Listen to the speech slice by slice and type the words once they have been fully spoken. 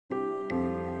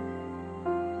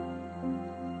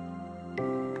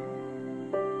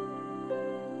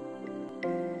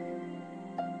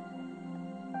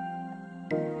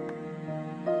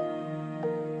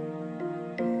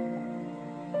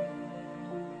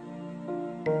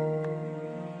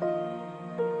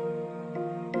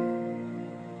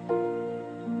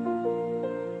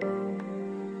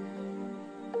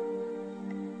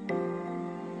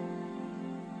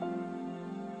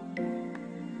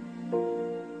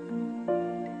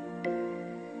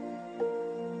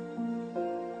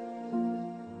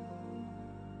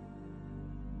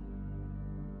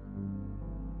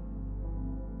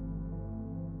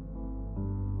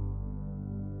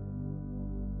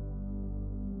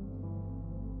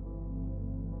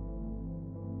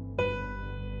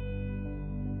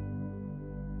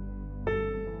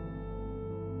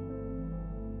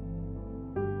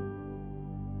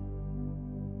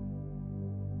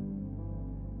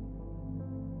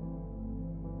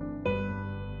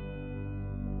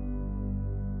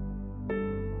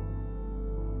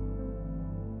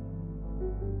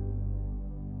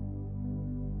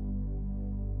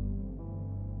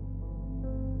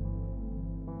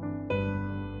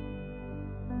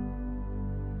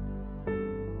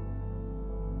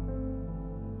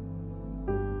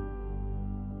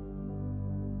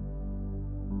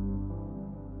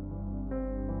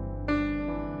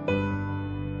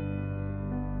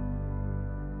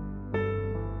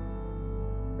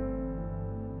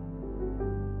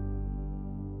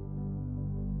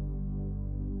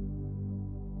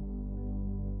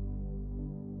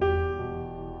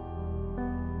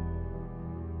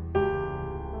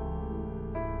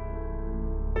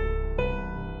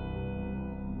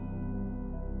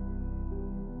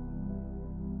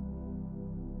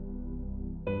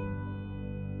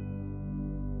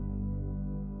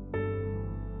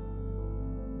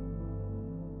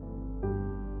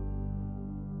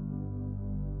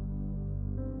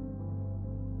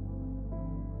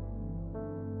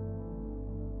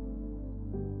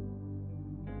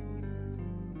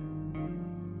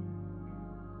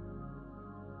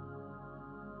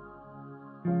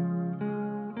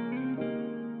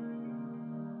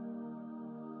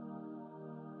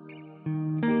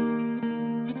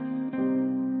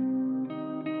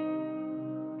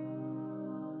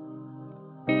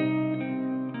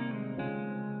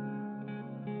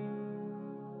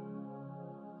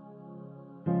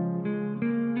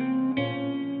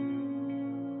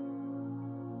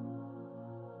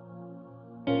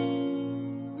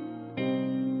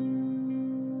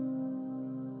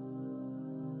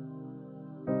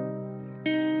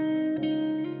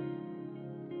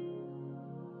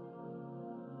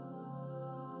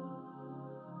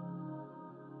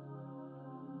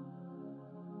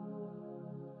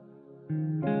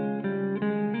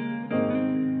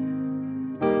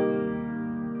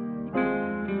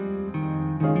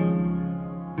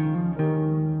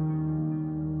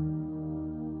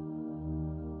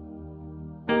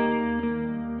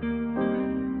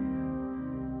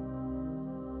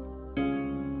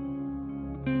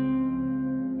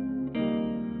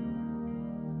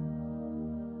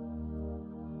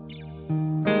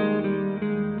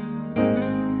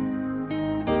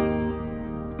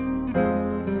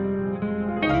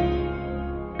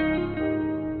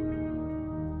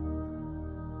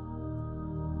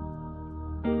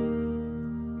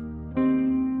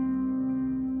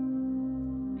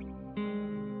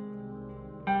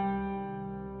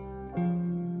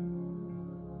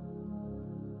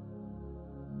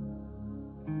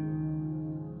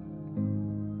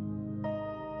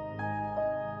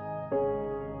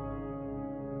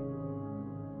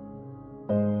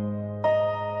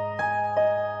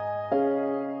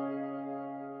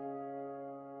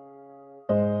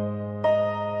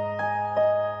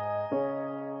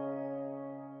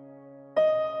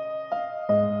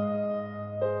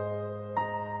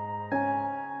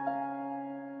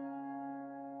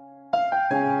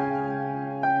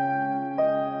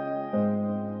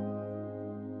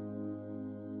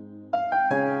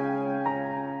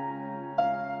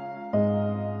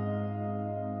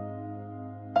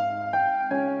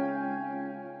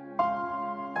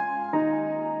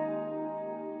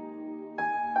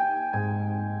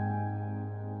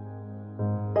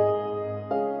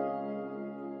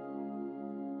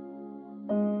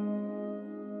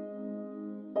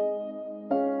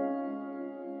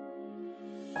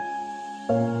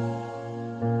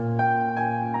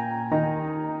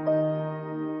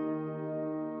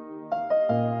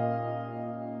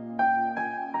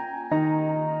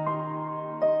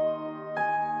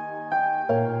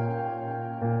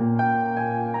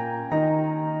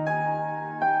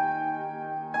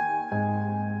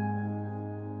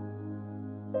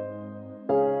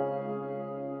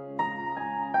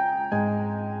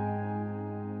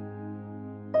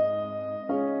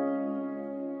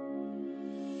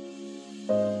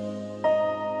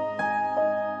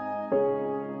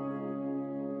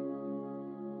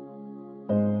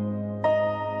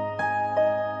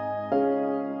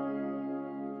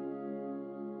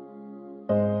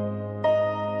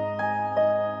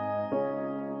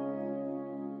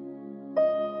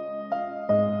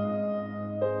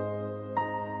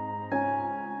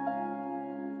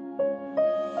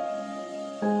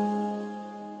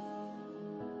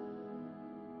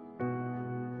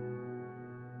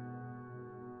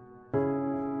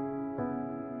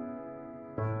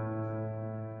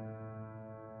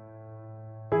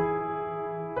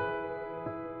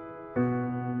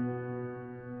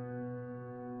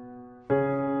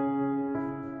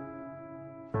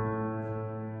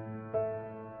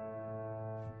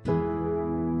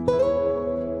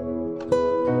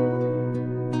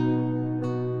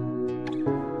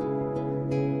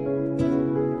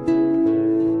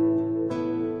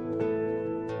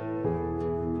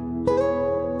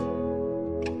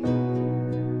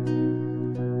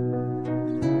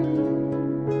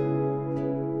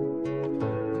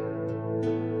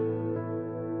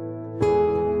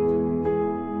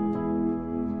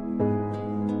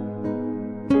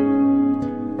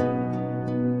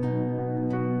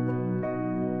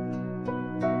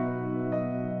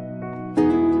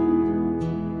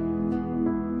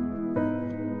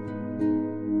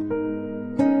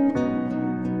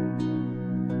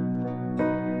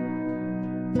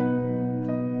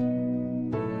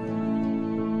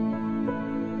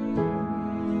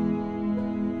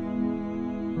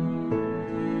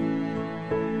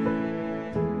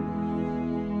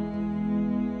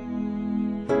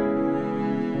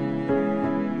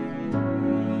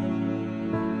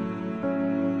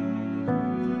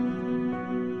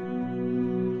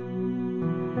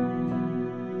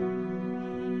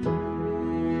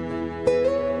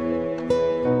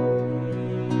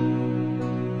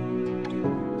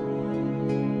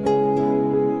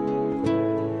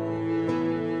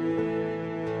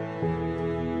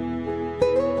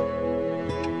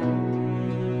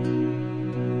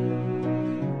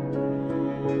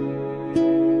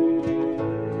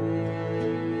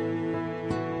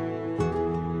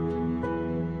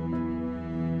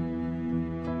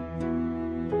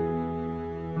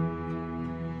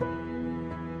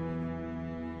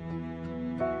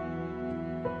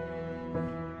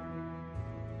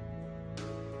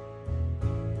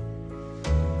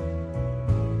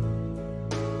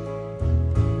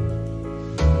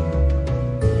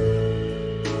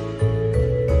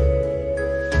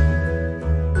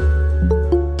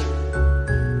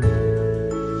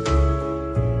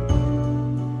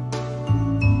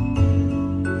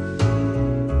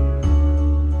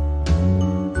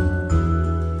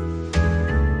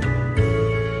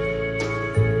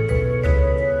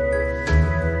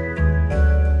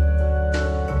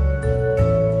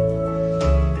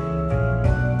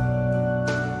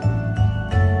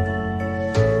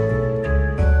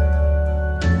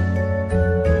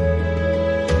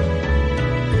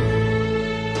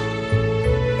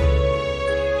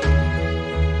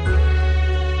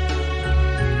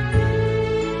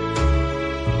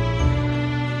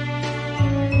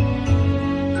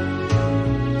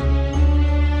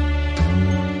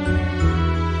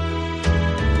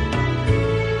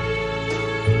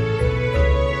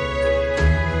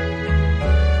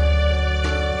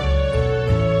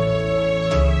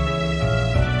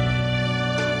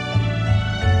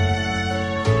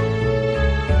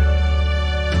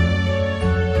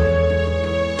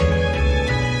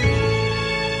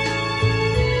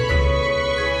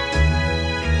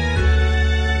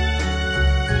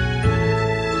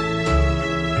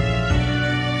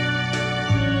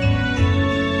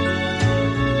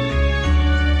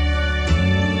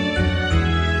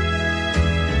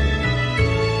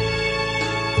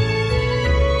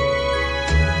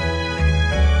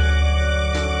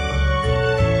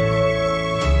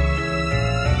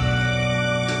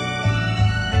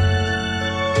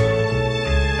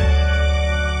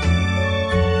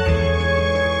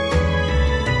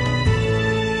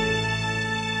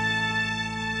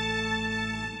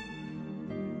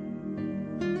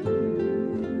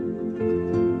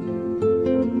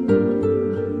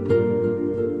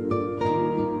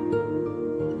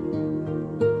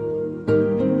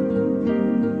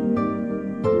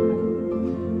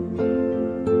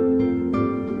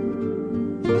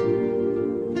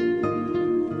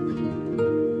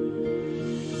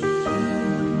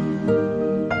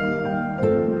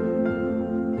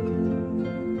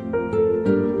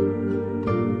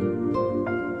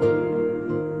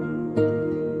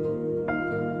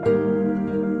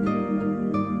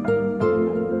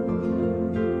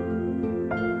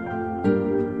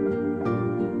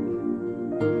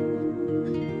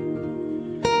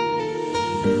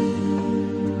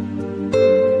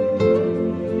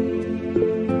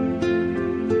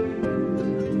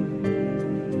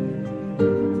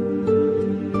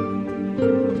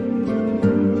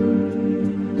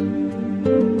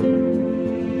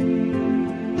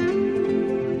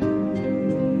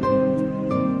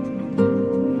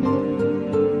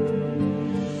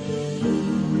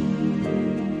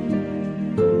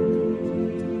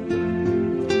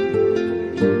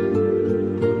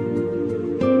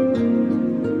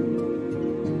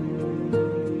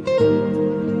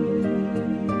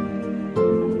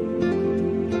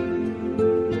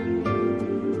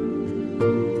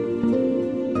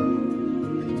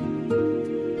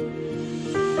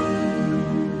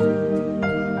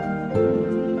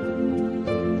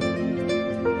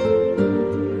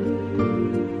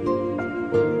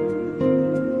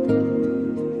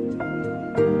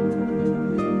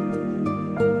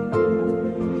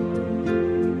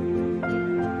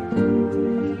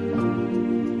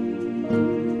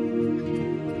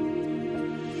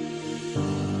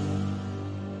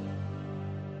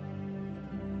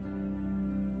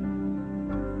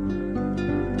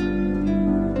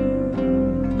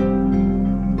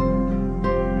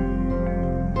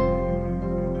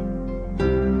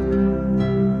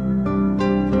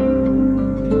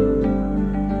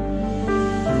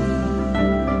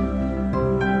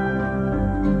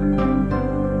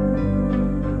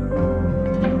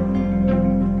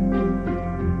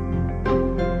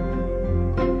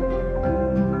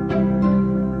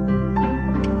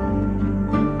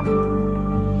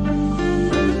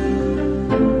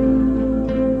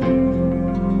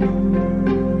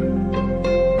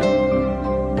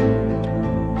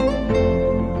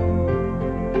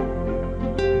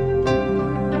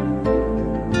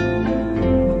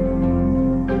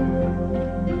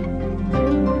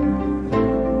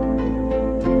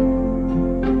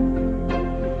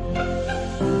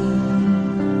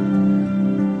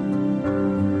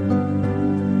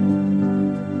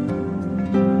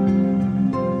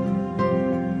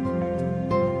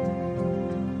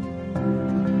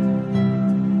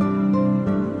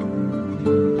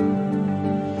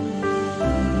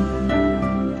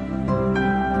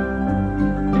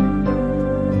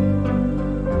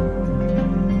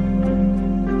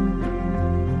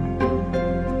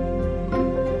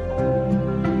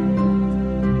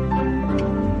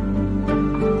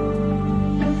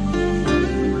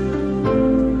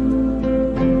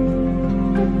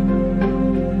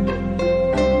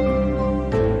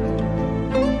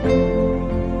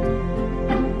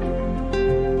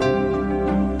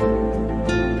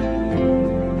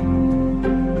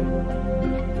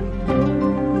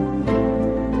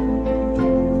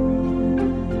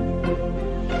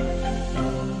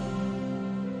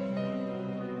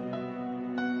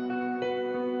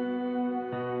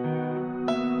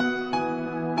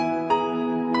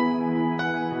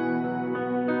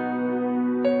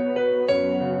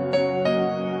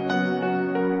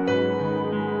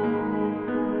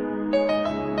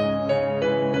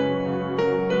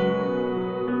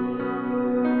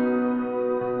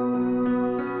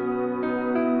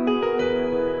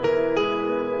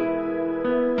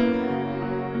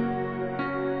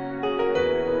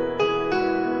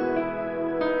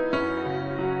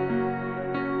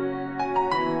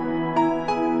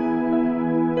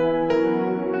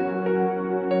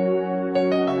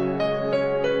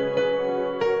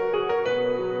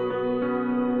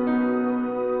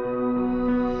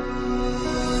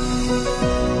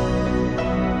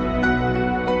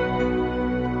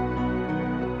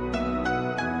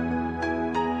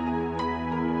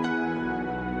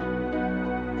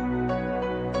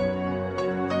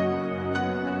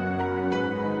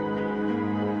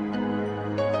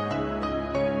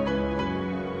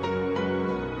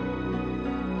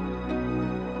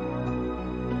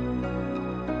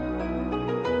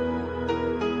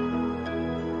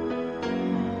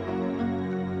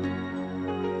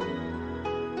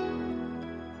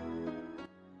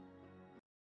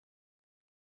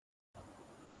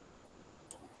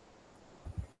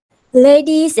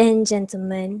Ladies and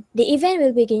gentlemen, the event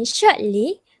will begin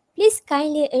shortly. Please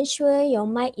kindly ensure your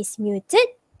mic is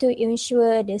muted to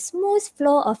ensure the smooth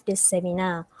flow of the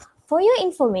seminar. For your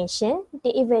information,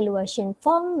 the evaluation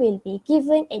form will be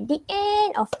given at the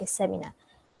end of the seminar.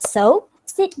 So,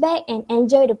 sit back and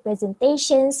enjoy the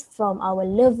presentations from our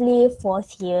lovely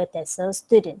fourth year TESOL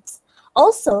students.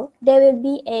 Also, there will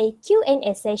be a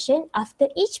Q&A session after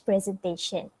each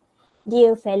presentation.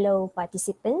 Dear fellow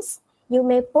participants, you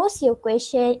may post your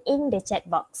question in the chat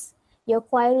box. Your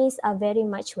queries are very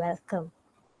much welcome.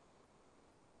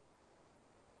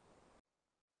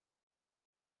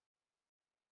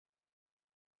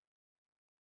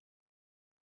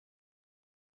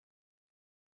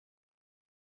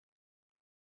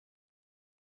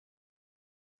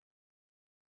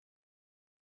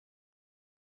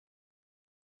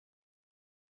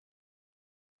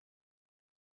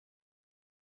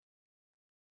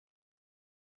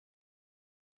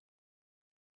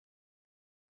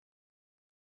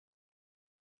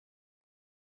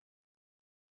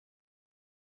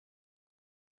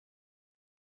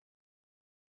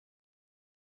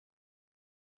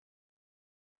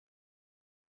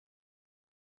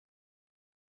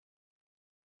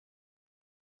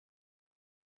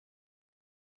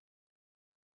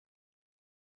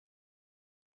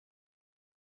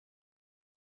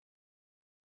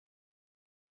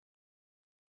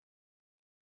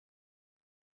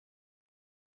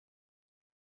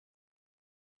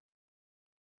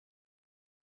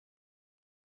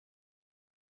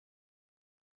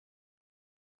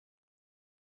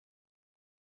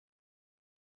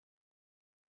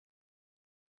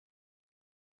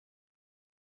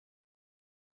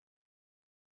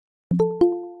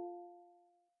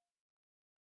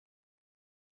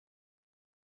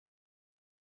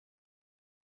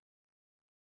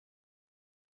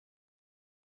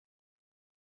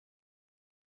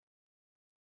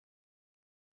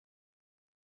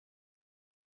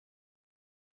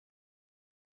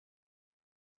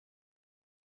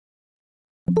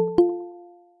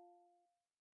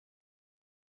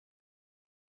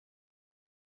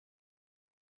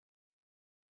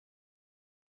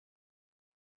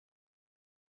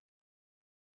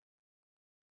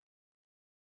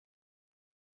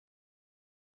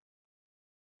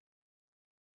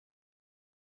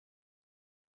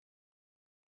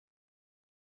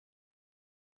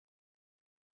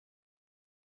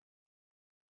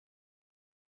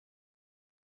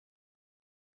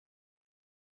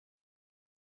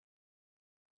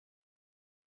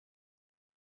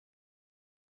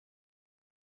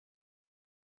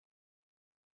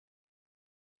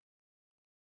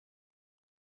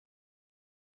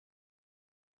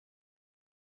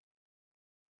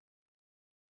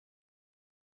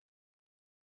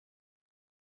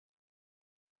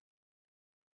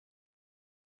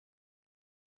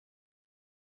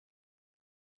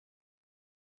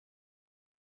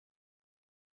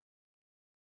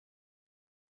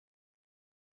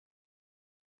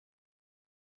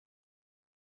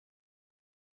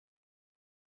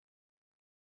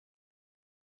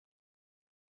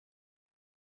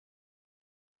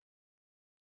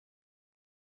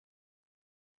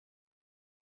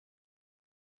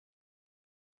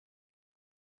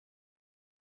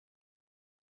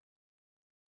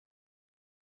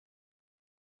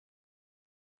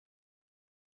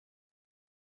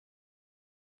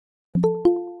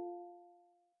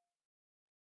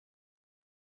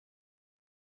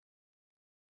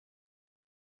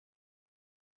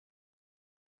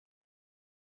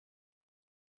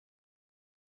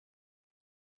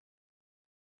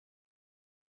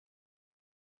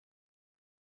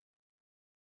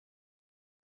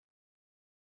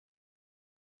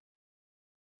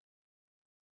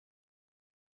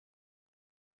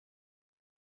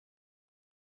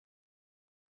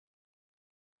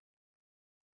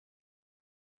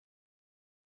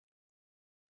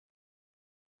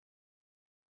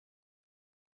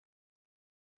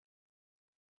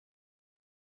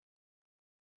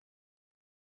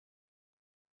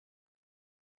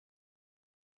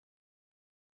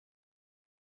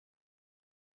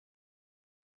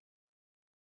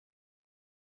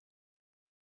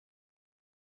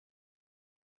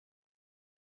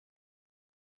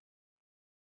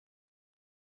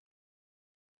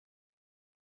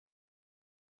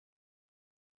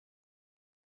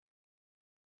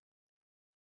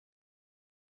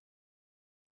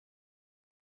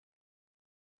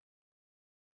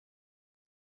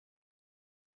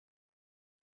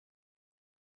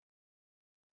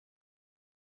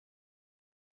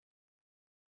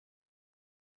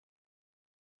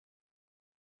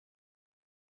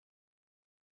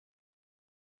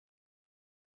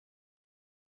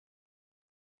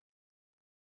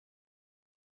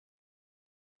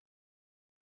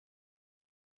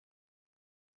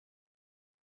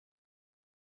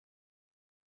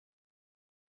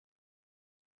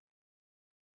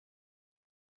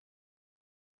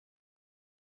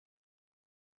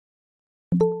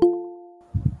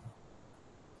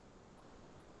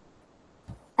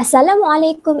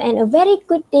 Assalamualaikum and a very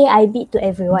good day I bid to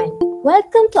everyone.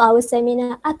 Welcome to our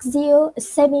seminar AXIO, a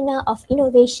seminar of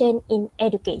innovation in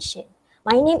education.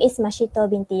 My name is Mashito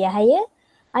binti Yahaya.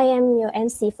 I am your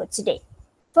MC for today.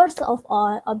 First of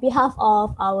all, on behalf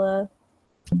of our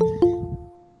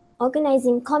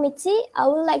organizing committee, I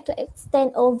would like to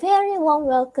extend a very warm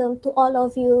welcome to all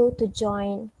of you to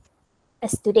join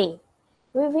us today.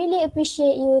 We really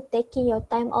appreciate you taking your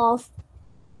time off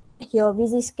your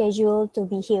busy schedule to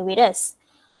be here with us.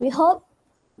 We hope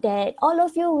that all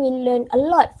of you will learn a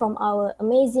lot from our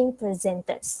amazing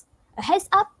presenters. A heads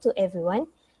up to everyone,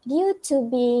 due to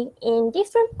being in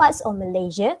different parts of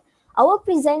Malaysia, our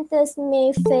presenters may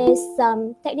face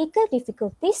some technical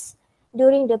difficulties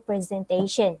during the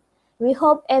presentation. We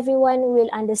hope everyone will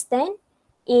understand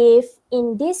if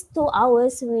in these 2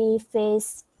 hours we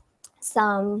face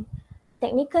some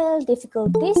technical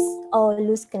difficulties or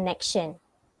lose connection.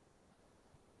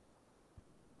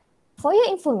 For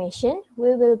your information,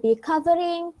 we will be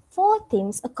covering 4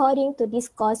 themes according to this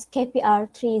course KPR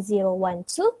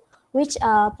 3012, which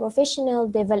are professional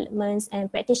developments and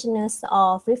practitioners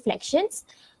of reflections,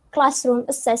 classroom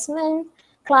assessment,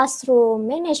 classroom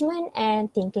management,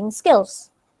 and thinking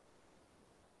skills.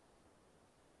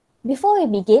 Before we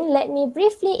begin, let me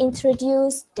briefly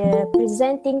introduce the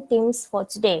presenting teams for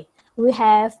today. We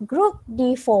have Group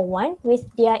D41 with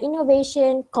their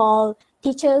innovation called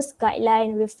Teacher's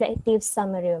Guideline Reflective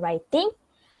Summary Writing,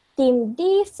 Team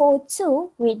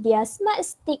D42 with their Smart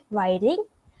Stick Writing,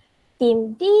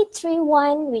 Team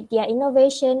D31 with their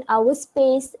innovation Our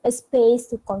Space, a Space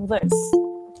to Converse.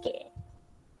 Okay.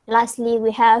 Lastly,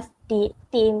 we have the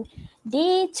Team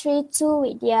D32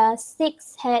 with their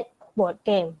Six-Head board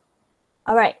game.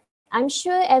 All right, I'm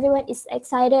sure everyone is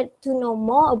excited to know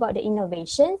more about the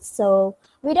innovation. So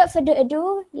without further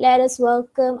ado, let us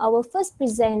welcome our first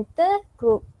presenter,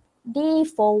 Group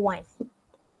D41.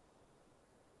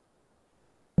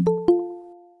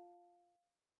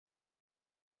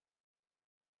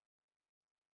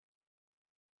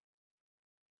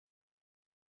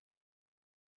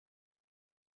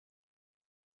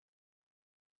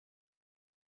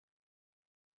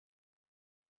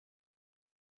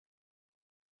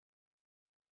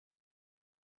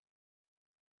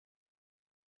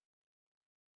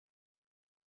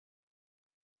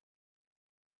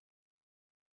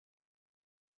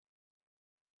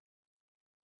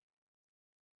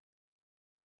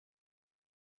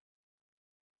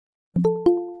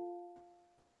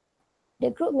 The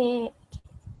group may...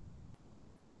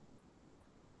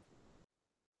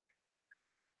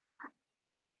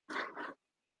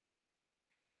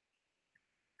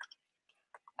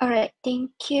 All right,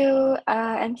 thank you,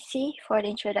 MC, for the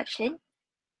introduction.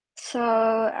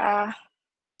 So,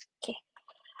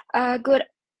 good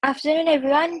afternoon,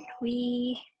 everyone.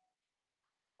 Good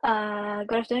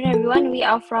afternoon, everyone. We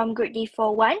are from Group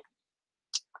D41.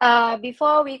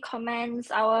 Before we commence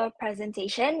our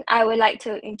presentation, I would like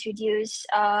to introduce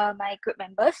my group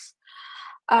members.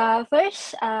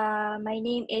 First, my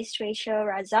name is Rachel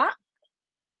Raza.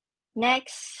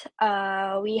 Next,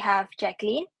 we have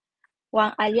Jacqueline,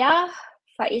 Wang Alia,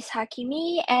 Faiz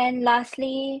Hakimi, and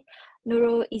lastly,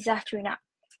 Nurul Izzah Truna.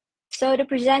 So the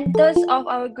presenters of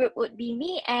our group would be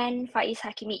me and Faiz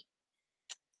Hakimi.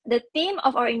 The theme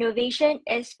of our innovation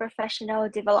is professional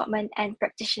development and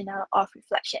practitioner of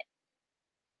reflection.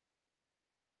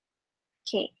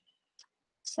 Okay,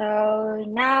 so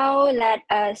now let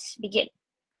us begin.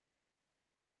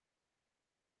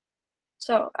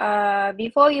 So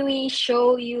before we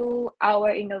show you our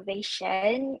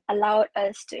innovation, allow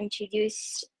us to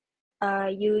introduce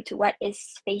you to what is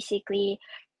basically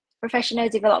professional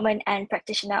development and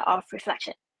practitioner of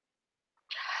reflection.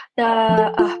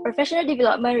 The professional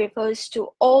development refers to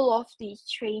all of the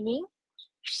training,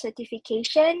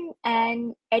 certification,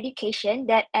 and education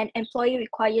that an employee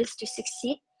requires to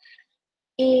succeed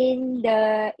in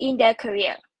their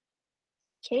career.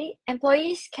 Okay,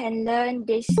 employees can learn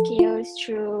these skills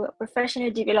through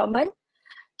professional development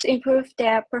to improve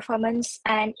their performance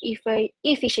and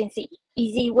efficiency.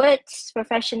 Easy words,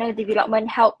 professional development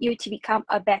help you to become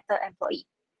a better employee.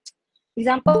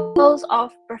 Examples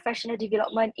of professional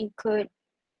development include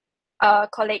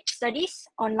college studies,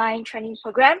 online training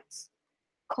programs,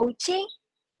 coaching,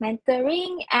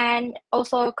 mentoring, and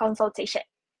also consultation.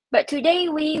 But today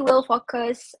we will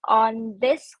focus on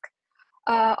this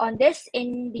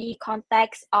in the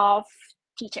context of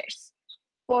teachers.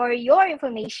 For your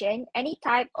information, any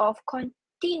type of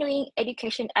continuing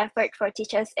education effort for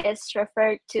teachers is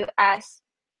referred to as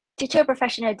teacher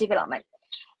professional development.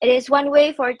 It is one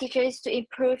way for teachers to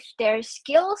improve their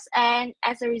skills and,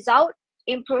 as a result,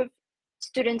 improve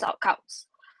students' outcomes.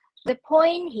 the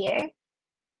point here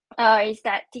is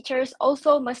that teachers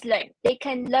also must learn. They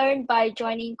can learn by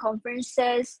joining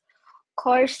conferences,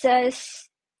 courses,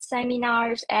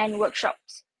 seminars, and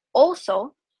workshops.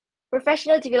 Also,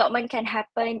 professional development can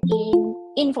happen in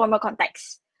informal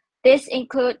contexts. This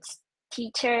includes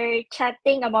teacher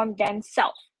chatting among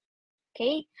themselves,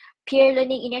 okay, peer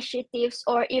learning initiatives,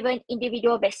 or even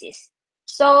individual basis.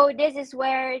 So this is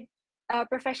where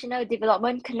professional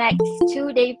development connects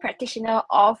to the practitioner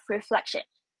of reflection.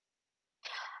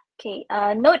 Okay,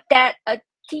 note that a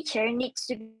teacher needs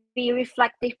to be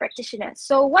reflective practitioner.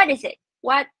 So what is it?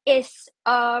 What is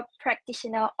a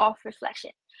practitioner of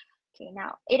reflection? Okay,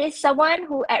 now it is someone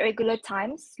who at regular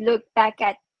times look back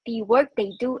at the work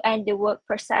they do and the work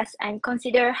process and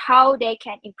consider how they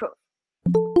can improve.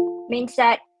 Means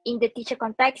that in the teacher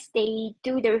context, they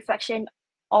do the reflection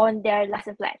on their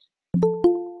lesson plan.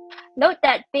 Note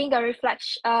that doing a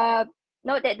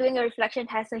reflection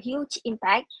has a huge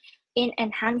impact in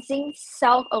enhancing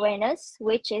self-awareness,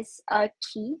 which is a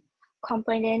key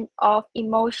component of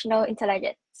emotional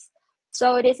intelligence.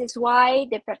 So this is why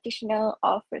the practitioner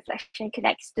of reflection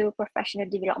connects to professional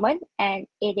development, and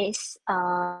it is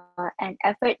an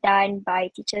effort done by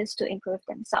teachers to improve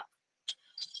themselves.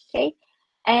 Okay,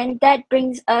 and that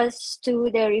brings us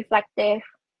to the reflective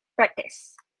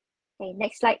practice. Okay,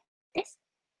 next slide, please.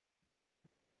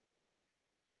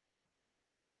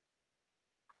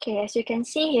 Okay, as you can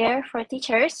see here, for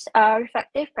teachers,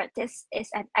 reflective practice is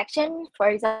an action.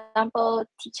 For example,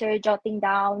 teacher jotting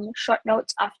down short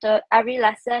notes after every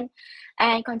lesson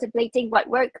and contemplating what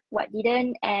worked, what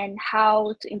didn't, and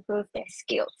how to improve their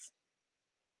skills.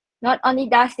 Not only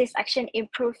does this action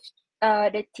improve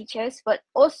the teachers, but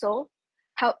also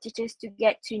help teachers to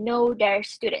get to know their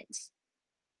students.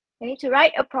 Okay, to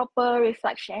write a proper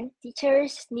reflection,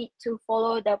 teachers need to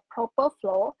follow the proper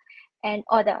flow and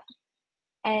order.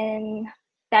 And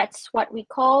that's what we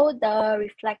call the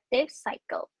reflective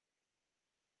cycle.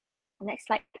 Next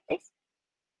slide, please.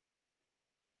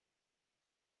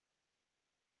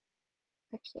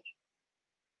 Okay.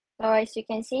 So as you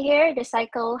can see here, the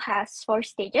cycle has 4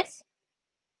 stages: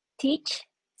 teach,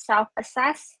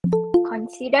 self-assess,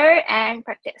 consider, and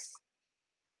practice.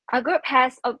 Our group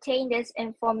has obtained this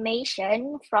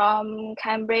information from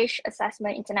Cambridge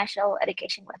Assessment International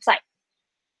Education website.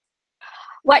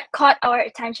 What caught our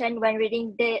attention when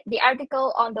reading the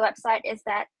article on the website is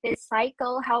that this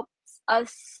cycle helps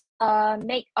us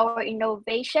make our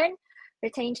innovation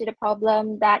pertain to the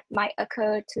problem that might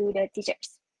occur to the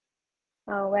teachers.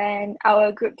 When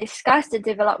our group discussed the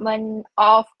development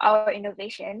of our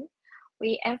innovation,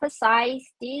 we emphasize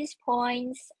these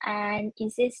points and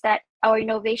insist that our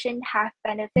innovation have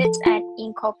benefits and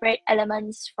incorporate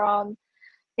elements from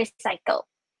this cycle,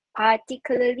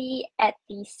 particularly at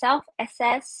the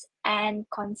self-assess and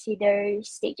consider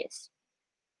stages.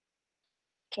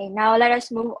 Okay, now let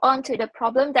us move on to the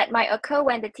problem that might occur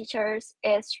when the teacher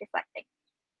is reflecting.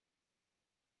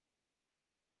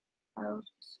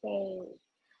 Okay.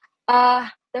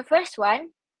 The first one,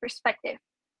 perspective.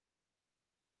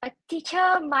 A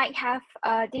teacher might have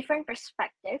a different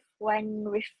perspective when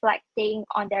reflecting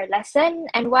on their lesson,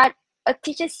 and what a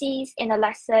teacher sees in a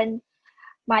lesson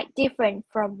might differ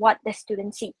from what the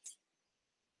student sees.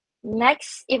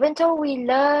 Next, even though we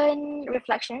learn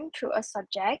reflection through a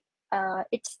subject,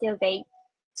 it's still vague.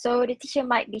 So the teacher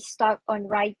might be stuck on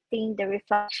writing the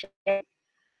reflection,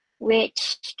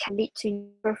 which can lead to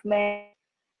improvement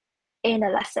in a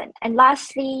lesson. And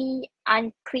lastly,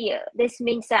 unclear. This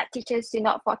means that teachers do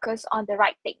not focus on the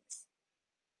right things.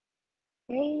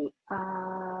 Okay,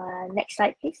 next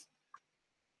slide, please.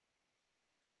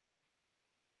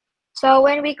 So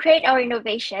when we create our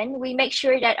innovation, we make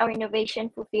sure that our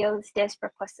innovation fulfills these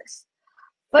purposes.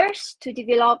 First, to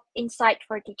develop insight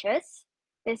for teachers.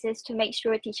 This is to make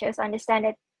sure teachers understand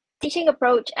the teaching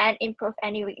approach and improve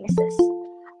any weaknesses.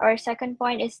 Our second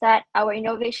point is that our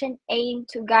innovation aim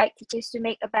to guide teachers to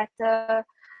make a better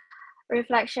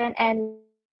reflection and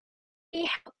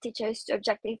help teachers to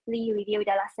objectively review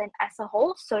the lesson as a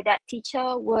whole, so that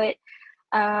teacher would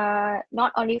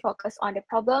not only focus on the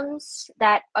problems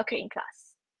that occur in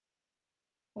class.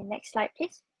 Okay, next slide,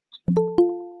 please.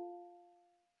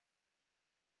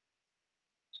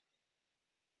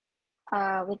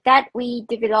 With that, we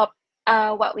developed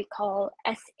what we call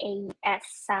SAS,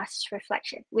 SAS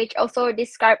reflection, which also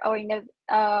describe our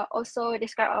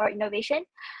innovation.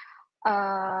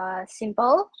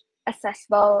 Simple,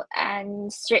 accessible,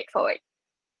 and straightforward.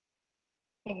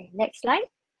 Okay, next slide.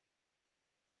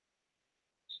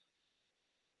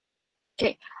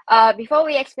 Okay, before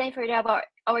we explain further about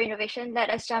our innovation, let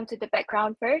us jump to the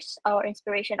background first, our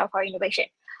inspiration of our innovation.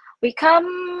 We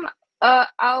come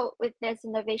out with this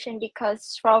innovation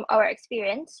because from our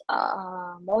experience,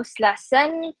 most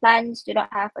lesson plans do not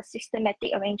have a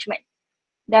systematic arrangement.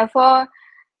 Therefore,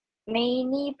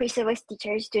 many pre-service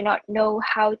teachers do not know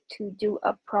how to do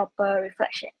a proper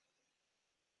reflection.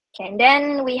 Okay, and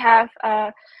then we have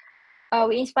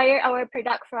we inspire our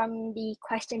product from the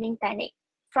questioning technique.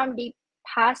 From the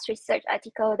past research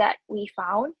article that we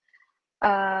found,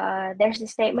 there's a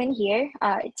statement here.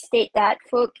 It states that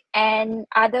Fook and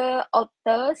other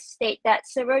authors state that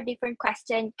several different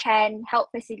questions can help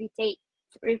facilitate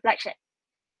reflection.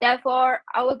 Therefore,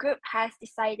 our group has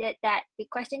decided that the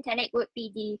question technique would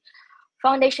be the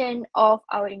foundation of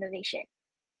our innovation.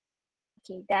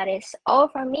 Okay, that is all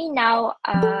from me. Now,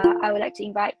 I would like to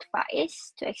invite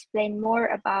Faiz to explain more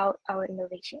about our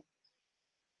innovation.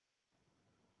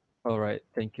 All right,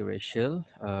 thank you, Rachel.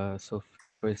 So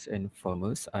first and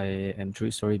foremost, I am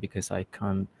truly sorry because I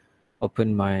can't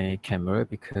open my camera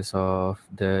because of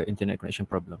the internet connection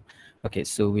problem. Okay,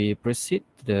 so we proceed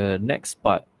to the next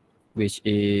part, which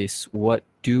is what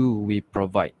do we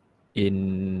provide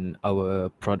in our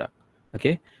product.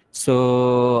 Okay,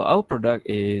 so our product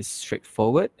is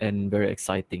straightforward and very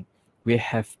exciting. We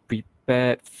have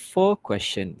prepared 4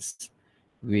 questions,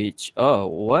 which are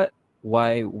what,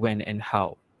 why, when, and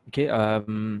how. Okay,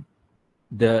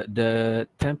 the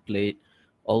template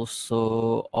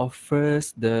also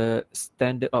offers the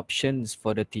standard options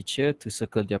for the teacher to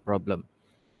circle their problem.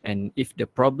 And if the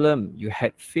problem you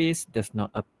had faced does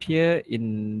not appear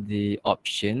in the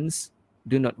options,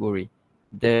 do not worry.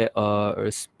 There are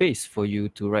a space for you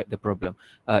to write the problem.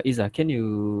 Iza, can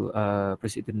you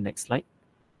proceed to the next slide?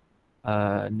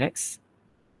 Next,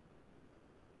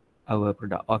 our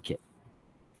product. Okay.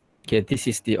 Okay, this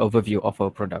is the overview of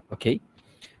our product. Okay.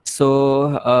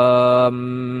 So,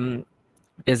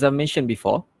 as I mentioned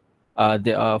before,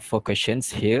 there are 4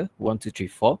 questions here, 1, 2, 3,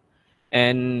 4.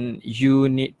 And you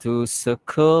need to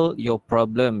circle your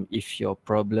problem if your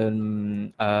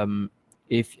problem,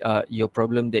 your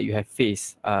problem that you have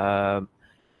faced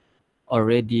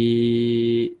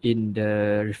already in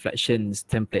the reflections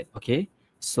template. Okay,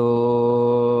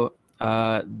 so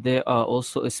there are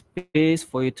also a space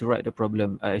for you to write the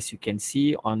problem, as you can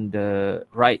see on the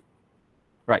right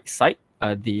side,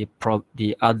 the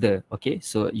other. Okay,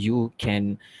 so you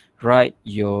can write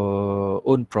your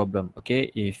own problem.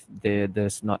 Okay, if there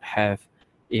does not have,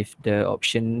 if the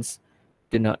options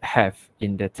do not have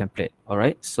in the template. All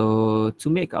right, so to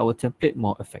make our template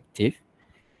more effective,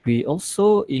 we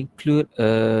also include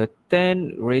a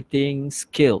 10 rating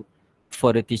scale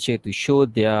for the teacher to show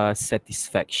their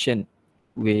satisfaction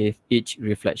with each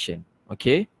reflection.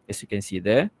 Okay, as you can see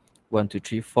there, 1, 2,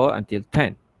 3, 4 until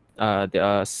 10. There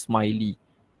are smiley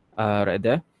right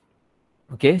there.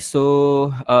 Okay,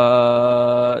 so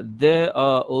there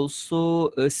are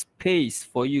also a space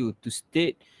for you to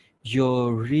state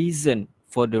your reason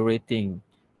for the rating.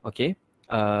 Okay,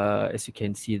 as you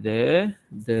can see there,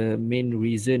 the main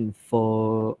reason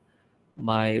for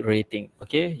my rating.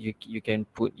 Okay, you can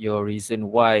put your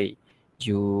reason why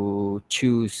you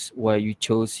chose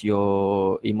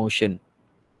your emotion.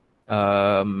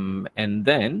 And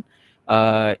then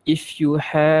if you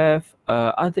have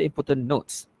other important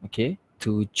notes, okay,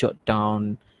 to jot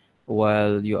down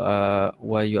while you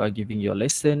are giving your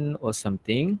lesson or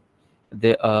something,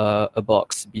 there are a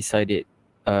box beside it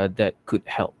that could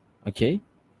help. Okay.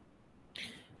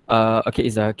 Okay,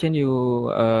 Iza, can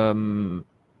you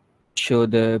show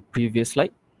the previous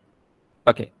slide?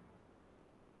 Okay,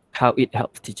 how it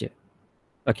helps teacher.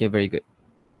 Okay, very good.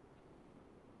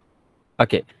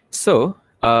 Okay, so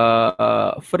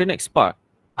for the next part,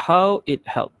 how it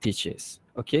helps teachers.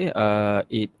 Okay,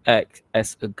 it acts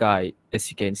as a guide. As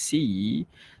you can see,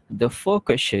 the 4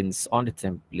 questions on the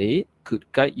template could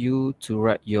guide you to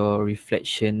write your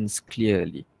reflections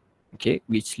clearly. Okay,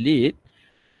 which lead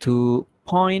to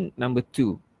point number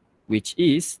 2, which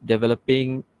is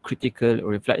developing critical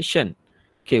reflection.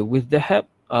 Okay, with the help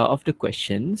of the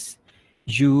questions,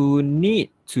 you need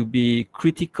to be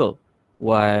critical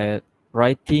while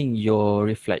writing your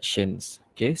reflections.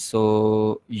 Okay,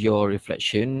 so your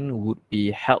reflection would be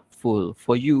helpful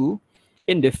for you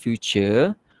in the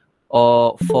future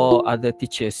or for other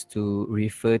teachers to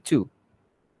refer to.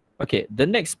 Okay, the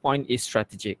next point is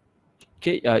strategic.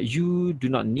 Okay, you do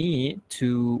not need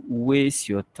to waste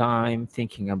your time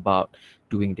thinking about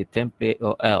doing the template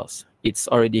or else. It's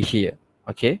already here.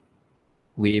 Okay,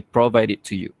 we provide it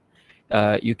to you.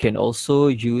 You can also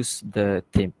use the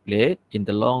template in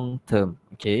the long term.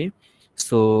 Okay,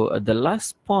 so the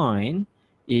last point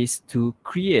is to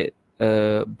create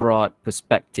a broad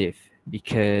perspective.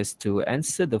 because to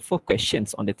answer the 4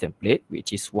 questions on the template,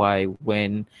 which is why,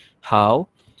 when, how,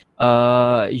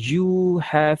 you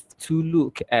have to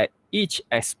look at each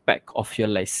aspect of your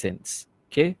license,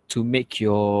 okay, to make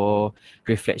your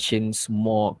reflections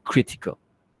more critical.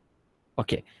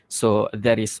 Okay, so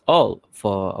that is all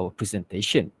for our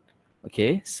presentation.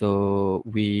 Okay, so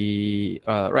we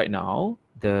right now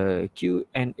the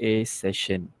Q&A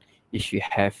session. If you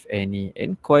have any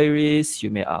inquiries, you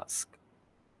may ask.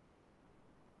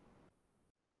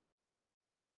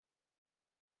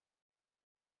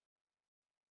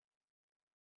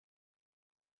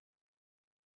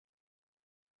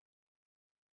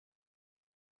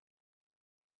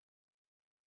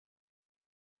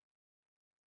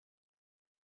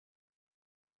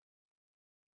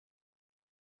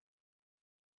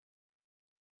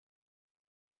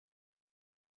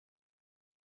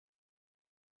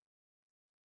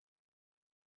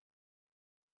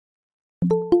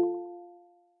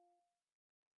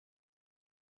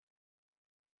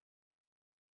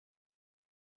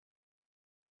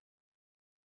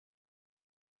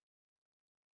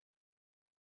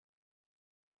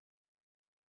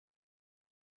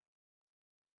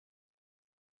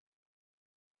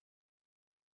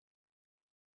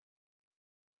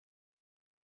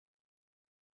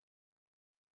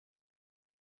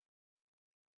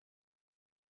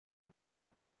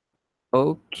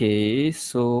 Okay,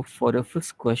 so for the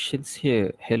first questions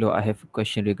here, hello, I have a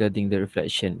question regarding the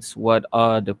reflections. What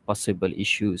are the possible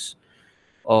issues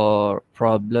or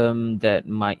problem that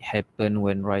might happen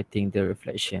when writing the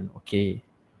reflection? Okay.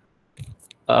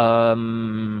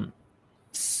 Um,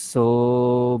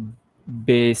 so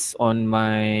based on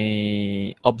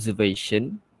my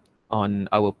observation on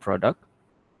our product,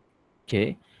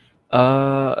 okay,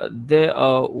 there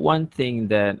are one thing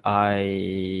that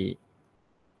I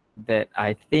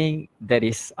think that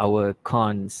is our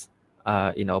cons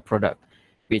in our product,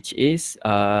 which is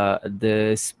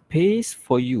the space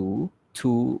for you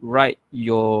to write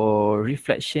your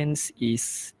reflections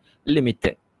is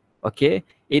limited. Okay,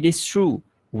 it is true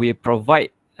we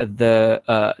provide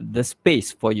the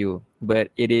space for you, but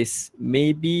it is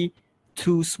maybe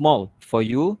too small for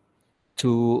you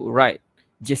to write.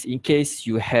 Just in case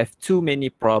you have too many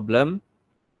problem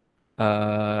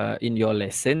in your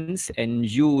lessons and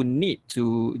you need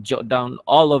to jot down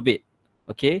all of it.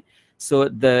 Okay, so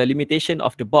the limitation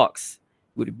of the box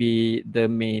would be the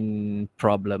main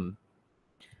problem.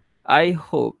 I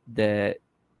hope that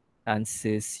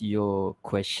answers your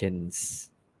questions.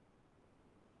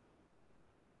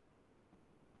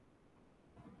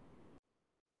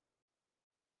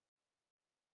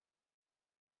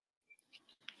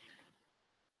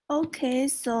 Okay,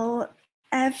 so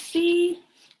Effie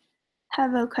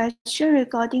have a question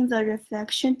regarding the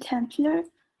reflection template.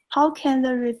 How can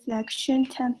the reflection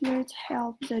template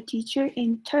help the teacher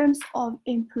in terms of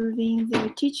improving their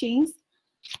teachings?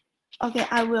 Okay,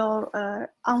 I will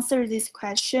answer this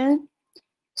question.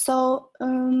 So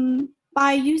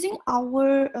by using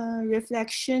our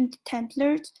reflection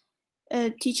template, a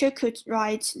teacher could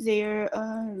write their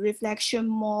reflection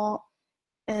more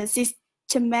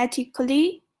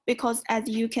systematically, because as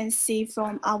you can see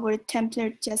from our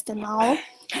template just now,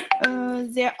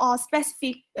 there are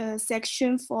specific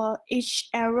sections for each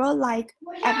error, like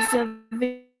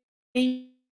observation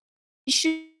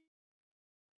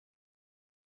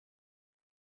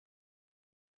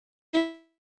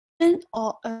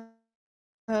or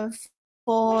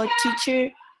for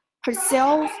teacher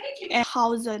herself and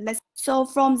how the lesson. So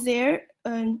from there,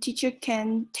 teacher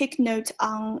can take note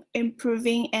on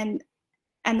improving and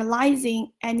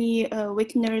analyzing any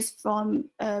weakness from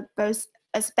both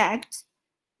aspects.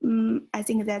 I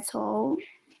think that's all.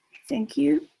 Thank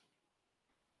you.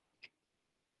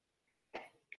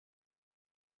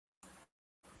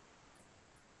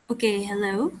 Okay,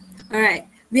 hello. All right.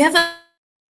 We have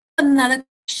another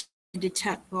question in the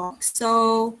chat box.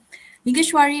 So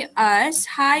Nigashwari asks,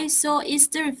 hi, so is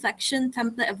the reflection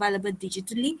template available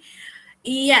digitally?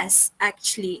 Yes,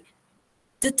 actually.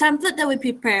 The template that we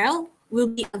prepare will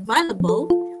be available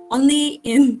only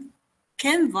in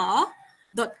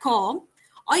canva.com.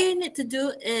 All you need to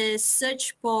do is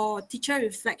search for teacher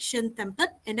reflection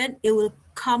template and then it will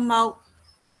come out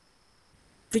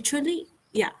virtually.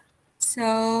 Yeah.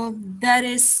 So that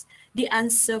is the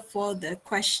answer for the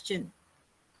question.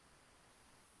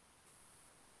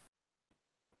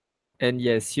 And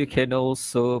yes, you can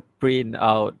also print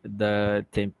out the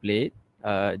template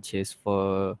just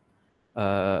for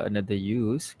another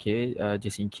use. Okay,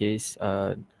 just in case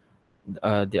the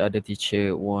other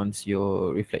teacher wants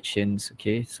your reflections.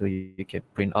 Okay, so you can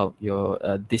print out your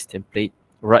this template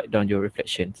write down your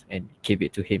reflections and give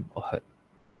it to him or her.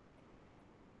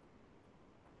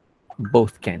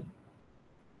 Both can.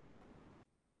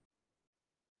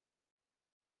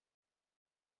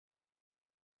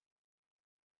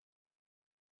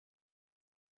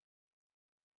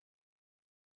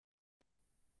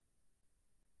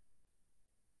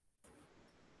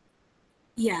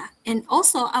 Yeah, and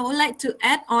also I would like to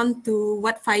add on to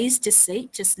what Faiz just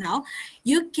said just now.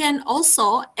 You can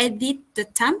also edit the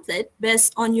template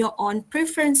based on your own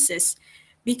preferences,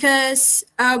 because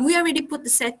we already put the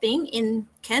setting in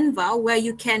Canva where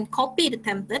you can copy the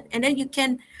template and then you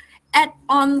can add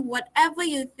on whatever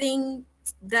you think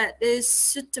that is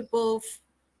suitable,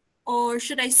 or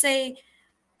should I say,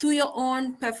 to your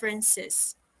own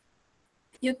preferences.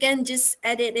 You can just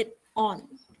edit it on.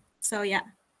 So yeah.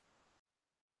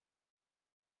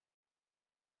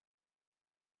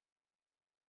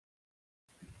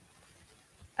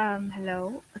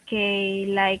 Hello. Okay,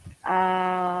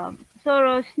 so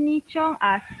Rosni Chong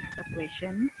asked a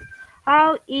question.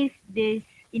 How is this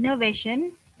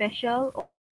innovation special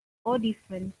or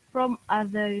different from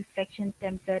other reflection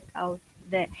template out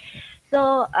there?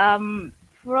 So,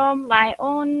 from my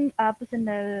own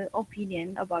personal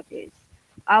opinion about this,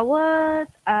 our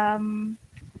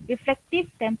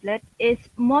reflective template is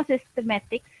more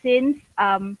systematic since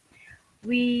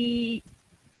we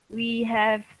we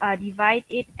have divided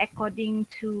it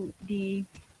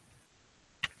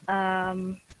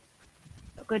um,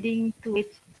 according to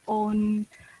its own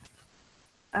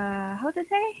how to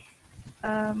say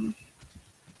um,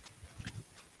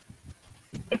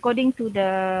 according to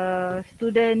the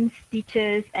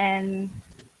teacher and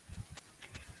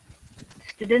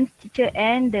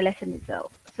the lesson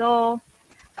itself. So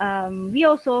we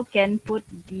also can put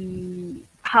the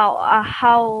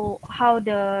how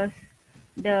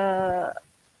the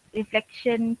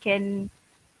reflection can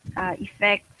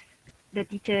affect the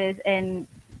teachers and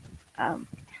um,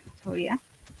 sorry yeah.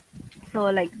 So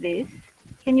like this,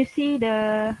 can you see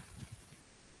the?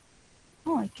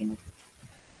 Oh, I cannot.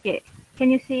 Okay, can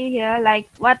you see here like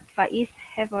what Faiz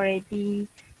have already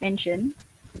mentioned?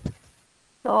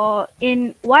 So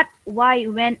in what, why,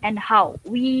 when, and how,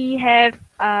 we have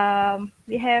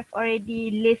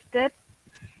already listed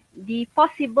the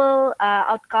possible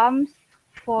outcomes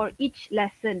for each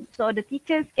lesson. So the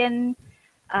teachers can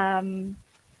um,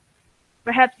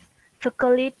 perhaps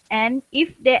circle it, and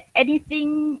if there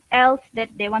anything else that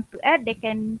they want to add, they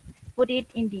can put it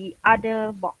in the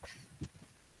other box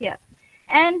here.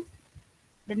 And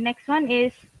the next one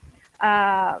is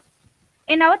uh,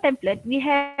 in our template we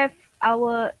have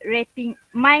our rating,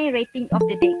 my rating of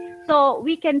the day. So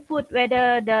we can put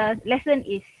whether the lesson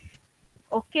is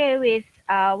okay with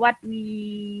what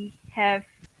we have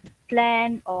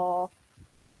planned, or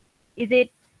is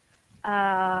it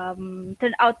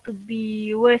turned out to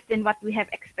be worse than what we have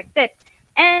expected.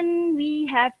 And we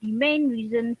have the main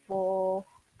reason for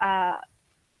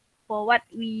what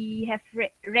we have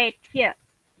read here.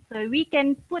 So we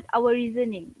can put our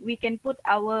reasoning, we can put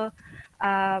our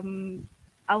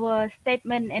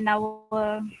statement and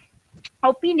our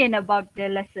opinion about the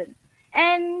lesson,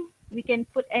 and we can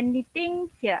put anything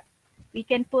here. We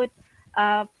can put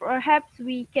perhaps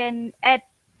we can add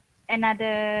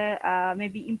another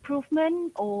maybe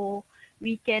improvement, or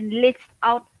we can list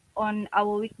out on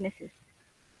our weaknesses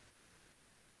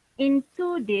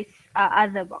into this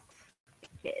other box.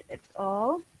 Okay, that's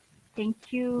all.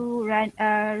 Thank you,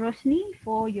 Rosni,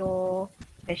 for your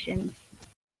questions.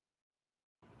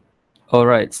 All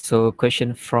right, so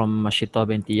question from Mashita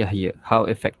binti Yahya. How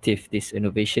effective this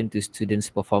innovation to students'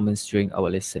 performance during our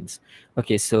lessons?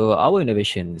 Okay, so our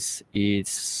innovations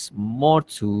is more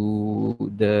to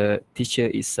the teacher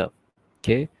itself.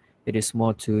 Okay, it is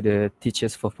more to the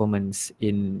teacher's performance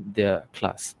in the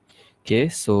class. Okay,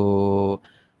 so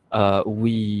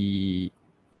we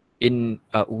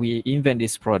invent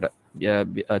this product, yeah,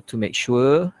 to make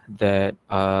sure that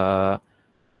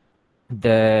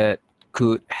that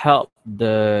could help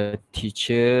the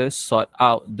teacher sort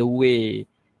out the way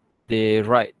they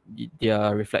write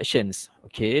their reflections.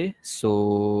 Okay,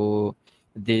 so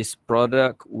this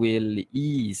product will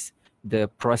ease the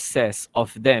process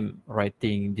of them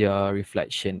writing their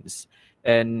reflections.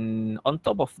 And on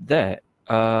top of that,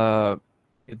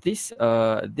 this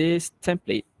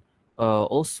template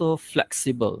also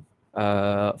flexible,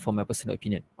 for my personal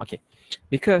opinion. Okay,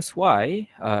 because why?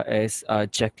 As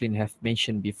Jacqueline have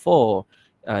mentioned before,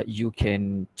 you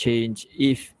can change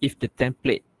if the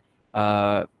template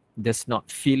uh, does not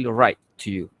feel right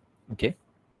to you. Okay,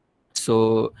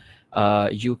 so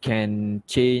you can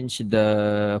change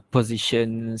the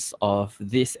positions of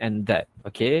this and that.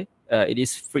 Okay, it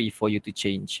is free for you to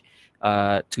change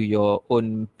to your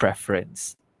own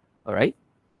preference. All right.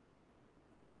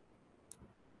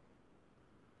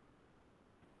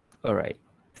 All right.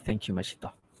 Thank you,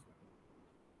 Mashita.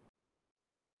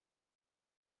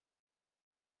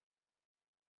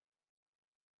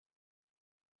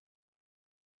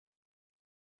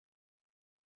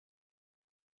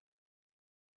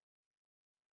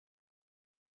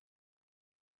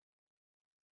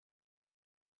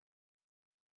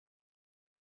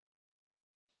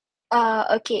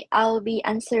 Okay, I'll be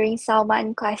answering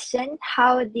Salman's question.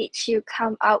 How did you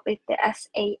come out with the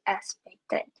SAS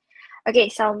pattern? Okay,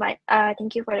 Salman,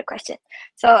 thank you for the question.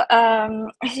 So,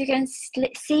 as you can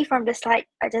see from the slide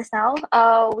just now,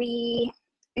 we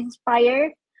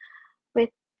inspired with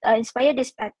inspired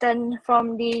this pattern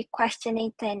from the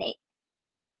questioning technique.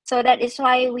 So that is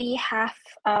why we have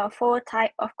four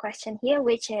type of question here,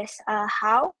 which is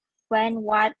how, when,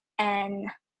 what, and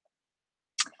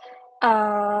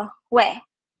where.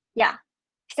 Yeah.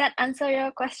 Does that answer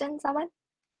your question, Salman?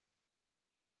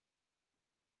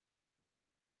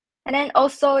 And then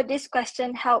also this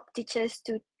question help teachers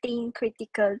to think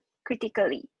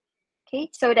critically. Okay,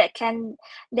 so that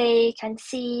they can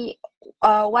see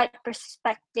what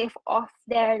perspective of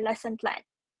their lesson plan.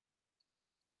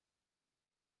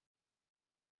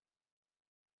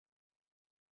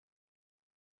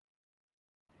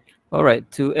 All right,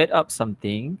 to add up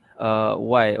something,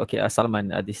 why, okay,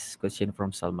 Salman, this question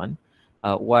from Salman,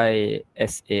 why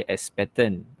SAS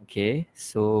pattern? Okay,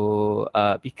 so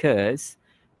because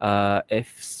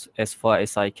as far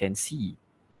as I can see,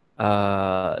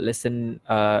 lesson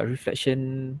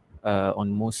reflection on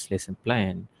most lesson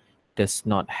plan does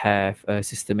not have a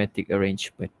systematic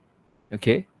arrangement.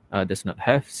 Okay, does not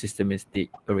have systematic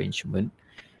arrangement.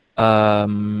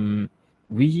 um,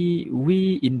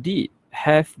 we indeed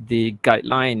have the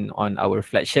guideline on our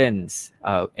reflections,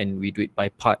 and we do it by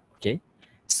part. Okay,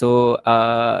 so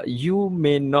you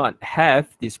may not have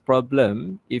this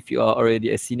problem if you are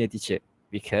already a senior teacher,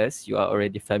 because you are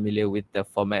already familiar with the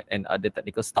format and other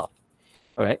technical stuff.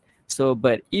 All right, so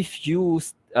but if you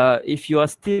are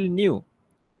still new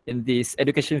in this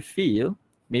education field,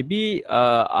 maybe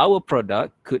our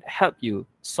product could help you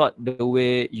sort the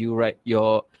way you write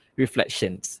your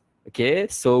reflections. Okay,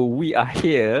 so we are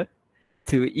here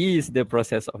to ease the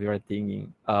process of your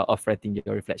writing,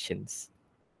 your reflections.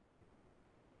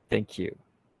 Thank you.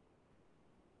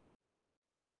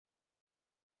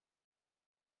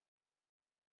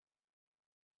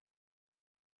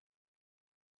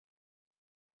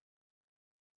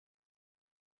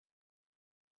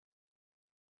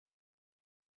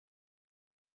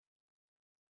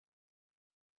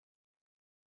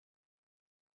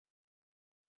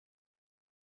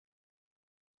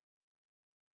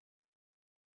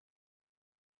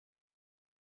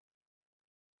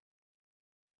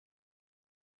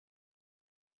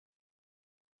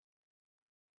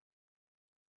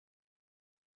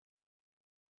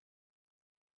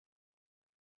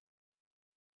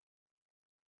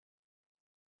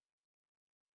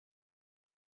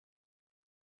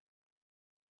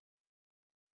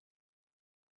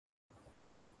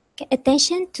 Okay,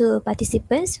 attention to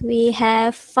participants. We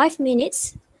have 5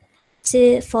 minutes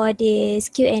for this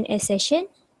Q&A session.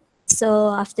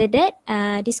 So after that,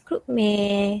 this group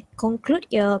may conclude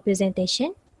your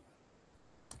presentation.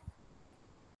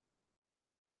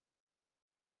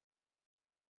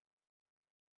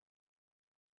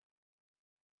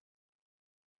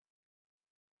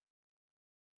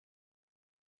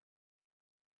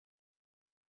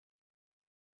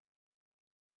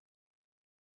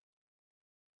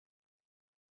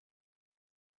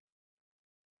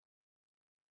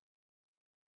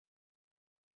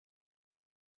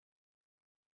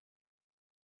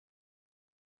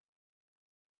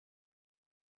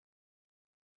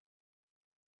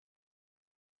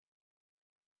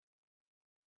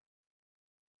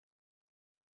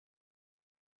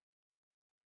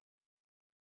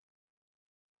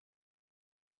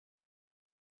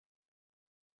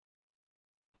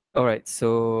 All right,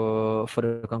 so for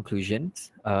the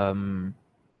conclusions,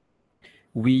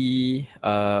 we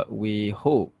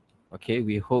hope, okay,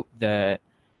 we hope that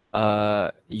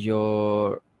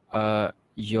your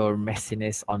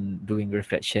messiness on doing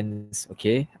reflections,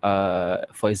 okay,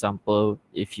 for example,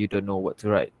 if you don't know what to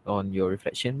write on your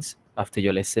reflections after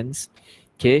your lessons,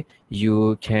 okay,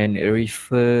 you can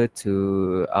refer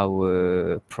to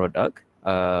our product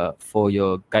for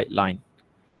your guideline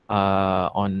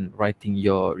on writing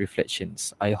your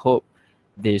reflections. I hope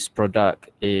this product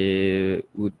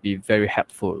would be very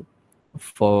helpful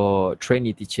for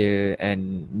trainee teacher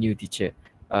and new teacher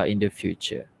in the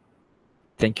future.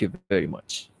 Thank you very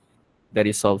much. that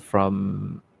is solved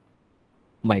from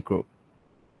my group.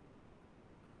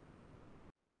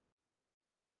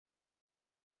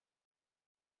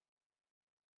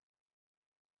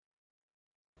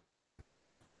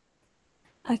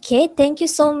 Okay, thank you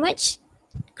so much,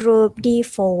 Group D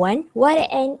for one. What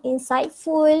an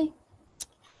insightful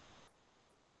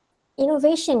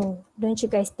innovation, don't you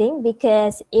guys think?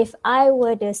 Because if I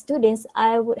were the students,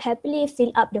 I would happily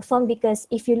fill up the form, because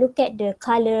if you look at the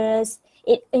colors,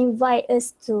 it invites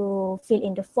us to fill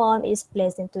in the form. It's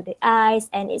pleasant to the eyes,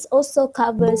 and it also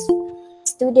covers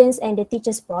students and the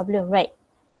teachers' problem, right?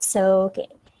 So, okay,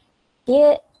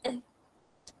 here,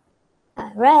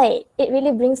 right, it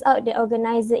really brings out the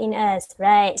organizer in us,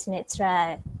 right? That's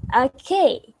right.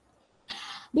 Okay,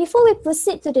 before we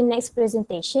proceed to the next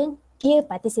presentation, dear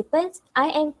participants, I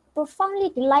am profoundly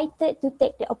delighted to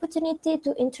take the opportunity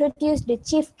to introduce the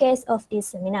chief guest of this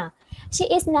seminar. She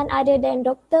is none other than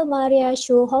Dr. Maria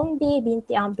Shuhongbi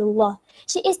binti Abdullah.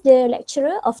 She is the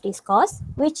lecturer of this course,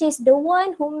 which is the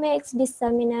one who makes this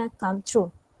seminar come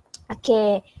true.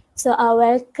 Okay, so I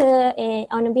welcome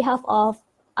on behalf of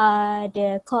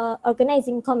the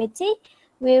organizing committee,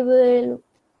 we will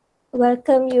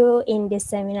welcome you in this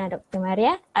seminar, Dr.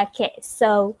 Maria. Okay,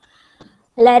 so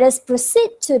let us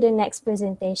proceed to the next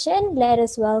presentation. Let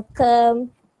us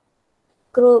welcome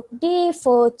Group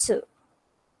D42.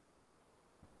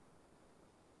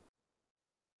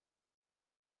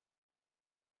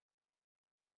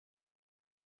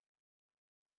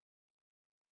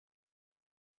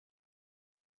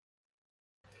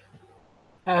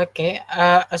 Okay.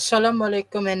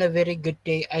 Assalamualaikum and a very good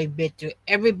day I bid to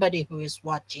everybody who is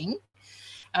watching.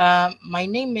 My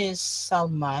name is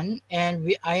Salman and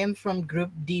I am from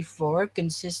Group D4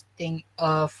 consisting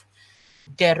of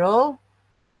Daryl,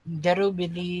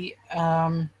 Billy,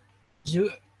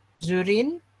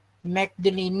 Zurin,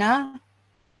 Magdalena,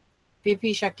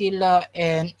 Pipi Shakila,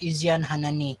 and Izian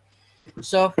Hanani.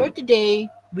 So for today,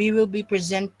 we will be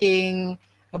presenting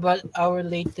about our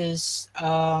latest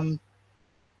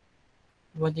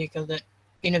what do you call that,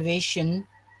 innovation,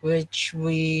 which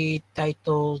we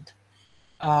titled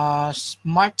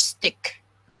Smart Stick.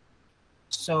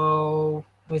 So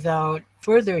without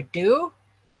further ado,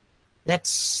 let's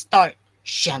start,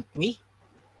 shan't we?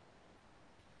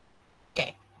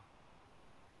 Okay.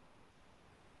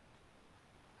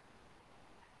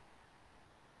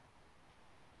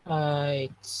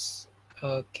 It's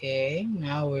okay.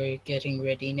 Now we're getting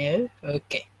ready now.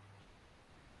 Okay.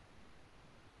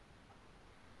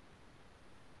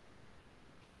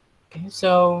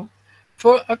 So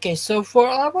for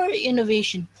our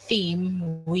innovation theme,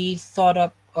 um, we thought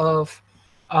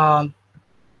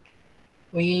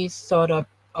up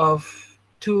of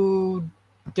two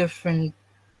different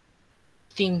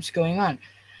themes going on.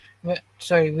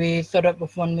 Sorry, we thought up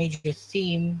of one major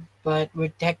theme, but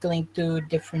we're tackling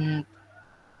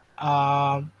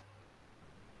um,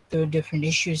 two different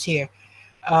issues here.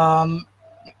 Um,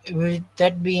 with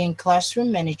that being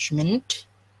classroom management,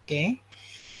 okay,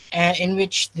 in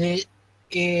which it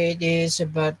is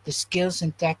about the skills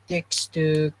and tactics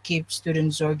to keep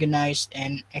students organized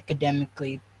and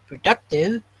academically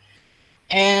productive,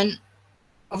 and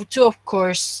of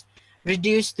course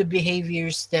reduce the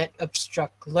behaviors that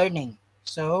obstruct learning.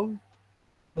 So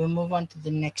we'll move on to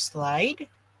the next slide,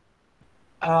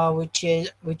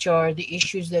 which are the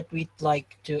issues that we'd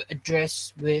like to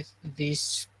address with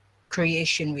this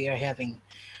creation we are having.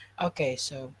 Okay,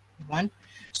 so one.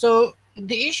 So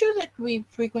the issue that we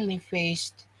frequently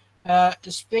faced,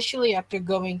 especially after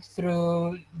going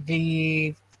through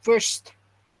the first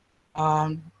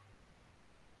um,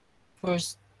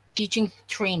 first teaching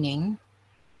training,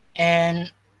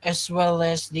 and as well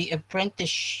as the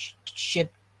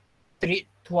apprenticeship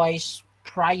twice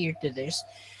prior to this,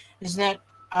 is that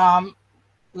um,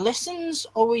 lessons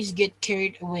always get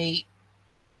carried away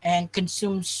and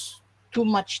consumes too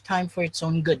much time for its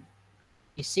own good.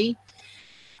 You see,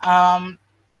 um,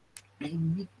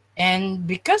 and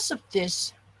because of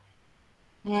this,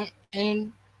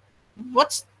 and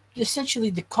what's essentially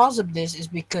the cause of this is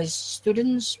because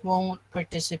students won't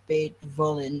participate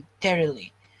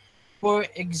voluntarily. For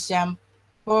example,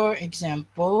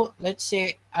 let's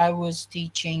say I was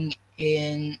teaching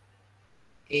in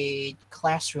a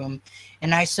classroom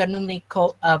and I suddenly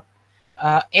call up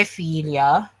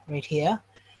Efilia right here.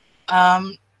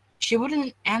 Um, she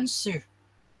wouldn't answer.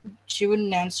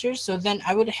 So then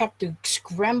I would have to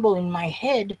scramble in my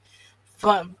head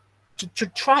for, to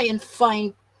try and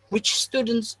find which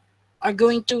students are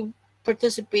going to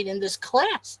participate in this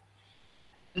class.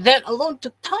 That alone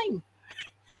took time.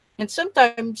 And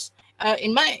sometimes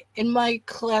in my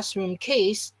classroom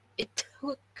case, it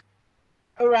took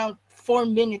around 4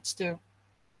 minutes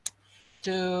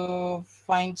to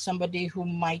find somebody who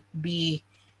might be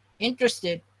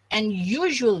interested. And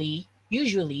usually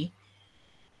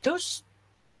those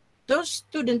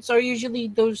students are usually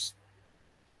those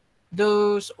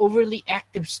overly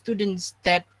active students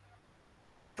that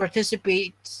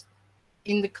participate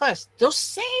in the class. Those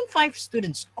same 5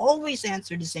 students always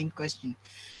answer the same question.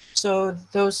 So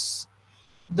those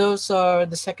are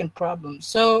the second problem.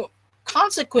 So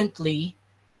consequently,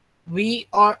 we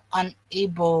are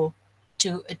unable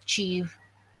to achieve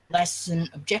lesson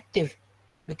objective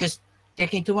because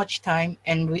taking too much time,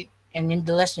 and in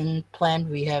the lesson plan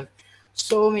we have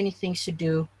so many things to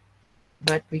do,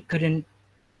 but we couldn't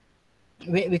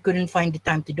find the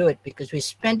time to do it because we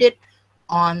spend it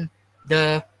on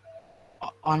the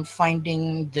on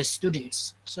finding the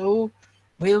students. So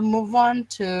we'll move on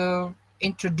to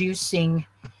introducing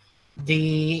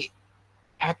the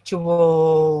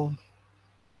actual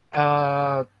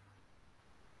uh,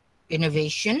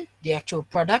 innovation, the actual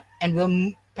product, and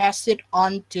we'll pass it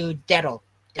on to Daryl.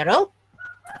 Daryl?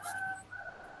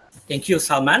 Thank you,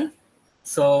 Salman.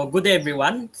 So good day,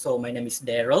 everyone. So my name is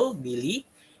Daryl Billy,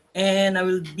 and I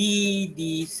will be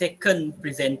the second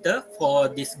presenter for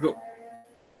this group.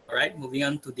 All right, moving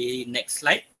on to the next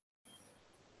slide.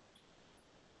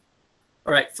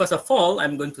 All right, first of all,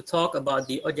 I'm going to talk about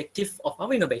the objective of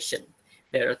our innovation.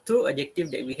 There are 2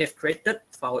 objectives that we have created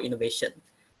for our innovation.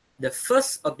 The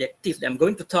first objective that I'm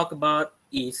going to talk about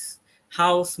is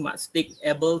how SmartStick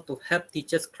able to help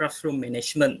teachers classroom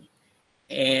management.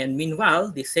 And meanwhile,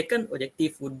 the second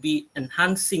objective would be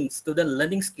enhancing student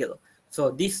learning skill. So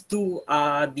these 2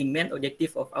 are the main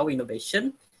objective of our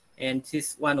innovation. And this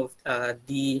is one of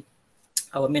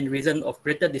our main reason of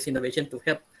creating this innovation to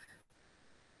help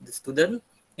the student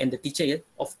and the teacher,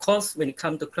 of course, when it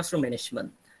comes to classroom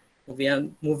management.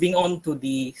 Moving on to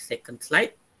the second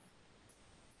slide.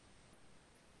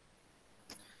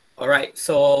 All right,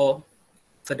 so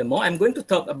furthermore, I'm going to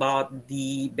talk about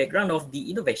the background of the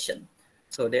innovation.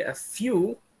 So there are a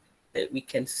few that we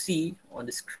can see on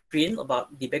the screen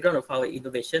about the background of our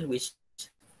innovation, which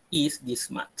is the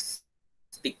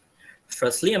SmartStick.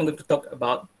 Firstly, I'm going to talk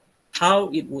about how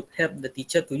it would help the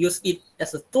teacher to use it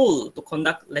as a tool to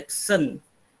conduct lesson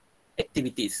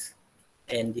activities.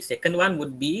 And the second one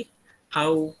would be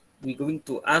how we're going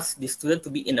to ask the student to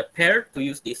be in a pair to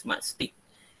use the SmartStick.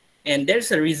 And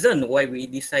there's a reason why we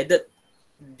decided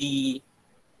to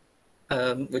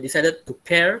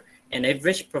pair an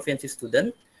average proficiency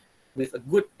student with a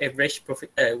good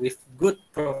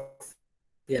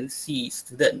proficiency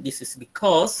student. This is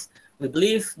because we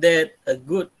believe that a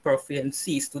good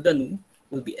proficiency student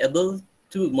will be able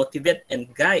to motivate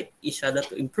and guide each other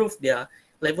to improve their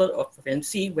level of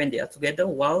proficiency when they are together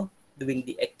while doing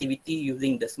the activity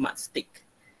using the SmartStick.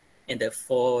 And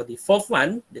for the fourth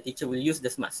one, the teacher will use the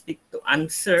SmartStick to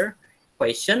answer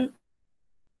question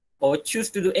or choose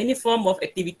to do any form of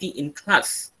activity in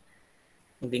class.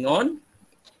 Moving on,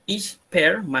 each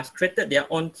pair must create their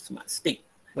own SmartStick.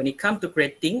 When it comes to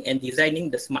creating and designing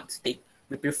the SmartStick,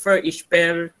 we prefer each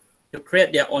pair to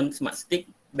create their own SmartStick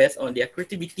based on their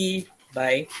creativity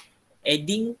by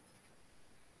adding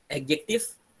adjective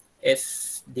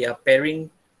as their pairing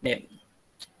name.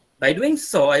 By doing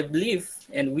so, I believe,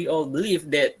 and we all believe,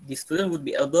 that the student would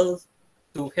be able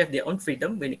to have their own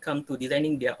freedom when it comes to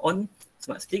designing their own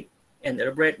SmartStick and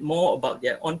elaborate more about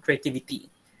their own creativity.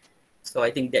 So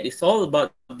I think that is all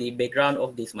about the background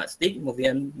of the SmartStick.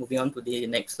 Moving on to the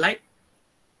next slide.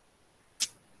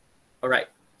 All right,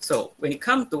 so when it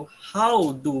comes to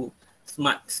how do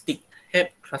SmartStick help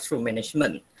classroom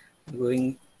management, I'm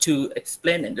going to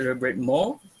explain and elaborate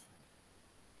more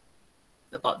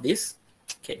about this.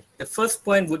 Okay, the first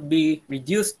point would be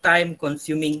reduce time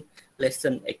consuming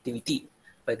lesson activity.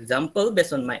 For example,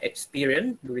 based on my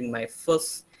experience during my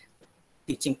first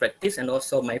teaching practice and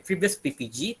also my previous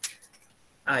PPG,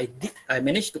 I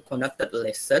managed to conduct a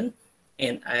lesson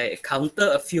and I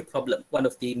encountered a few problems. One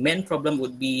of the main problems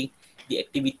would be the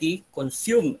activity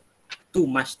consumed too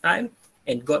much time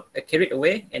and got carried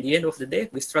away. And at the end of the day,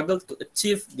 we struggled to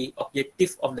achieve the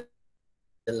objective of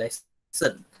the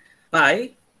lesson.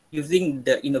 By using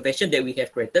the innovation that we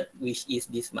have created, which is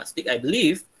this SmartStick, I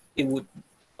believe it would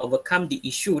overcome the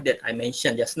issue that I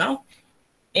mentioned just now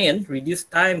and reduce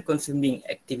time consuming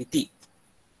activity.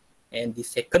 And the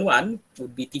second one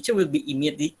would be teacher will be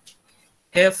immediately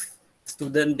have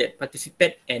students that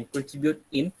participate and contribute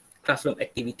in classroom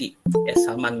activity. As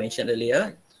Salman mentioned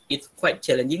earlier, it's quite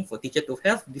challenging for teacher to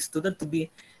have the student to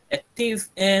be active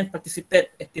and participate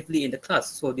actively in the class.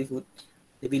 So this would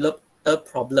develop a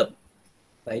problem.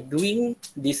 By doing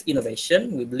this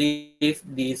innovation, we believe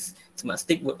this smart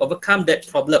stick would overcome that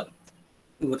problem.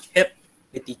 It would help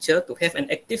the teacher to have an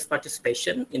active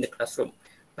participation in the classroom.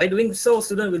 By doing so,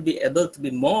 students will be able to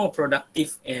be more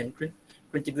productive and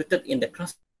contributed in the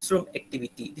classroom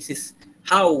activity. This is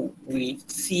how we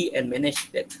see and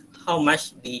manage that, how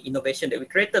much the innovation that we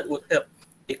created would help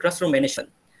the classroom management.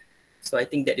 So I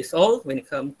think that is all when it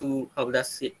comes to how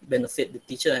does it benefit the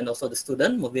teacher and also the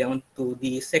student. Moving on to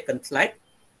the second slide.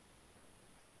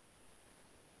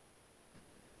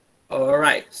 All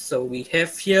right, so we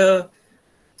have here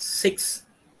 6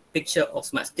 picture of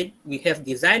smart stick. We have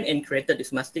designed and created the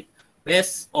smart stick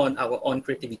based on our own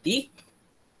creativity.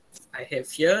 I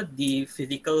have here the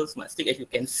physical smart stick. As you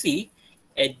can see,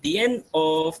 at the end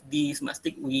of the smart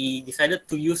stick, we decided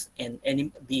to use an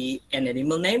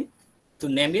animal name to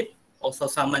name it. Also,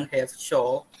 someone has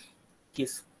shown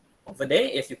his over there,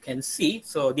 as you can see.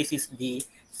 So this is the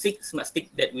 6 smart stick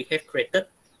that we have created.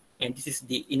 And this is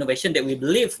the innovation that we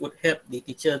believe would help the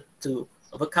teacher to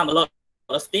overcome a lot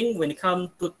of things when it comes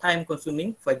to time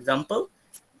consuming. For example,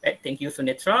 right, thank you,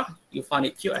 Sunetra. You found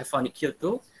it cute. I found it cute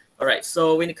too. All right.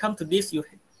 So when it comes to this, you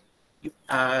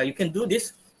can do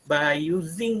this by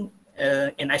using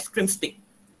an ice cream stick.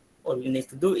 All you need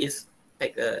to do is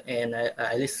take an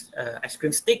ice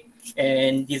cream stick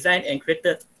and design and create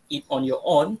it on your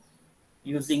own,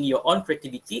 using your own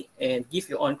creativity and give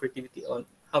your own creativity on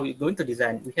how you're going to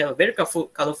design. We have a very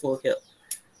colorful here.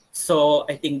 So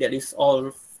I think that is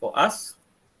all for us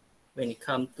when it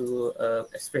comes to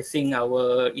expressing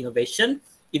our innovation.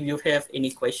 If you have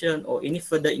any question or any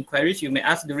further inquiries, you may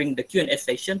ask during the Q&A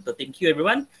session. So thank you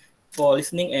everyone for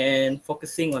listening and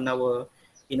focusing on our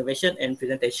innovation and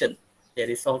presentation. That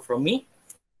is all from me.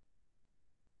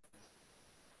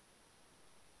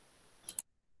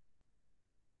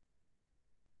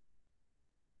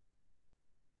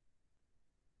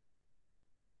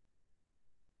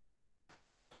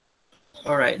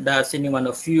 All right, does any one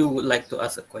of you would like to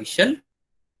ask a question?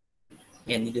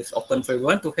 And it is open for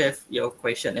everyone to have your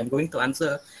question. I'm going to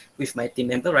answer with my team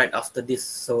member right after this.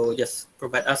 So just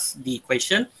provide us the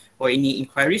question or any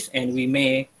inquiries and we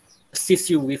may assist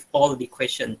you with all the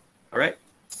question. All right,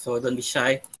 so don't be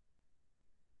shy.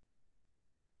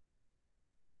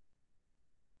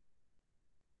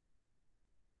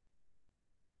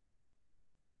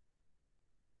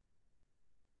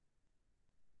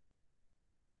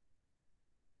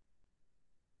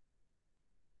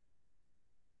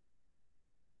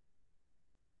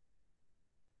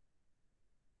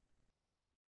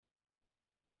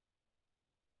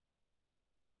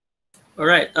 All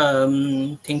right,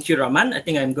 thank you, Raman. I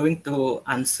think I'm going to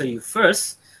answer you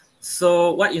first.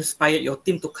 So what inspired your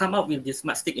team to come up with this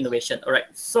smart stick innovation? All right,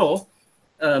 so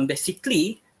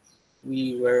basically,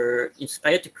 we were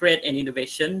inspired to create an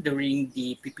innovation during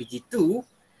the PPG2.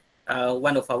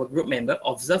 One of our group members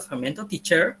observed her mentor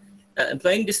teacher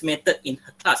employing this method in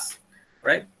her class,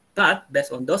 right? But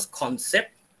based on those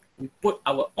concepts, we put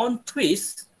our own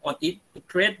twist on it to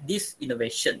create this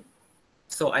innovation.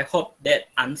 So I hope that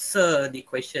answer the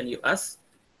question you asked,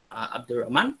 Abdul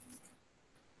Rahman.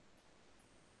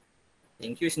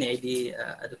 Thank you. Is there any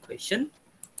other question?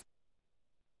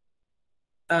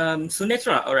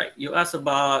 Sunetra, all right. You asked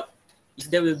about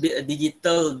if there will be a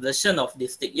digital version of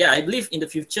this stick. Yeah, I believe in the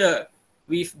future,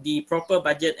 with the proper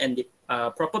budget and the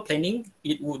proper planning,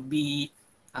 it would be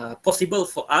possible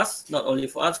for us, not only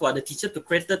for us, for the teacher to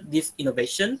create this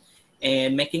innovation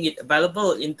and making it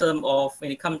available in terms of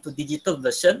when it comes to digital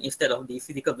version instead of the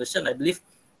physical version. I believe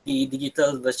the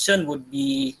digital version would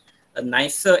be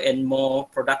nicer and more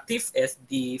productive as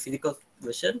the physical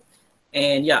version.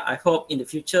 And yeah, I hope in the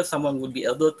future someone would be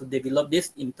able to develop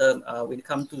this in terms when it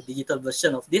comes to digital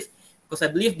version of this, because I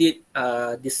believe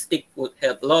this stick would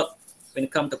help a lot when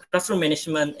it comes to classroom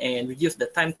management and reduce the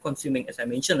time consuming, as I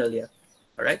mentioned earlier.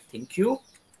 All right, thank you.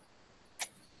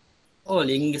 Oh,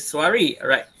 Lingiswari, all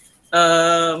right.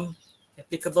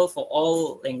 Applicable for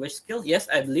all language skills? Yes,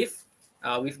 I believe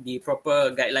with the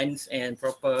proper guidelines and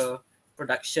proper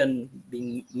production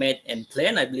being made and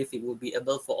planned, I believe it will be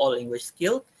able for all language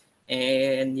skill.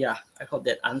 And yeah, I hope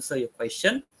that answer your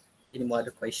question. Any more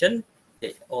other question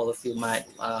that all of you might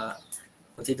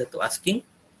consider to asking?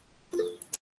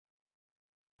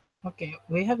 Okay,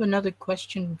 we have another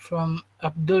question from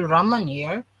Abdul Rahman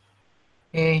here.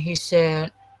 He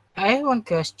said, I have one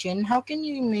question. How can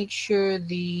you make sure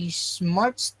the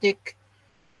smart stick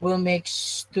will make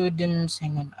students,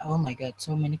 hang on, oh my god,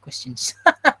 so many questions.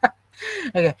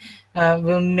 Okay,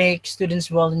 will make students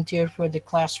volunteer for the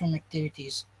classroom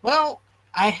activities? Well,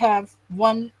 I have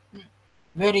one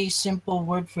very simple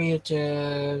word for you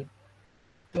to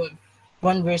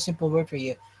one very simple word for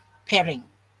you: pairing.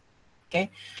 Okay,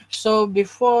 so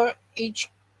before each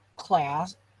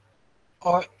class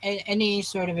or any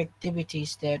sort of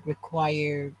activities that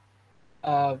require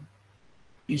uh,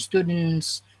 your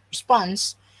students'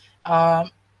 response, um,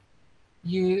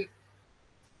 you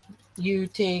you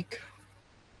take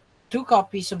two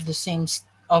copies of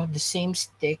of the same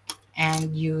stick,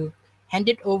 and you hand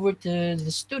it over to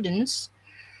the students,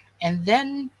 and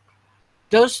then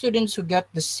those students who got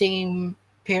the same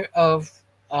pair of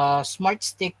smart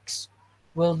sticks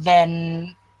will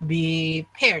then be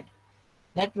paired.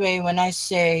 That way, when I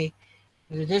say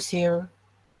this here,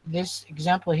 this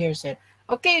example here said,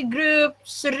 okay, group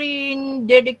serene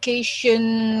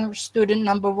dedication student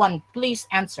number one, please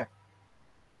answer.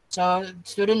 So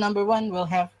student number one will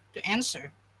have to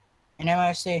answer. And then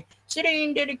I say,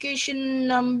 serene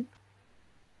dedication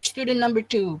student number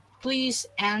two, please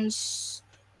answer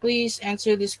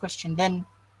this question. Then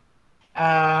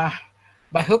uh,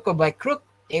 by hook or by crook,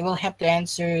 they will have to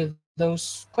answer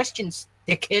those questions.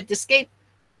 They can't escape.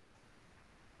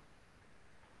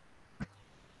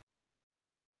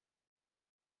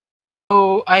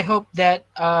 So I hope that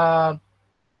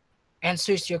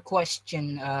answers your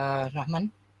question,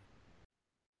 Rahman.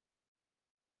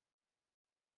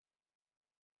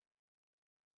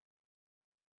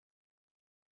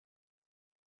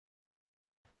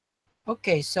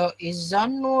 Okay, so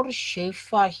Izanur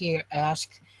Shefa here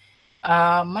asked,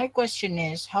 my question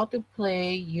is how to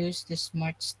use the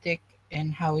smart stick,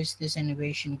 and how is this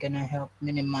innovation gonna help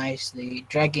minimize the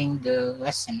dragging the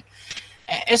lesson?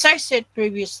 As I said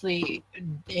previously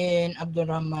in uh,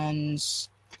 Abdurrahman's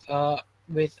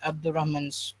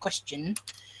question,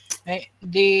 right,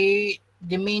 the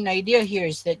main idea here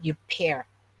is that you pair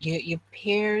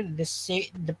the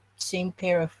same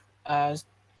pair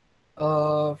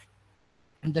of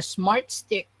the smart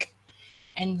stick,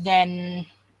 and then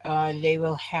they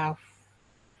will have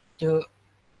to,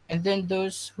 and then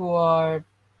those who are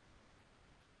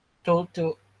told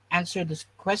to answer this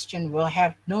question will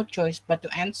have no choice but to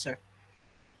answer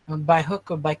by hook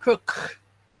or by crook.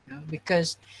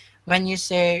 Because when you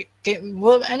say, okay,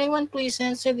 will anyone please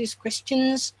answer these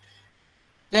questions,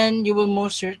 then you will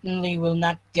most certainly will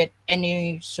not get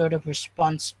any sort of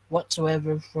response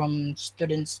whatsoever from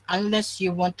students, unless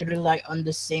you want to rely on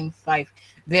the same five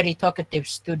very talkative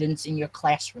students in your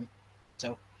classroom.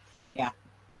 So yeah,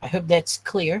 I hope that's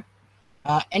clear.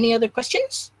 Any other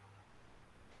questions?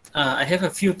 I have a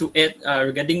few to add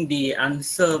regarding the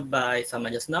answer by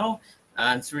Sama just now,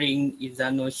 answering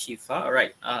Izano Shifa. All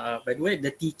right. By the way,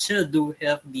 the teacher do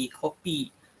have the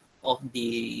copy of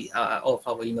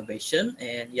our innovation,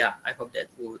 and yeah, I hope that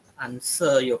would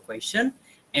answer your question.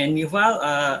 And meanwhile,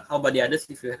 how about the others?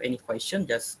 If you have any question,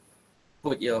 just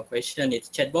put your question in the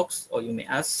chat box, or you may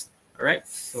ask. All right.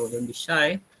 So don't be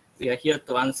shy. We are here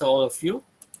to answer all of you.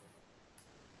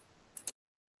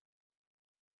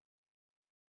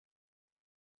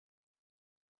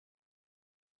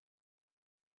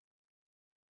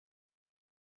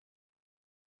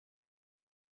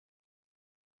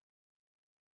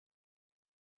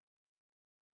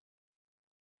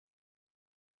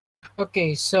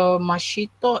 Okay, so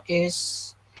Mashito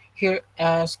is here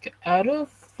ask, out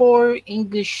of four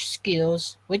English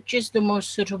skills, which is the most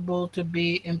suitable to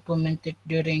be implemented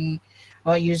during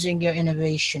using your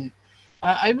innovation?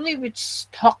 I believe it's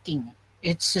talking.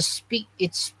 It's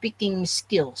speaking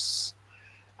skills.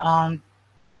 Um,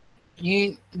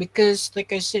 you because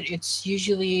like I said, it's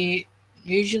usually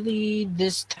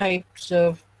this types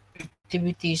of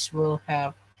activities will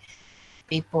have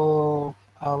people.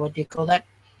 What do you call that?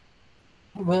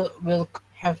 Will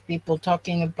have people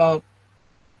talking about,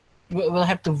 will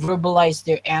have to verbalize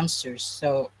their answers.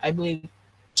 So I believe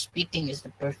speaking is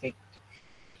the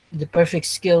perfect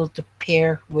skill to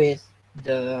pair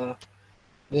the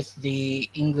with the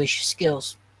English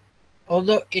skills,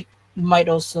 although it might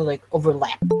also like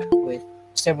overlap with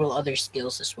several other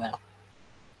skills as well.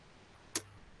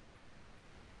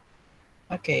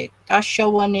 Okay, Tasha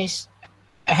one is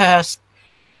asked,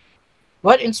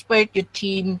 what inspired your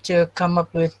team to come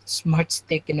up with smart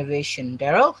stick innovation?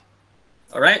 Daryl?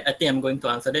 All right, I think I'm going to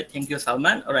answer that. Thank you,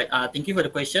 Salman. All right, thank you for the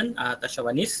question,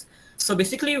 Tashawanis. So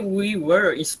basically, we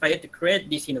were inspired to create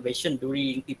this innovation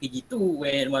during PPG2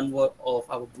 when one of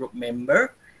our group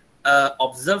member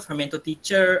observed her mentor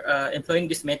teacher employing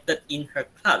this method in her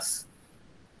class.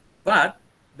 But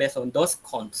based on those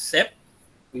concepts,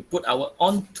 we put our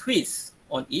own twist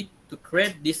on it to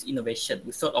create this innovation.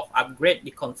 We sort of upgrade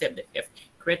the concept that we have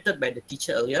created by the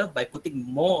teacher earlier by putting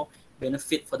more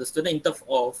benefit for the student in terms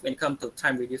of when it comes to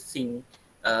time reducing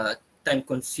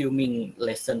time-consuming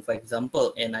lesson, for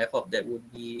example. And I hope that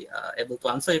would be able to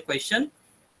answer your question.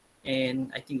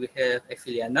 And I think we have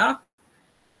Afiliana.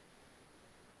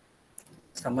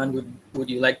 Someone would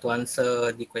you like to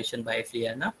answer the question by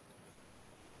Afiliana?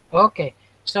 Okay,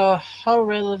 so how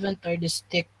relevant are the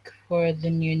stick for the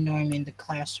new norm in the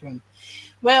classroom?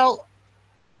 Well,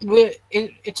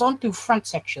 it's on two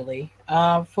fronts actually.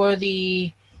 For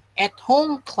the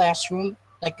at-home classroom,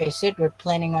 like I said, we're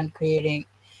planning on creating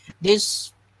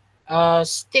this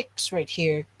sticks right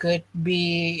here could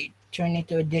be turned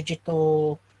into a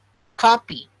digital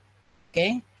copy.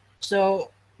 Okay,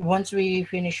 so once we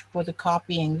finish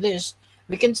photocopying this,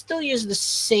 we can still use the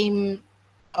same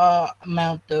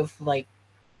amount of like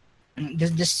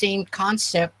the same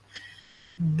concept,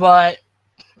 but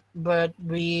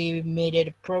we made it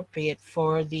appropriate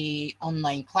for the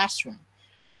online classroom.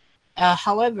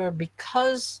 However,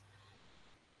 because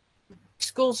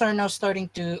schools are now starting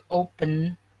to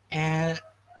open, and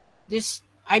this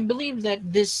I believe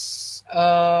that this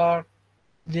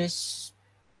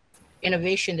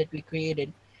innovation that we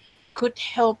created could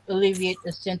help alleviate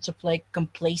a sense of like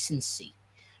complacency,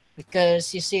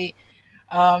 because you see,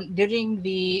 during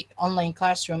the online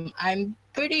classroom, I'm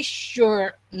pretty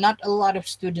sure not a lot of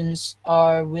students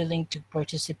are willing to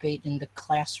participate in the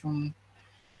classroom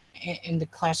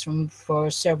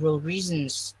for several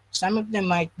reasons. Some of them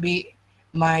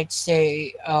might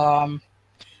say,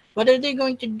 what are they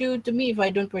going to do to me if I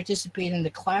don't participate in the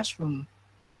classroom?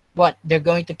 What, they're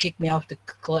going to kick me off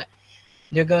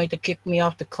they're going to kick me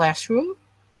off the classroom?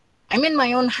 I'm in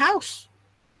my own house.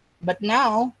 But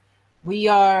now we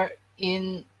are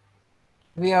in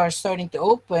we are starting to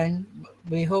open.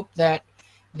 We hope that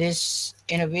this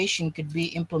innovation could be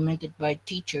implemented by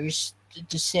teachers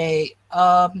to say,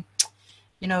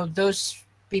 those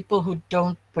people who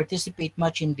don't participate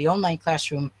much in the online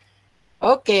classroom,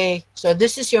 okay, so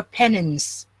this is your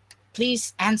penance.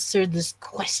 Please answer these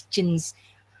questions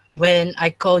when I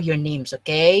call your names,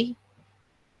 okay?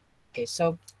 Okay,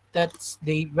 so that's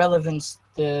the relevance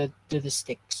to the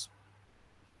sticks.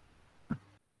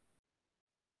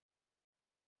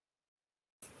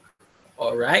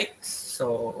 All right.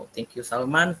 So thank you,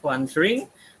 Salman, for answering.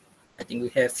 I think we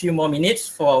have a few more minutes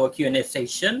for our Q&A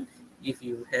session. If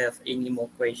you have any more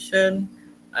question,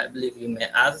 I believe you may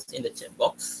ask in the chat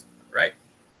box, right?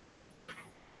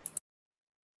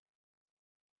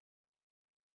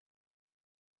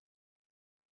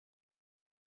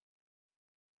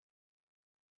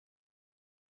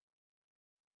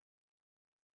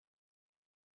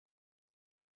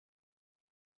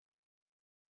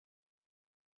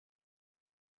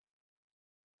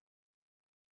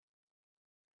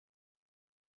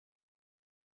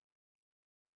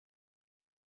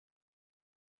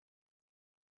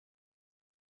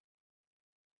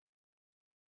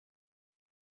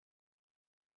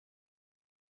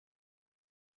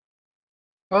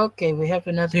 Okay, we have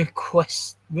another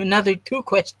two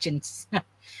questions.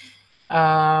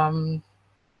 um,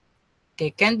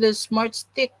 okay, can the smart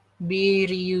stick be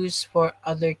reused for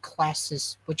other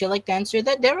classes? Would you like to answer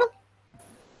that, Daryl?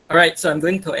 All right, so I'm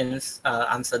going to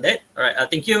answer that. All right,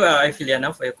 thank you,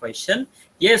 Filiana, for your question.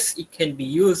 Yes, it can be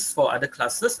used for other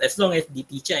classes as long as the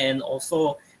teacher and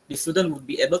also the student would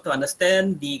be able to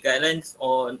understand the guidelines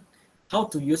on how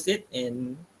to use it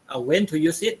and when to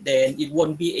use it. Then it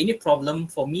won't be any problem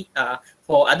for me,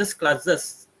 for other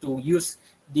classes to use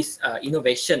this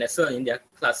innovation as well in their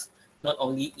class, not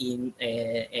only in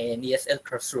an ESL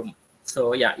classroom.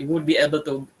 So yeah, it would be able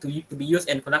to be used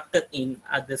and conducted in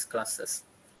others classes.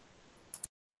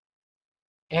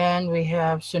 And we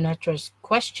have Sunetra's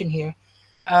question here.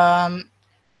 Um,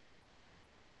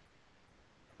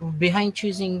 behind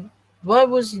choosing, what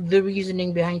was the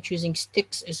reasoning behind choosing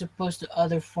sticks as opposed to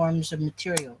other forms of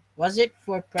material? Was it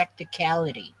for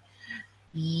practicality?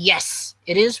 Yes,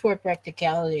 it is for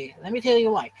practicality. Let me tell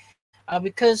you why.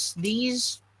 Because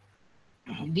these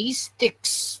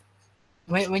sticks,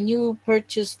 when you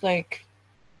purchase like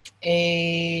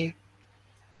a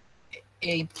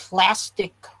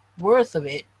plastic worth of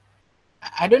it,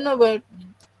 I don't know about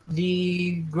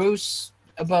the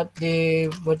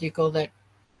what do you call that,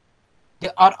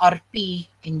 the RRP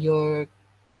in the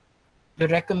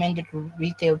recommended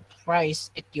retail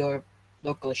price at your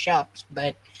local shops,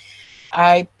 but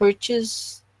I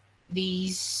purchased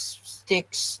these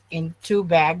sticks in 2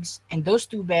 bags, and those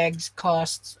 2 bags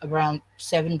costs around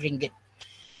 7 ringgit,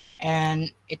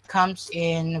 and it comes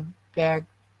in a bag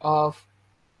of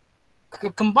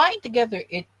combined together.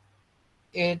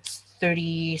 It's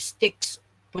 30 sticks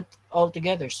put all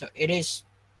together, so it is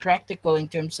practical in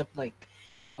terms of like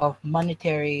of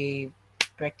monetary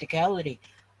practicality.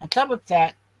 On top of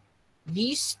that,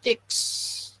 these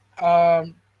sticks,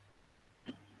 um,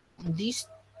 these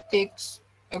sticks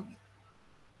uh,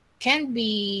 can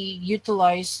be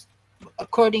utilized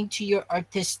according to your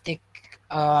artistic,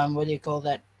 what do you call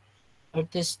that?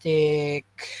 Artistic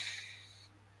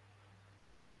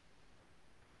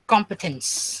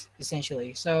competence,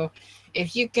 essentially. So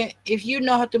if you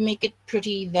know how to make it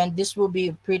pretty, then this will be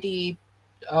a pretty,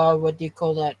 what do you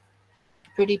call that?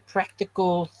 Pretty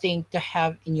practical thing to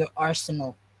have in your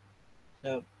arsenal.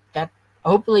 So that,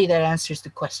 hopefully that answers the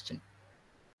question.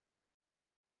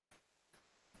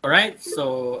 All right.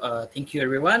 So thank you,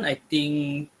 everyone. I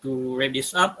think to wrap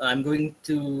this up, I'm going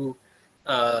to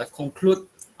conclude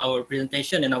our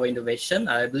presentation and our innovation.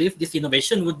 I believe this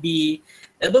innovation would be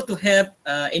able to help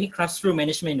any classroom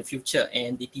management in the future,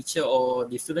 and the teacher or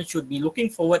the student should be looking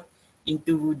forward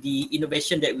into the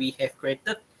innovation that we have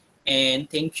created. And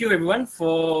thank you, everyone,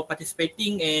 for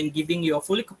participating and giving your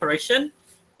full cooperation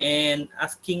and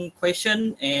asking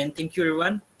question. And thank you,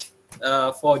 everyone,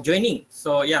 for joining.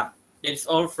 So yeah, that is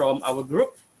all from our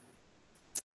group.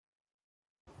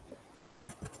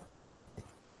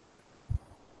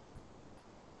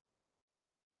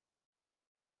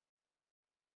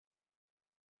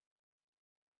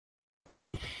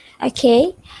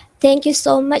 Okay, thank you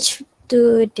so much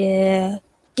to the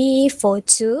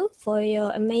D42 for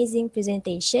your amazing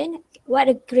presentation. What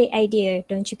a great idea,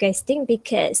 don't you guys think?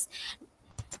 Because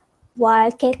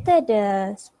while cater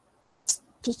the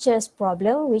teacher's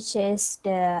problem, which is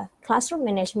the classroom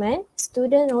management,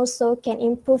 students also can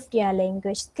improve their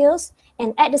language skills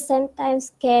and at the same time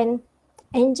can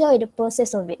enjoy the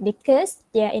process of it because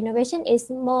their innovation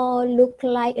is more look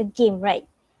like a game, right?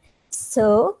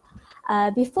 So,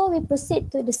 before we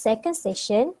proceed to the second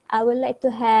session, I would like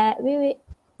to have we will,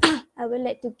 I would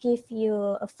like to give you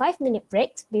a 5-minute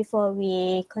break before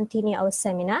we continue our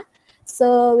seminar.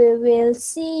 So we will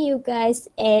see you guys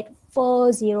at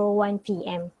 4:01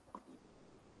 p.m.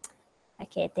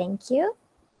 Okay, thank you.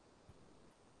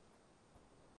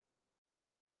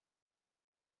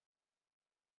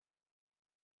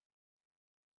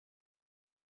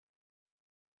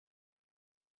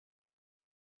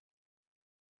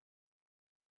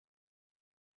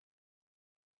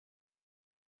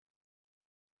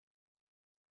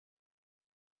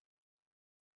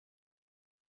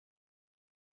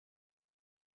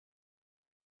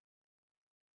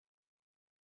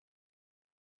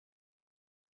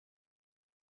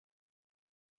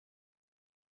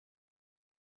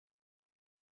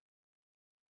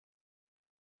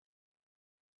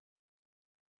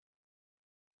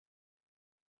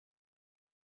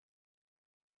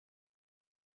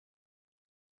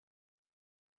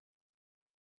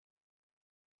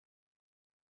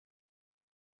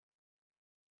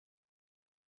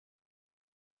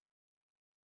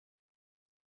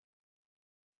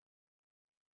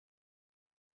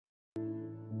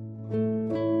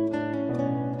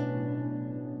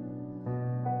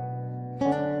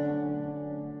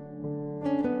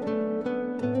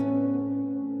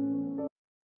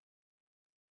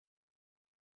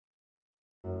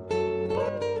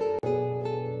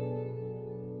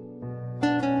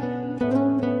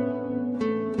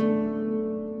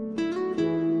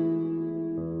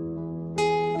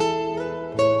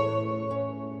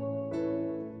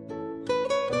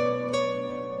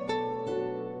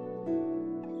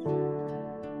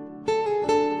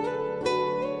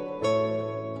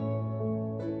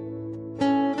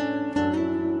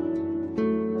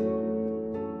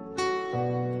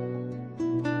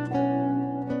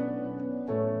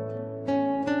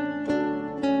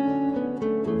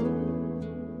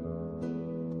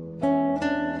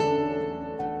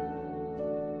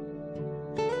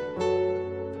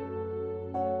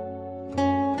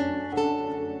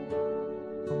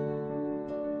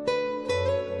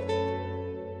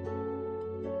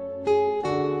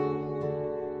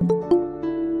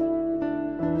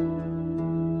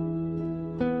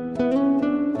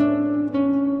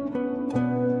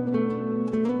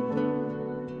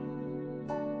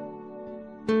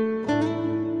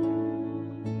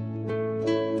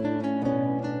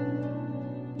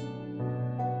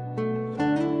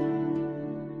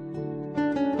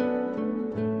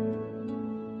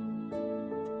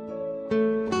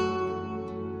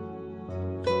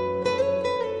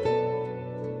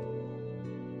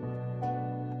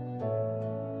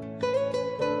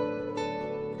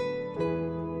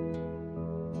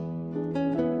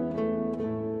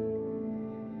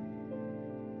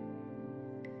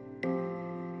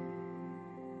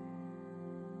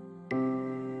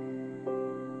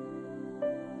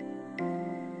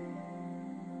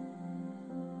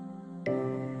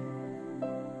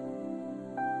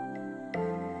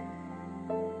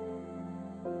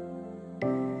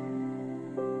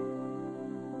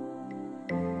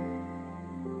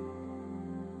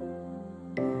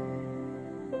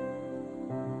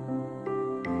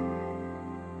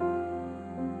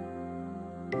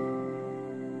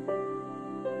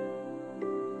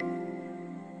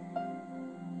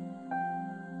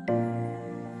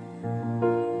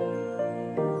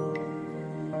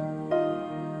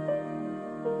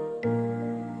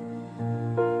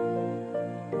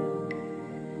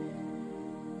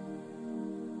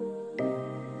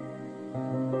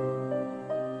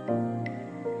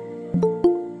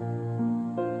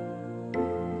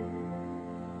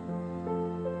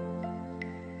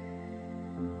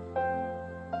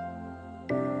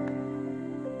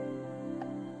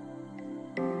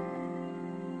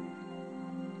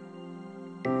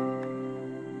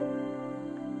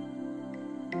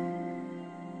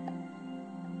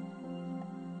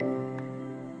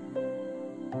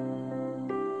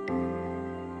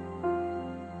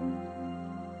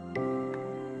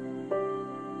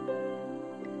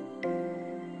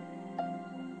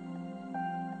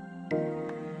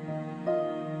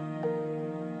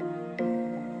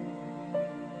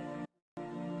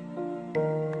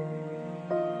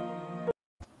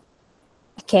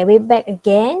 Okay, we're back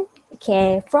again.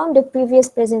 Okay, from the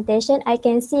previous presentation, I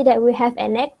can see that we have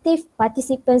an active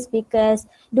participants because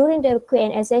during the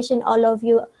Q&A session, all of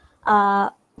you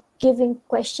are giving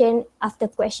question after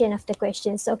question after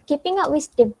question. So keeping up with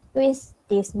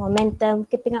this momentum,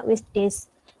 keeping up with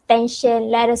this tension,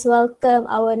 let us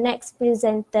welcome our next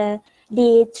presenter,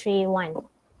 D31.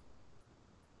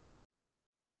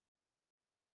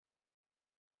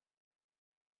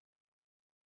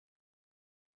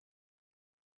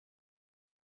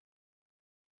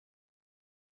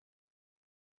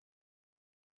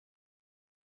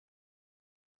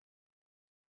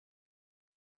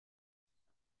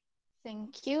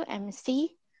 Thank you,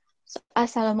 MC. So,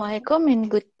 Assalamualaikum and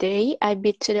good day. I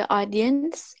bid to the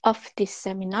audience of this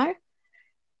seminar.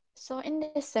 So, in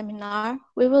this seminar,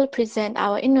 we will present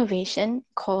our innovation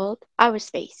called Our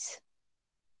Space.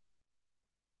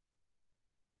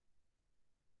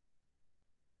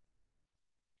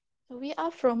 So we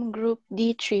are from group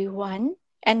D31,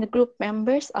 and the group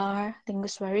members are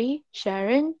Linguswari,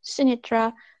 Sharon,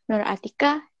 Sunitra, Nur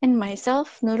Atika, and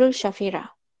myself, Nurul Shafira.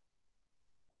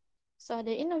 So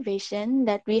the innovation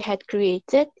that we had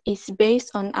created is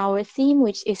based on our theme,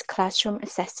 which is classroom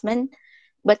assessment.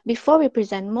 But before we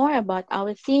present more about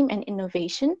our theme and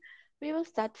innovation, we will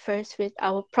start first with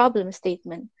our problem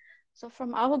statement. So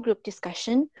from our group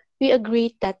discussion, we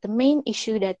agreed that the main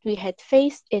issue that we had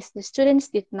faced is the students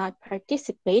did not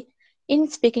participate in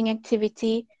speaking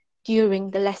activity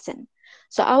during the lesson.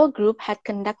 So our group had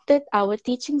conducted our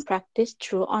teaching practice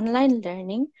through online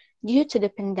learning due to the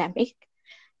pandemic.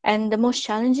 And the most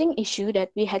challenging issue that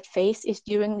we had faced is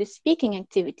during the speaking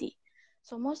activity.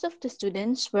 So most of the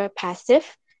students were passive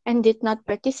and did not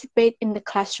participate in the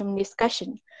classroom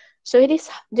discussion. So it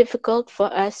is difficult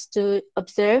for us to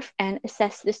observe and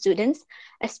assess the students,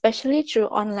 especially through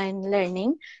online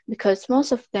learning, because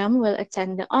most of them will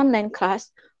attend the online class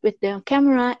with their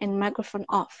camera and microphone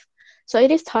off. So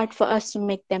it is hard for us to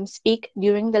make them speak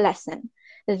during the lesson.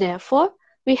 Therefore,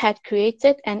 we had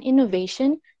created an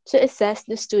innovation to assess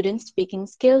the students' speaking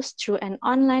skills through an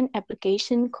online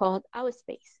application called Our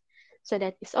Space. So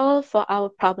that is all for our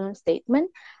problem statement.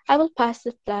 I will pass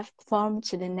the platform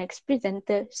to the next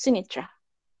presenter, Sunitra.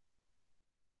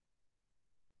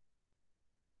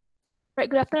 Right,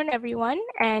 good afternoon, everyone,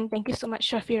 and thank you so much,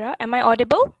 Shafira. Am I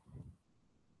audible?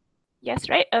 Yes,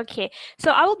 right? Okay. So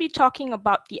I will be talking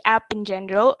about the app in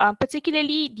general,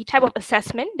 particularly the type of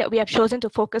assessment that we have chosen to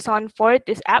focus on for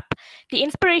this app, the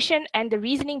inspiration and the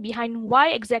reasoning behind why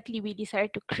exactly we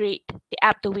decided to create the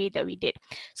app the way that we did.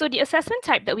 So the assessment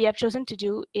type that we have chosen to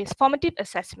do is formative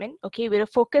assessment, okay, with a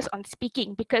focus on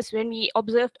speaking, because when we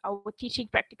observed our teaching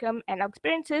practicum and our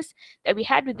experiences that we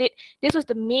had with it, this was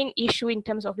the main issue in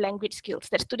terms of language skills,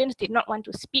 that students did not want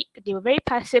to speak. They were very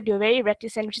passive, they were very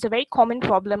reticent, which is a very common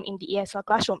problem in the ESL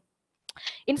classroom.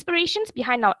 Inspirations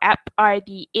behind our app are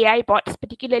the AI bots,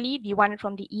 particularly the one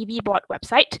from the EV bot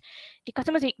website, the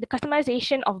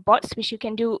customization of bots, which you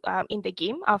can do in the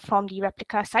game from the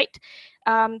replica site.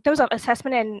 In terms of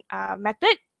assessment and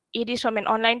method, it is from an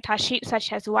online task sheet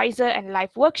such as Wiser and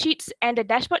Live worksheets, and the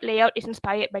dashboard layout is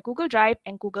inspired by Google Drive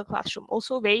and Google Classroom,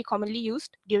 also very commonly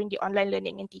used during the online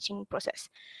learning and teaching process.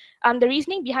 The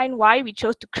reasoning behind why we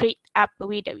chose to create the app the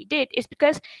way that we did is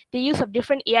because the use of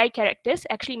different AI characters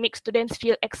actually makes students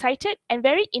feel excited and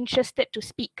very interested to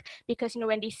speak, because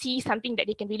when they see something that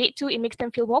they can relate to, it makes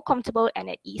them feel more comfortable and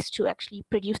at ease to actually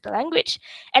produce the language.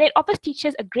 And it offers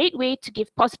teachers a great way to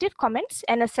give positive comments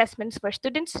and assessments for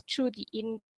students through the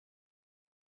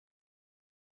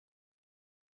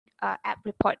app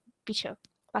report feature.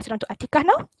 Pass it on to Atika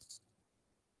now.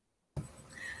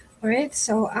 Alright,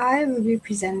 so I will be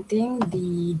presenting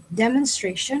the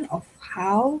demonstration of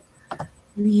how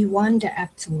we want the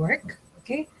app to work.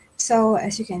 Okay, so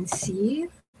as you can see,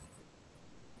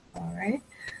 alright,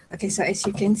 okay, so as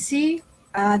you can see,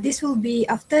 this will be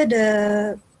after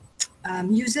the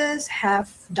users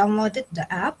have downloaded the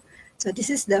app. So this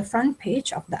is the front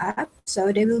page of the app.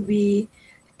 So there will be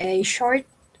a short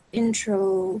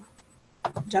introductory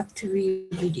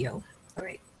video.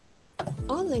 Alright.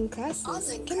 Online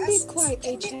classes can be quite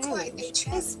a challenge,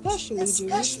 especially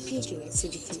during speaking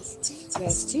activities,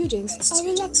 where students are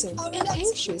reluctant and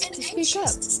anxious to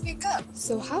speak up.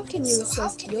 So how can you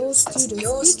assess your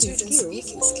students'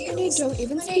 speaking skills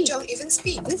when they don't even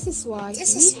speak? This is why we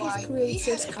have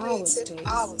created Our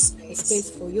Space, a space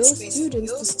for your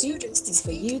students to speak and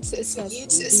for you to assess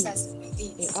with these.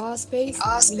 In Our Space,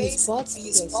 we use bots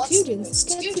where students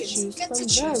get to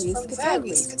choose from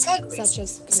various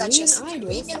categories, such as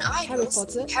Korean Idols, Harry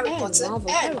Potter, and Marvel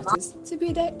characters to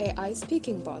be their AI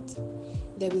speaking bot.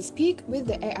 They will speak with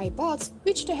the AI bots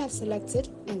which they have selected,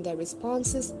 and their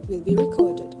responses will be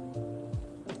recorded.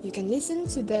 You can listen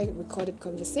to their recorded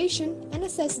conversation and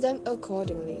assess them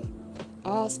accordingly.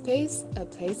 All space, a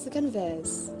place to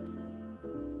converse.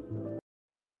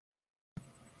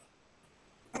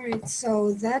 Alright,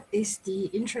 so that is the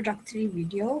introductory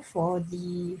video for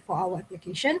our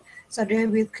application. So they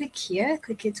will click here,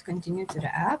 click it to continue to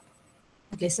the app.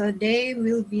 Okay, so there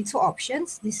will be two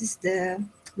options. This is the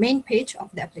main page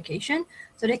of the application.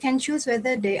 So they can choose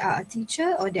whether they are a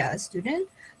teacher or they are a student.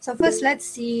 So first, let's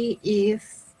see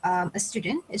if a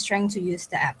student is trying to use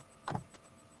the app.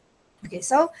 Okay,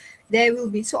 so there will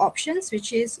be two options,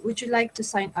 which is, would you like to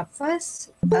sign up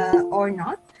first or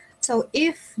not? So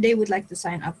if they would like to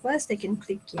sign up first, they can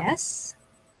click yes.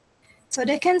 So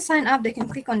they can sign up, they can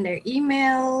click on their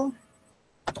email.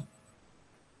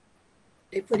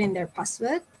 They put in their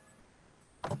password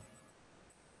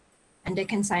and they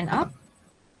can sign up.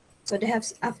 So they have,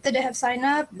 after they have signed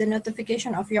up, the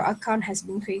notification of your account has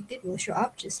been created will show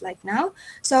up just like now.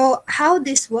 So how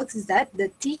this works is that the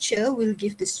teacher will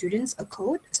give the students a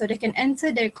code. So they can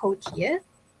enter their code here.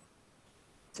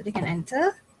 So they can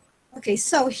enter. Okay,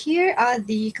 so here are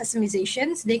the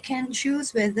customizations. They can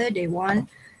choose whether they want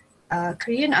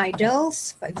Korean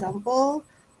idols, for example,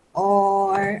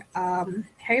 or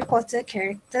Harry Potter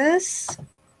characters,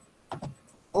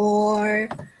 or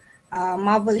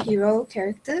Marvel hero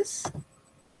characters.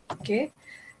 Okay,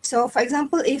 so for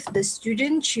example, if the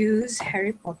student choose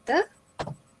Harry Potter,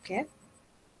 okay,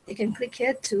 they can click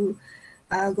here to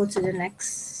go to the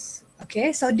next.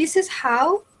 Okay, so this is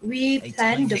how we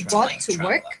plan the bot to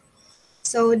work.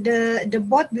 So the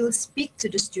bot will speak to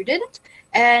the student,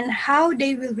 and how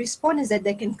they will respond is that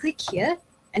they can click here,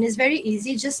 and it's very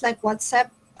easy, just like WhatsApp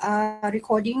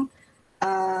recording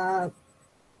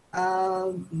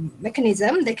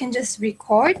mechanism. They can just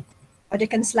record, or they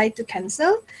can slide to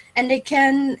cancel, and they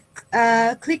can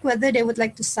click whether they would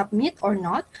like to submit or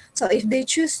not. So if they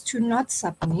choose to not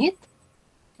submit,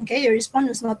 okay, your response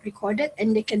was not recorded,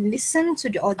 and they can listen to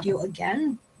the audio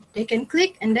again. They can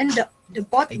click, and then the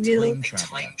bot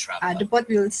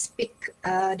will speak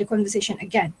the conversation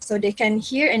again. So they can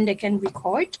hear and they can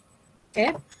record.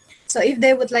 Okay, so if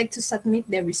they would like to submit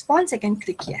their response, they can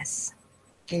click yes.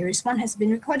 Okay, response has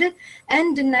been recorded,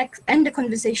 and the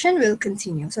conversation will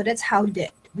continue. So that's how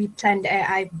we plan the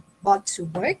AI bot to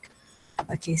work.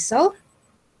 Okay, so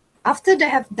after they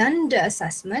have done the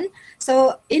assessment,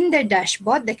 so in their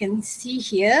dashboard, they can see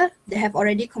here, they have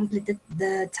already completed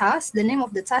the task. The name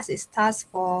of the task is task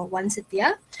for 1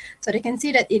 Setia. So they can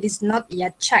see that it is not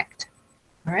yet checked.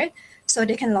 All right, so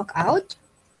they can log out.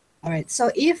 All right,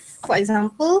 so if, for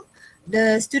example,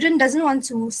 the student doesn't want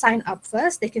to sign up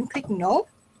first, they can click no.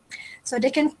 So they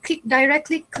can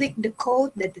directly click the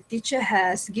code that the teacher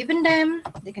has given them.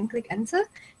 They can click enter,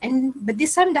 but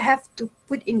this time they have to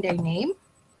put in their name.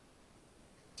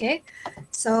 Okay,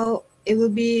 so it will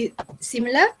be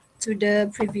similar to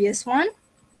the previous one.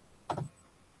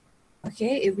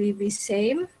 Okay, it will be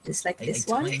same, just like this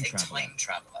one.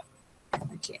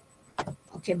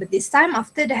 Okay, but this time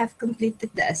after they have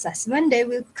completed the assessment, they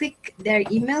will click their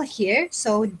email here.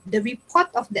 So the report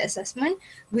of the assessment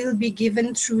will be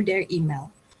given through their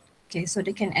email. Okay, so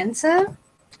they can enter,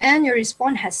 and your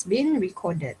response has been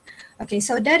recorded. Okay,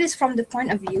 so that is from the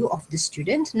point of view of the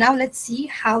student. Now let's see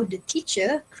how the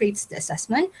teacher creates the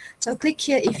assessment. So click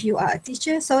here if you are a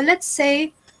teacher. So let's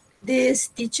say this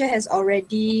teacher has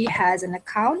an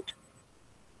account.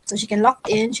 So she can log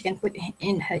in, she can put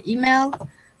in her email,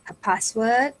 her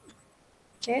password.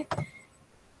 Okay,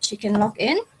 she can log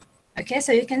in. Okay,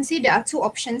 so you can see there are two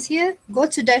options here: go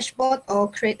to dashboard or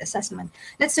create assessment.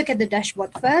 Let's look at the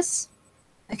dashboard first.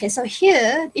 Okay, so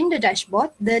here in the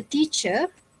dashboard, the teacher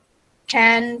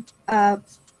can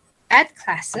add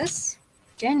classes.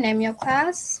 Okay, name your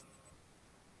class,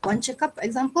 one checkup, for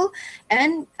example,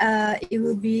 and it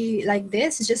will be like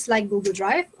this, just like Google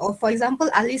Drive. Or for example,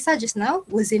 Alisa just now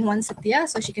was in 1 Setia,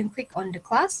 so she can click on the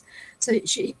class. So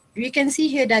we can see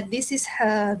here that this is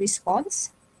her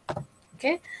response.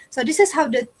 Okay, so this is how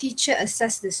the teacher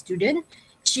assesses the student.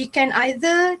 She can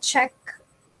either check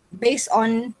based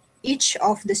on each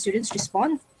of the students'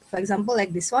 response. For example,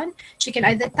 like this one, she can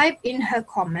either type in her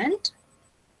comment.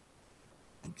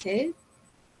 Okay.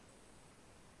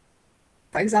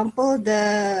 For example,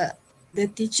 the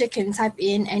teacher can type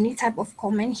in any type of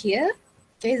comment here.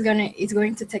 Okay, it's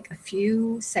going to take a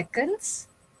few seconds.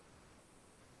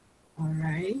 All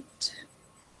right.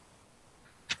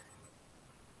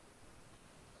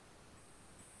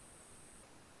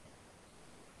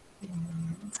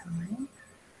 Time.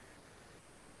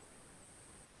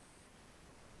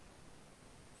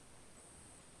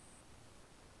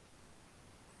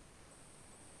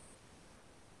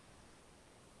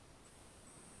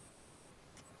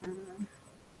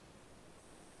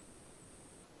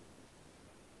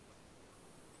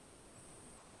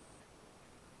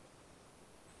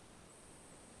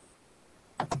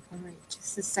 All right,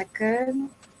 just a second.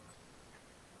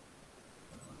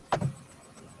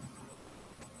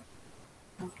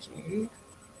 Okay.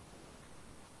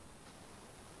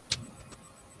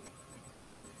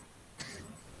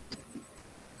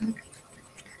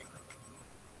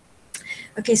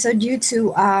 Okay, so due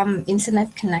to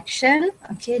internet connection,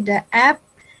 okay, the app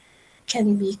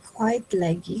can be quite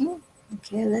lagging.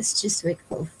 Okay, let's just wait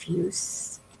for a few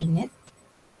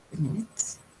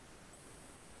minutes.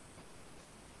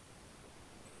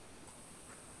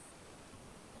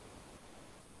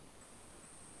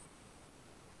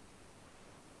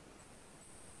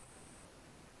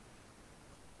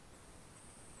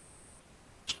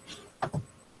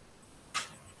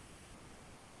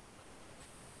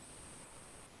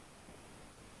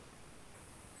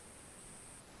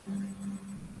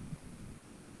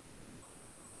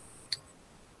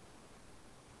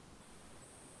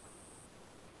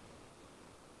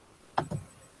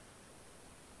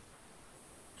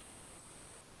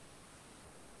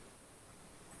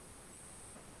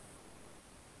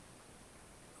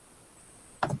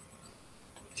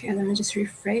 Okay, let me just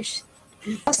refresh.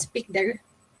 I'll speak their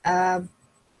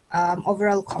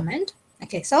overall comment.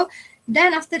 Okay, so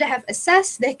then after they have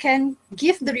assessed, they can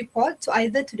give the report to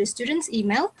either to the student's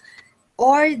email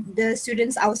or the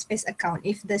student's Outspace account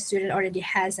if the student already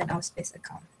has an Outspace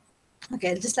account.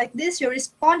 Okay, just like this, your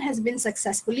response has been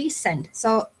successfully sent.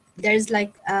 So there's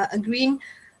like a green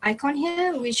icon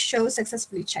here which shows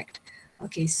successfully checked.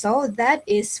 Okay, so that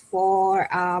is for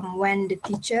when the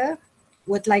teacher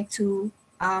would like to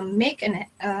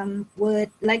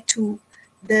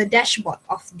the dashboard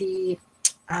of the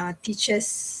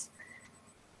teacher's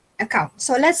account.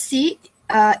 So let's see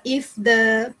if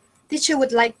the teacher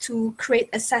would like to create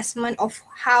assessment of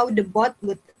how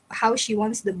she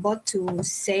wants the bot to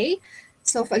say.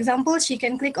 So for example, she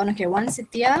can click on, okay, one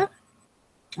Setia.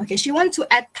 Okay, she wants to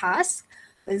add task.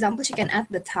 For example, she can add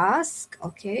the task,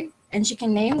 okay, and she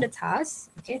can name the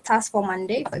task, okay, task for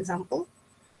Monday, for example.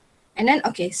 And then,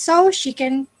 okay, so she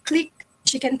can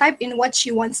type in what she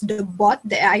wants the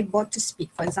AI bot to speak.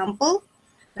 For example,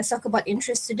 let's talk about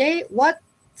interest today. What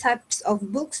types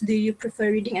of books do you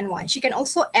prefer reading and why? She can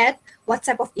also add what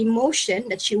type of emotion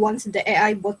that she wants the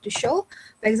AI bot to show.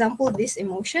 For example, this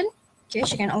emotion, okay,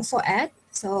 she can also add,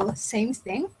 so same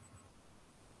thing.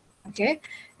 Okay,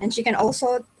 and she can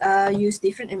also use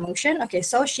different emotion. Okay,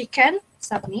 so she can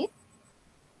submit.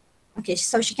 Okay,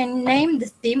 so she can name the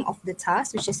theme of the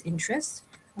task, which is interest.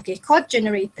 Okay, code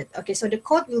generated. Okay, so the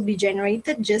code will be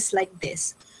generated just like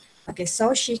this. Okay,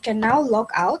 so she can now log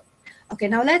out. Okay,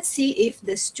 now let's see if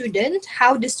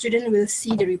how the student will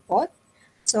see the report.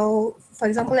 So for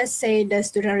example, let's say the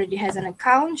student already has an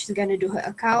account. She's gonna do her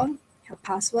account, her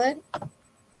password,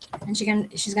 and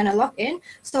she's gonna log in.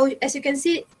 So as you can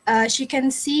see, she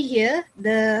can see here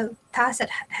the task that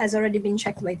has already been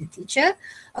checked by the teacher.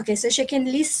 Okay, so she can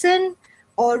listen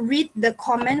or read the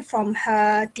comment from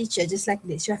her teacher, just like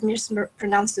this. You have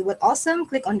mispronounced the word awesome,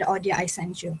 click on the audio I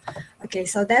sent you. Okay,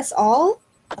 so that's all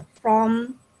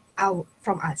from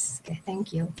us. Okay,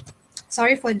 thank you.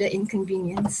 Sorry for the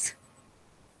inconvenience.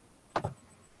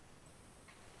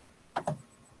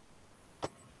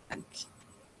 Okay.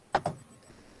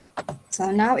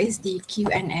 So now is the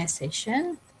Q&A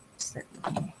session.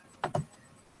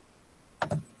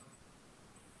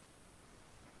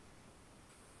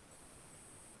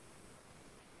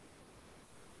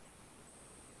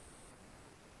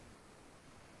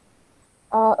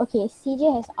 Okay,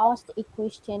 CJ has asked a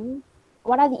question.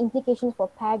 What are the implications for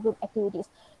pair group activities?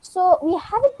 So we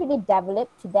haven't really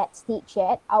developed to that stage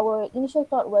yet. Our initial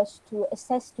thought was to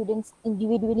assess students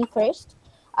individually first,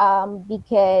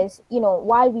 because,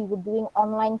 while we were doing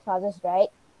online classes, right,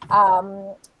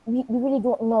 we really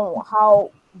don't know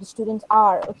how the students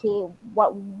are, okay,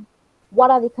 what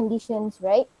are the conditions,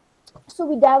 right? So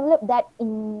we developed that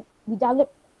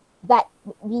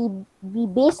we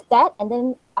based that, and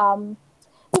then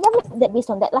we developed that based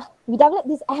on that lah. We developed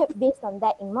this app based on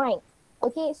that in mind.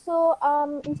 Okay, so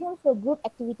in terms of group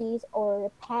activities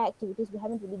or pair activities, we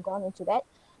haven't really gone into that.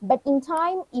 But in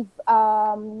time, if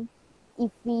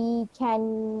we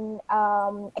can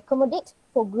accommodate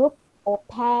for group or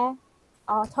pair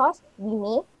tasks, we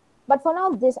may. But for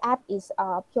now, this app is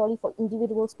purely for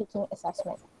individual speaking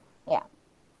assessment. Yeah.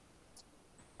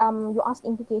 You asked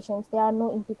implications. There are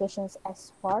no implications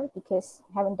as far because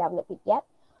I haven't developed it yet.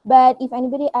 But if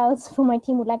anybody else from my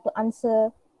team would like to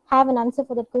have an answer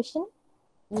for that question,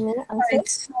 you may answer. Right,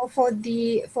 so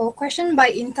for question by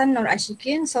Intan Nur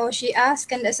Ashikin, so she asked,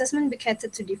 can the assessment be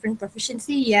catered to different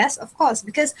proficiency? Yes, of course,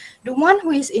 because the one who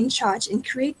is in charge in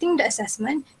creating the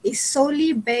assessment is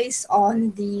solely based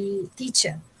on the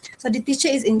teacher. So the teacher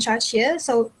is in charge here.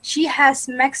 So she has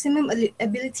maximum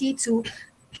ability to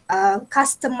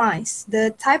customize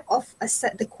the type of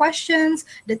the questions,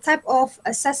 the type of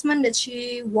assessment that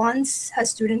she wants her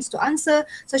students to answer.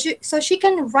 So she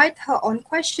can write her own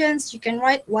questions. She can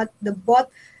write what the bot,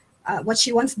 what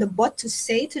she wants the bot to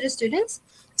say to the students.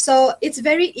 So it's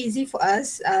very easy for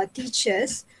us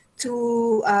teachers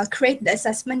to create the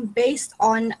assessment based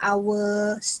on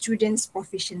our students'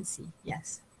 proficiency.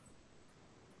 Yes.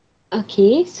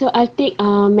 Okay, so I'll take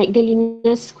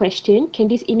Magdalena's question. Can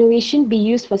this innovation be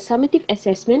used for summative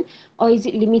assessment or is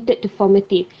it limited to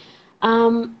formative?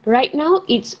 Right now,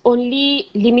 it's only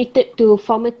limited to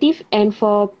formative and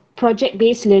for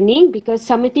project-based learning because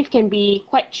summative can be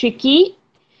quite tricky,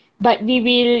 but we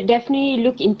will definitely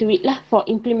look into it lah for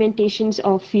implementations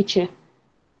of future.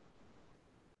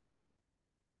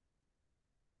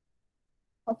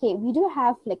 Okay, we do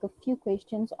have like a few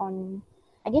questions on,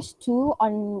 I guess two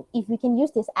on if we can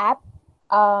use this app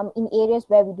in areas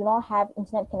where we do not have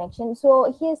internet connection.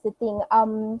 So here's the thing,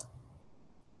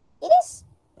 it is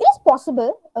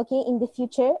possible, okay, in the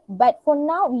future, but for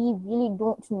now we really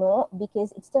don't know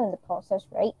because it's still in the process,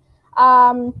 right?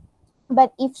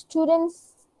 But if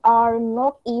students are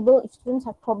not able, if students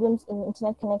have problems in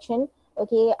internet connection,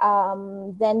 okay,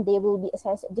 then they will be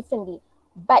assessed differently.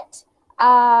 But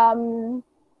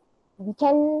we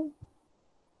can,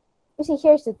 you see,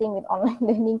 here's the thing with online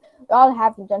learning, we all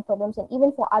have internet problems, and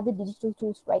even for other digital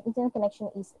tools, right, internet connection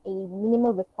is a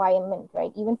minimal requirement,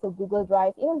 right, even for Google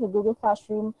Drive, even for Google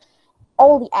Classroom,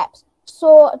 all the apps.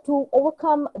 So to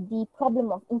overcome the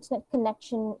problem of internet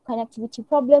connectivity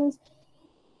problems,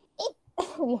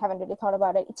 we haven't really thought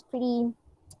about it. It's pretty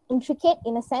intricate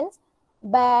in a sense,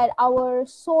 but our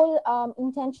sole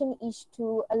intention is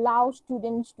to allow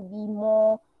students to be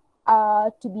more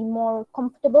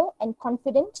comfortable and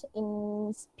confident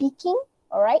in speaking.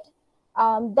 All right,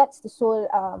 that's the sole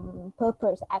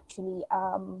purpose actually.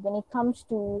 When it comes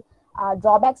to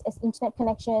drawbacks as internet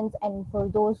connections, and for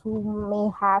those who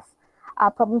may have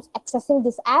problems accessing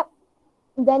this app,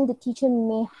 then the teacher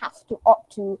may have to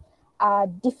opt to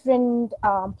different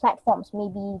platforms,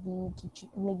 maybe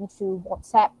through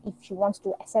WhatsApp if she wants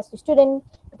to access the student,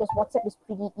 because WhatsApp is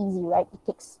pretty easy, right?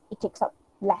 It takes up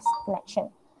less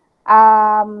connection.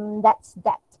 That's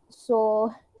that.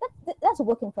 So that's a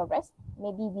work in progress.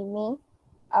 Maybe we may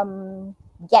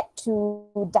get to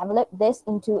develop this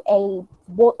into a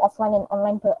both offline and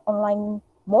online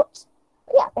mode.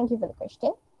 But yeah, thank you for the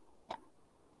question.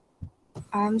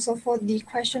 So for the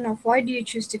question of why do you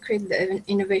choose to create the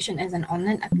innovation as an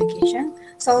online application?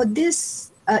 So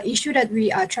this issue that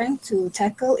we are trying to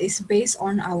tackle is based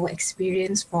on our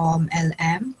experience from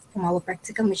LM, from our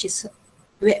practicum, which is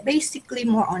basically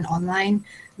more on online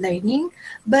learning.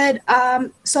 But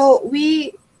so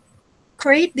we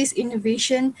create this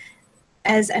innovation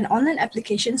as an online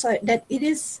application so that it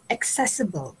is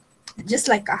accessible, just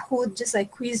like Kahoot, just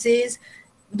like quizzes.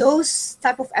 Those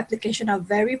type of application are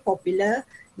very popular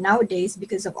nowadays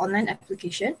because of online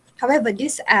application. However,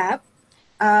 this app,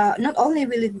 not only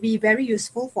will it be very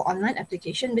useful for online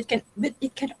application, but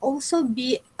it can also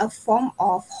be a form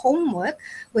of homework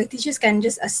where teachers can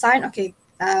just assign, okay,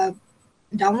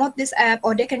 download this app,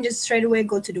 or they can just straight away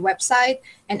go to the website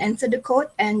and enter the code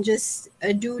and just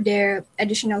do their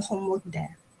additional homework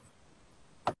there.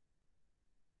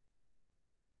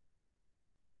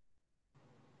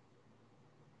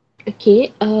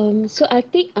 Okay, so I'll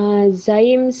take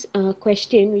Zaim's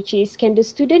question, which is, can the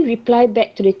student reply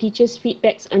back to the teacher's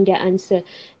feedbacks on their answer?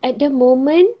 At the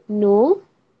moment, no.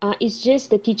 It's just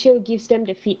the teacher gives them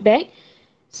the feedback.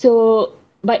 So,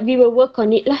 but we will work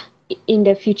on it lah in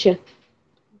the future.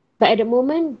 But at the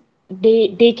moment,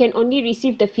 they can only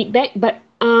receive the feedback. But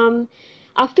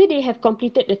after they have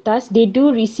completed the task, they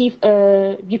do receive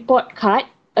a report card,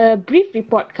 a brief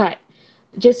report card,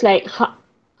 just like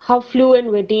how fluent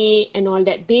were they and all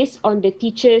that, based on the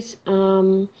teachers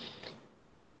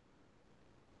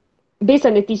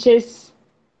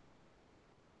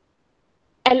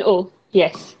LO,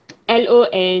 yes, LO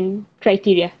and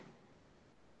criteria.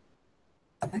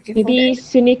 Okay, maybe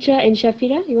Sunitra and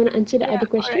Shafira, you want to answer the other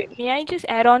question? All right. May I just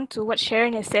add on to what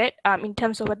Sharon has said in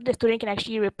terms of whether the student can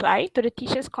actually reply to the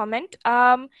teacher's comment?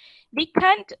 They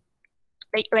can't,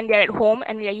 like when they're at home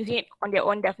and they're using it on their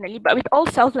own, definitely. But with all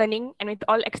self-learning and with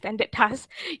all extended tasks,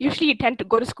 usually you tend to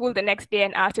go to school the next day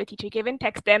and ask your teacher, even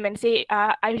text them and say,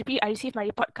 I received my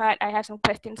report card, I have some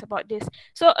questions about this.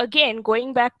 So again,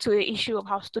 going back to the issue of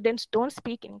how students don't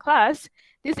speak in class,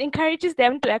 this encourages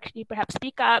them to actually perhaps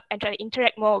speak up and try to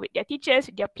interact more with their teachers,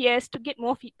 with their peers, to get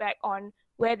more feedback on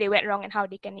where they went wrong and how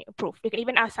they can improve. They can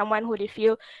even ask someone who they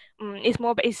feel is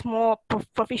more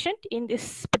proficient in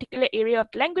this particular area of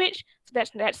the language. So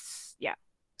that's yeah.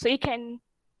 So it can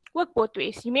work both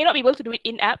ways. You may not be able to do it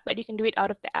in app, but you can do it out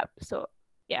of the app. So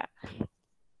yeah.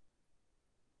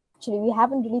 Actually, we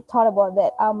haven't really thought about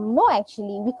that. No,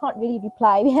 actually, we can't really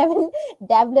reply. We haven't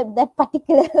developed that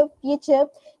particular feature.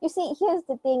 You see, here's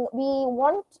the thing: we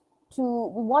want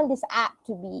this app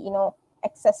to be,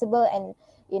 accessible and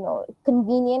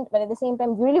convenient, but at the same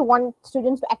time, we really want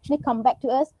students to actually come back to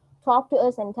us, talk to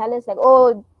us, and tell us like,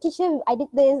 "Oh, teacher, I did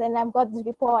this, and I've got this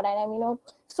report, and I'm."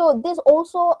 So this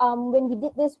also, when we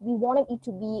did this, we wanted it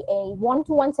to be a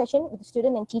one-to-one session with the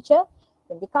student and teacher.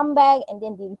 When they come back and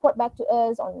then they report back to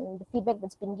us on the feedback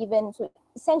that's been given. So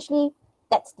essentially,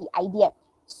 that's the idea.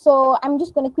 So I'm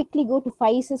just going to quickly go to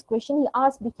Faiz's question. He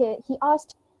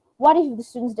asked, what if the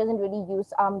students doesn't really use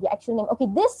the actual name? Okay,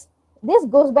 this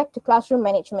goes back to classroom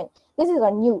management. This is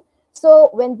new. So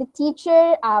when the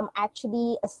teacher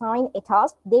actually assign a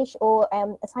task,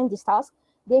 assign this task,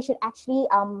 they should actually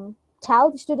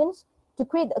tell the students to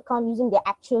create the account using their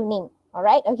actual name. All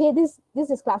right. Okay. This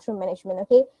is classroom management.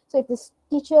 Okay. So if this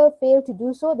teacher failed to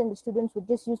do so, then the students would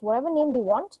just use whatever name they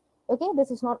want. Okay.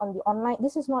 This is not on the online.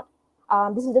 This is not.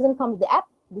 This doesn't come with the app.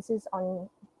 This is on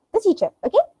the teacher.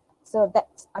 Okay. So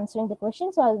that's answering the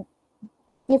question. So I'll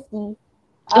give the.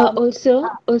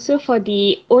 Also for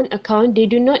the own account, they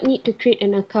do not need to create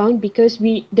an account because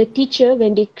the teacher,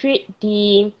 when they create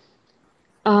the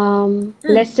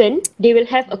lesson, they will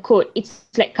have a code. It's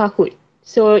like Kahoot.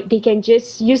 So they can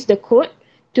just use the code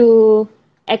to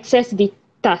access the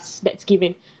task that's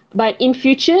given. But in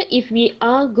future, if we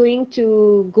are going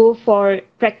to go for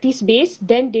practice based,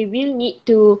 then they will need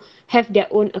to have their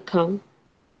own account.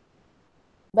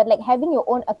 But like having your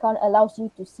own account allows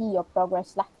you to see your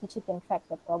progress. Like teacher can track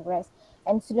your progress,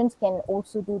 and students can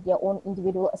also do their own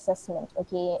individual assessment.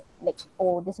 Okay, like,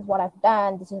 oh, this is what I've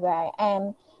done. This is where I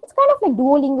am. It's kind of like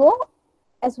Duolingo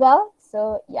as well.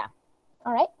 So yeah,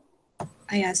 all right.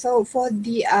 Yeah, so for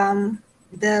the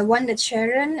one that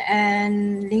Sharon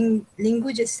and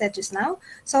Lingu just said just now,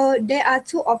 so there are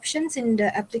two options in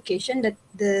the application that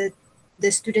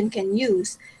the student can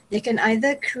use. They can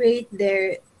either create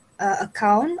their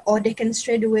account or they can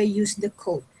straight away use the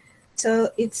code. So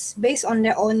it's based on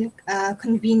their own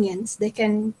convenience. They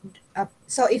can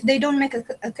so if they don't make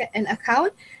an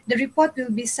account, the report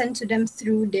will be sent to them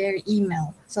through their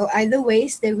email. So either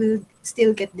ways, they will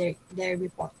still get their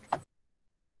report.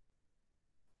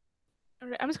 All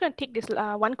right, I'm just going to take this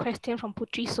one question from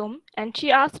Putri Som, and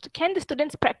she asked, can the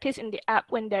students practice in the app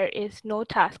when there is no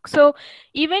task? So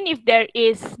even if there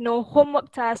is no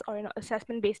homework task or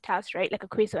assessment-based task, right, like a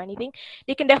quiz or anything,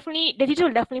 the teacher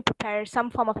will definitely prepare some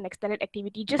form of an extended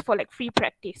activity just for like free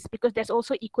practice, because that's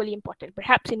also equally important,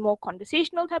 perhaps in more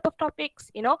conversational type of topics,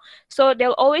 so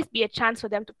there'll always be a chance for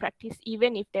them to practice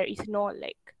even if there is no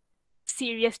like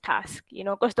serious task,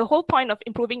 because the whole point of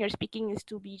improving your speaking is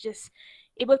to be just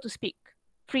able to speak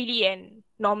freely and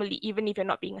normally, even if you're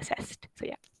not being assessed. So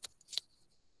yeah.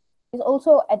 It's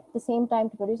also at the same time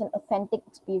to produce an authentic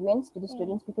experience to the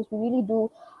students, because we really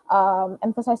do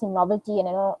emphasize in novelty and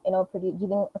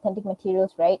giving authentic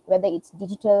materials, right? Whether it's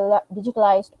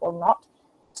digitalized or not.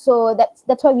 So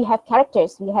that's why we have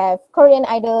characters. We have Korean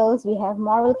idols, we have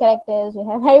Marvel characters, we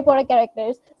have Harry Potter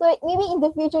characters. So maybe in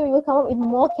the future we will come up with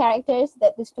more characters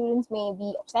that the students may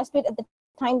be obsessed with at the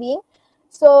time being.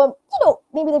 So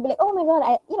maybe they'll be like, oh my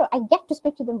god, I get to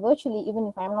speak to them virtually even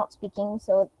if I'm not speaking.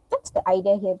 So that's the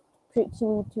idea here,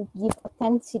 to give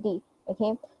authenticity,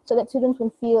 okay, so that students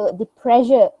will feel the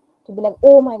pressure to be like,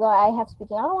 oh my god, I have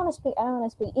speaking, I don't want to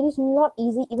speak. It is not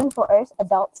easy, even for us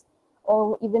adults,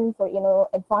 or even for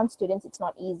advanced students. It's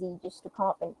not easy just to come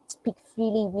up and speak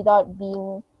freely without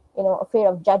being afraid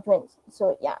of judgments.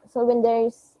 So yeah, so when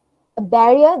there's a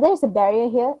barrier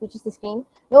here, which is the screen.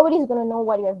 Nobody's going to know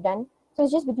what you have done, so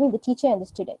it's just between the teacher and the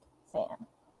student. So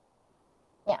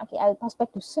yeah, okay, I'll pass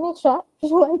back to Sunitra.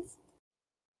 All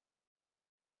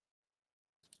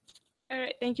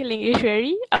right, thank you,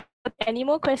 Lingeshwari. Any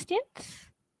more questions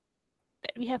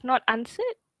that we have not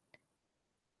answered?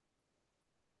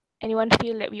 Anyone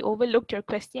feel that we overlooked your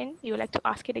question? You would like to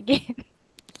ask it again?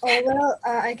 Oh, well,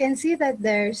 I can see that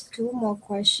there's two more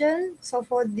questions. So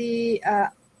for the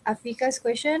Afika's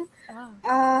question,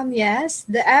 yes,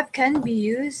 the app can be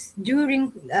used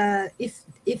during if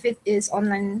it is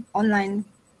online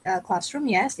classroom.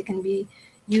 Yes, it can be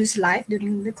used live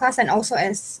during the class and also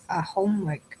as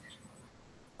homework.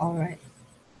 All right.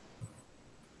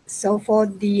 So for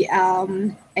the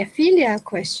Ophelia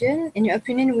question, in your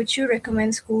opinion, would you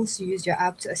recommend schools to use your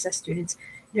app to assess students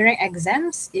during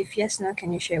exams? If yes, no,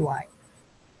 can you share why?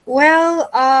 Well,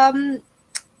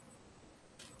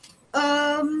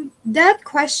 that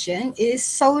question is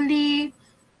solely,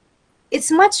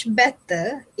 it's much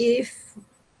better if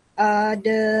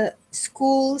the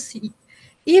schools,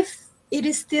 if it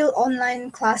is still online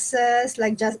classes,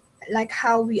 like just like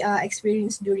how we are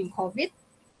experienced during COVID,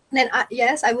 then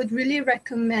yes, I would really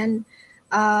recommend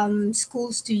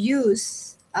schools to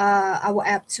use our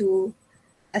app to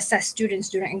assess students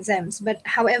during exams. But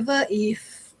however,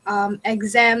 if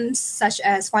exams such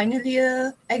as final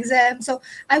year exams, so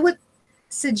I would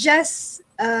suggest,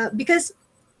 because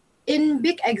in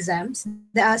big exams,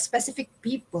 there are specific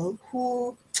people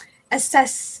who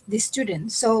assess the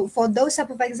students. So for those type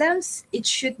of exams, it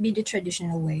should be the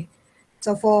traditional way.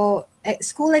 So for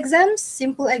school exams,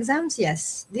 simple exams,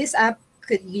 yes, this app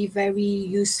could be very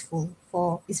useful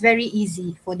for, it's very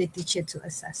easy for the teacher to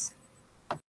assess.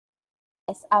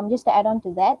 Yes, just to add on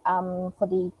to that, for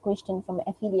the question from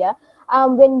Ophelia,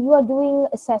 when you are doing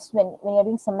assessment, when you're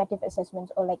doing summative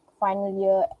assessments or like final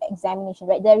year examination,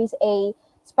 right, there is a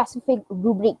specific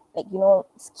rubric, like, you know,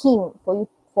 scheme for you,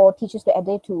 for teachers to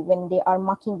adhere to when they are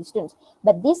marking the students.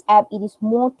 But this app, it is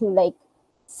more to like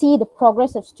see the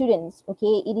progress of students.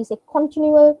 Okay, it is a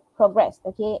continual progress.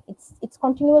 Okay, it's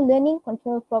continual learning,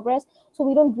 continual progress. So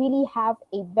we don't really have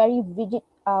a very rigid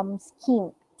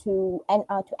scheme to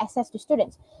assess the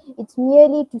students. It's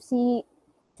merely to see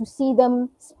them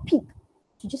speak,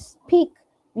 to just speak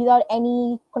without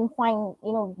any confine,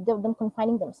 you know, them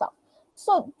confining themselves.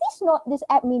 So this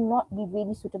app may not be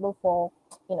really suitable for,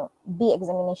 you know, B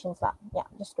examinations lah. Yeah,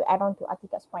 just to add on to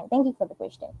Atika's point. Thank you for the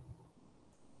question.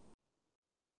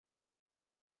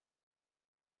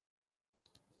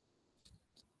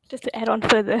 Just to add on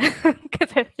further,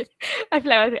 because I feel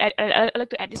like I'd like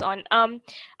to add this on.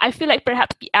 I feel like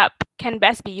perhaps the app can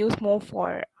best be used more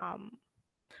for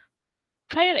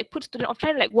trying to like put students, or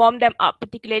trying to like warm them up,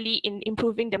 particularly in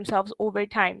improving themselves over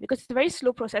time, because it's a very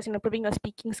slow process in improving your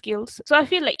speaking skills. So I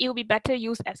feel like it will be better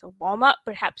used as a warm up,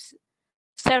 perhaps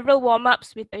several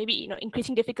warm-ups with maybe, you know,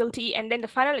 increasing difficulty, and then the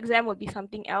final exam will be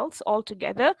something else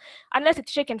altogether, unless the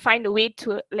teacher can find a way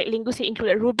to, like Lingu say,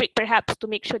 include a rubric perhaps to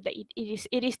make sure that it is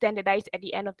standardized at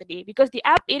the end of the day. Because the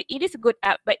app, it is a good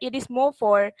app, but it is more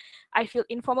for, I feel,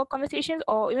 informal conversations,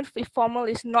 or even if formal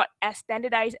is not as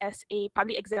standardized as a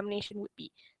public examination would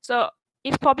be. So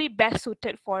it's probably best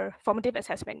suited for formative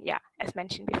assessment, yeah, as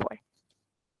mentioned before.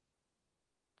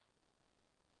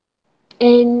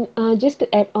 And just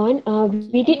to add on,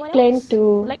 we did Anyone plan else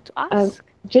to, would like to ask?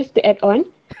 just to add on,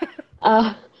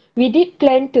 we did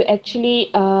plan to actually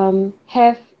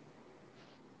have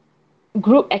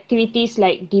group activities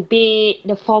like debate,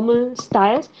 the formal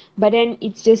styles, but then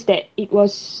it's just that it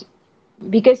was,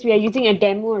 because we are using a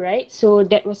demo, right? So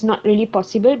that was not really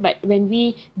possible. But when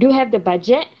we do have the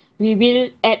budget, we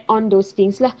will add on those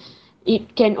things lah.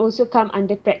 It can also come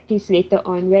under practice later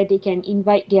on, where they can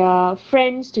invite their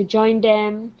friends to join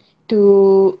them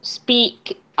to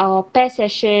speak or pair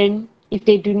session if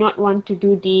they do not want to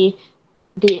do the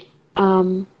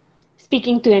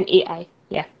speaking to an AI.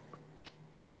 Yeah.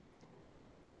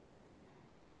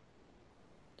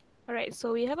 All right,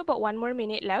 so we have about 1 more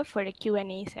minute left for the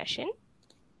Q&A session.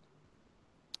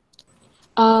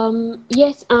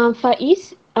 Yes,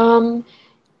 Faiz.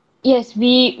 Yes,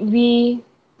 we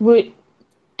would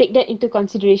take that into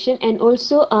consideration, and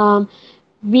also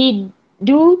we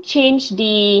do change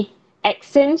the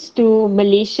accents to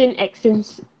Malaysian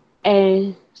accents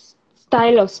and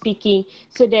style of speaking,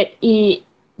 so that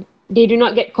they do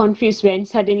not get confused when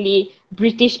suddenly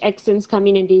British accents come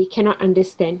in and they cannot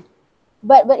understand.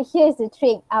 But here's the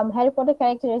trick. Harry Potter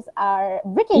characters are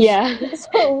British, Yeah.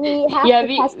 so we have Yeah, to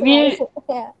we'll customize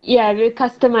it. Yeah. we'll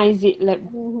customize it. Like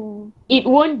it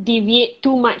won't deviate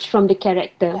too much from the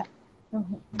character.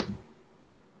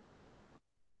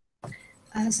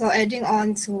 So adding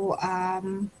on to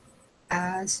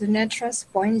Sunetra's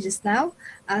point just now,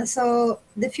 so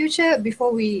the future,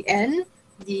 before we end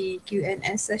the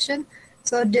Q&A session,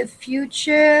 so the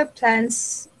future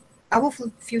plans, our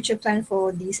future plan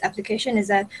for this application is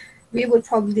that we would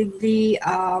probably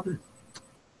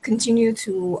continue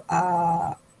to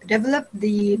develop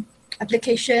the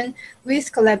application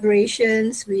with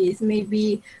collaborations with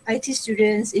maybe IT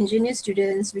students, engineer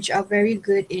students, which are very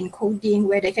good in coding,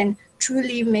 where they can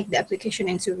truly make the application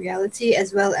into reality,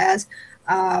 as well as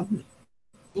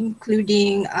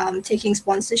including taking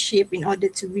sponsorship in order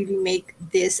to really make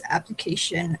this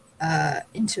application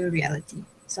into reality.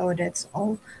 So that's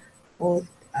all for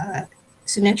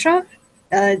Sunetra.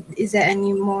 Is there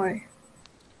any more?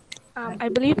 I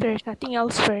believe there's nothing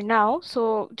else for now.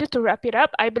 So just to wrap it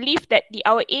up, I believe that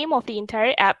our aim of the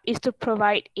entire app is to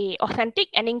provide a authentic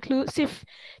and inclusive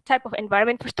type of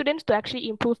environment for students to actually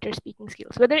improve their speaking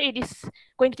skills. Whether it is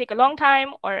going to take a long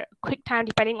time or a quick time,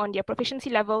 depending on their proficiency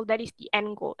level, that is the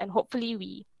end goal, and hopefully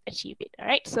we achieve it. All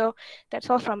right. So that's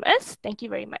all from us. Thank you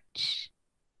very much.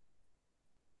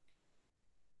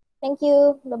 Thank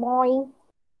you. Bye-bye.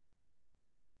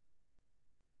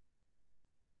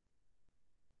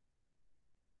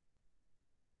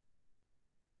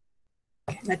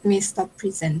 Let me stop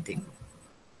presenting.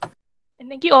 And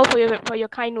thank you all for your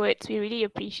kind words. We really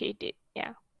appreciate it.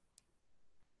 Yeah.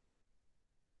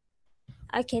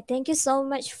 Okay, thank you so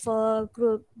much for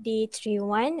group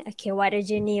D31. Okay, what a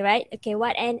journey, right? Okay,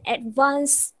 what an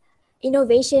advanced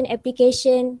innovation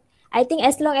application. I think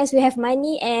as long as we have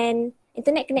money and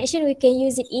internet connection, we can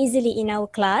use it easily in our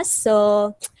class.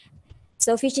 So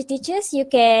future teachers, you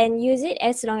can use it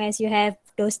as long as you have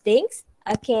those things.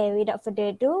 Okay, without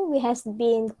further ado, we have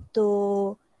been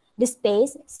to the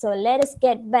space. So let us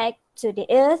get back to the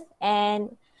earth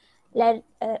and let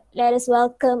us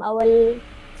welcome our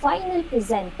final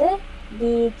presenter,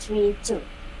 D32.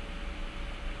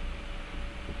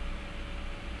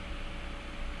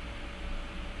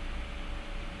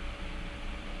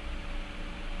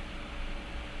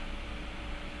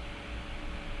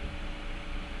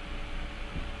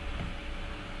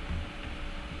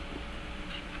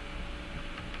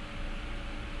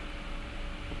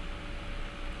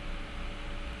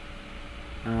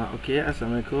 Okay,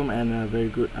 Assalamualaikum and very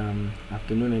good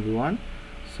afternoon everyone.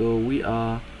 So we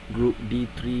are group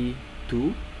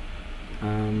D32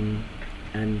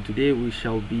 and today we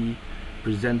shall be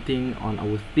presenting on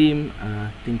our theme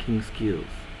thinking skills.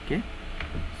 Okay,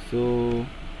 so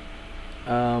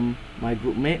my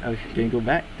group mate, can you go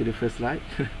back to the first slide?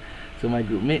 So my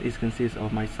group mate consists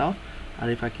of myself,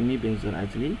 Arif Hakimi bin Zul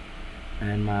Azli,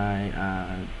 and my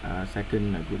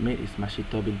second group mate is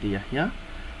Mashito binti Yahya.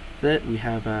 Third, we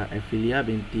have Ophelia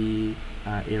binti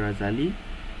Irazali,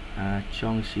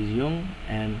 Chong Shizyung,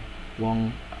 and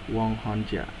Wong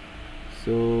Honjia.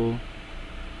 So,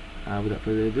 without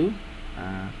further ado,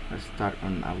 let's start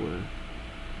on our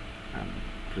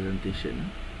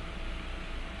presentation.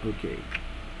 Okay.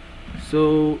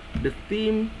 So the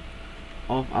theme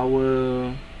of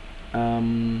our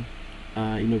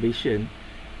innovation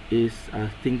is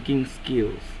thinking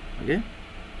skills. Okay.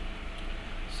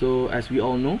 So as we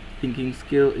all know, thinking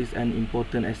skill is an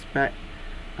important aspect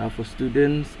for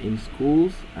students in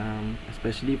schools,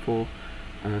 especially for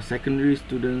secondary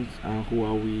students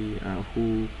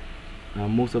who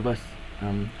most of us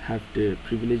have the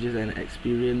privileges and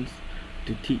experience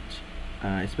to teach,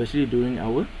 especially during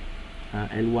our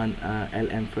L1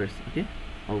 LM first, okay,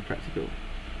 our practical.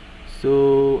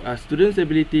 So students'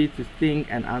 ability to think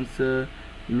and answer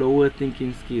lower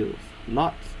thinking skills,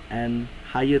 lots, and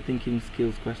higher thinking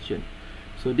skills question.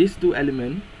 So these two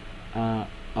elements are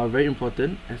very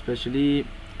important, especially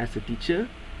as a teacher,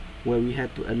 where we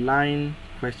have to align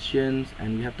questions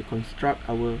and we have to construct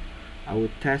our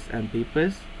tests and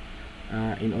papers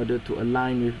in order to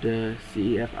align with the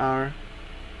CEFR,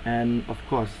 and of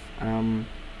course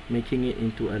making it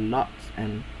into a lots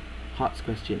and HOTS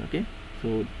question. Okay,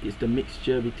 so it's the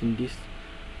mixture between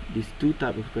these two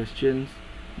type of questions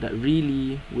that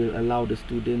really will allow the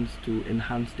students to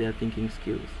enhance their thinking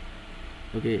skills.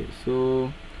 Okay,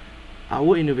 so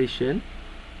our innovation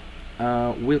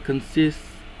will consist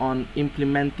on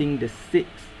implementing the 6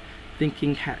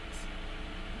 thinking hacks,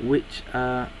 which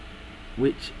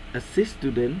assist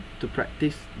students to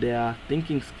practice their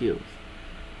thinking skills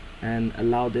and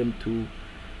allow them to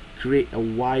create a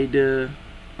wider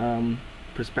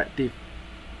perspective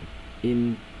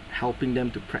in helping them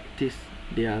to practice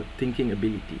their thinking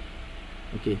ability.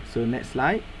 Okay, so next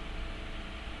slide.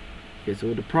 Okay,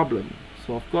 so the problem.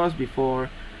 So of course, before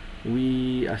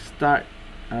we start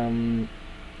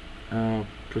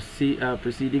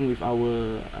proceeding with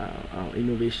our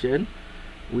innovation,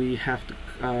 we have to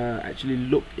actually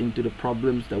look into the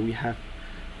problems that we have,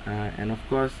 and of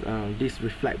course this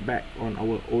reflect back on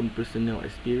our own personal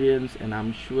experience, and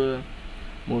I'm sure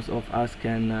most of us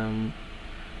can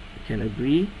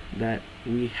agree that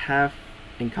we have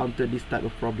encountered this type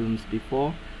of problems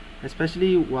before,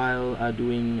 especially while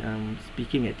doing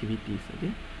speaking activities.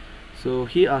 Okay, so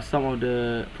here are some of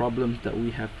the problems that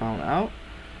we have found out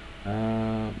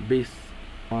based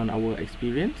on our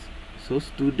experience. So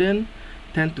students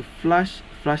tend to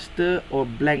fluster or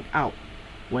blank out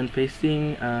when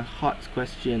facing hot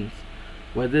questions,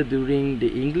 whether during the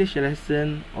English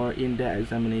lesson or in their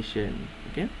examination.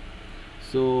 Okay,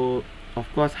 so of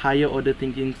course higher order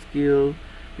thinking skill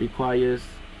requires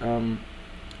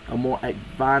a more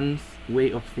advanced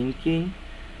way of thinking,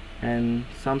 and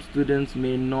some students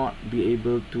may not be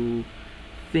able to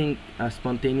think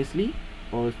spontaneously,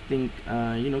 or think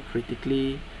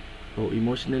critically or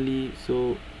emotionally.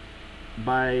 So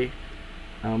by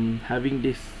having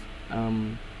this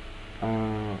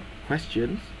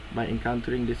questions, by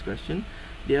encountering this question,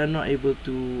 they are not able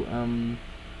to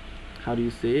how do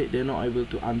you say it, they're not able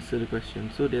to answer the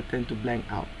question, so they tend to blank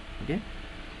out. Okay,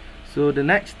 so the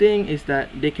next thing is that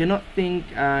they cannot think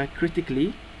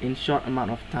critically in short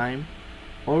amount of time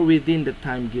or within the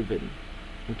time given.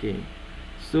 Okay,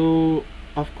 so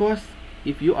of course,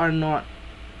 if you are not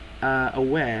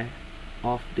aware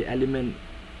of the element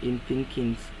in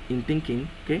thinking,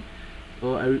 okay,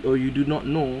 or you do not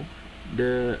know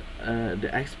the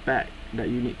aspect that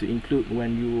you need to include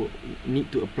when you need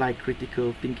to apply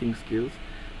critical thinking skills,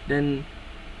 then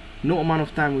no amount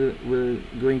of time will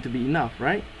going to be enough,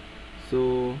 right?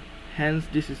 So hence,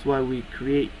 this is why we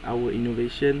create our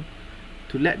innovation,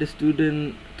 to let the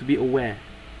student to be aware.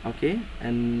 Okay,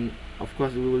 and of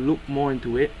course we will look more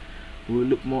into it. We will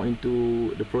look more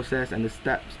into the process and the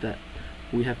steps that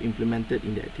we have implemented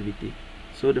in the activity.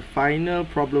 So the final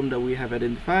problem that we have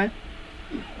identified,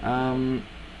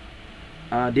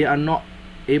 they are not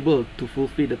able to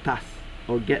fulfill the task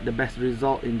or get the best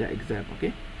result in the exam.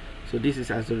 Okay, so this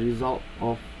is as a result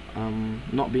of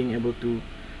not being able to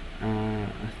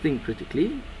think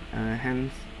critically,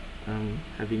 hence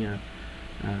having a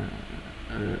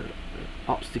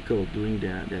obstacle during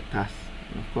their task,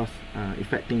 and of course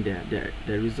affecting their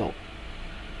result.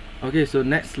 Okay, so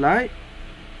next slide.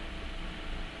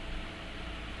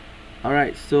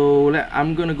 Alright, so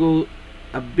I'm gonna go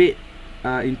a bit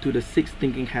into the 6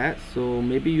 thinking hats. So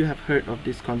maybe you have heard of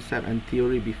this concept and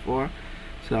theory before,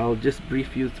 so I'll just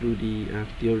brief you through the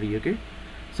theory. Okay,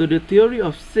 so the theory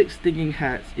of 6 thinking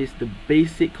hats is the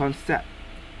basic concept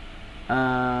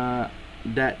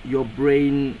that your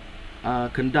brain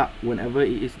conduct whenever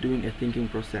it is doing a thinking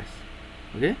process.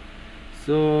 Okay,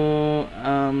 so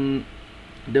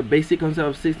the basic concept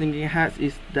of 6 thinking hats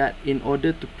is that in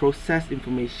order to process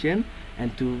information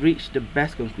and to reach the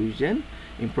best conclusion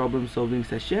in problem solving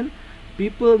session,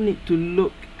 people need to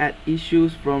look at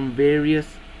issues from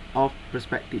various of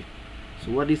perspective.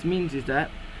 So what this means is that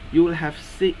you will have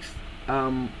 6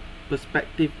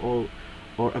 perspective or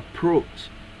approach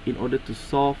in order to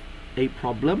solve a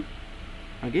problem.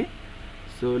 Okay,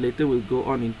 so later we'll go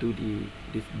on into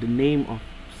the name of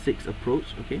 6 approach.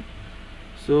 Okay,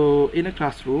 so in a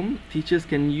classroom, teachers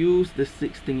can use the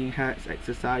 6 thinking hats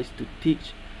exercise to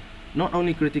teach not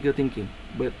only critical thinking,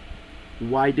 but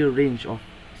wider range of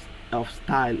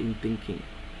style in thinking.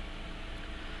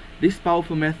 This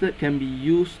powerful method can be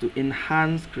used to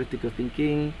enhance critical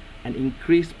thinking and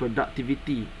increase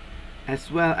productivity, as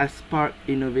well as spark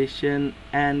innovation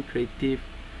and creative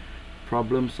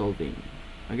problem solving.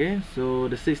 Okay, so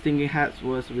the 6 thinking hats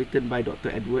was written by Dr.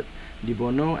 Edward De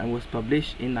Bono and was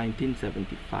published in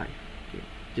 1975. Okay,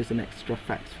 just an extra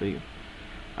facts for you.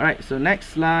 Alright, so next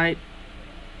slide.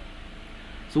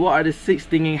 So what are the 6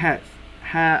 thinking hats?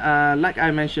 Like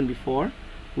I mentioned before,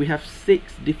 we have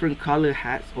 6 different color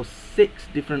hats, or 6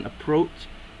 different approach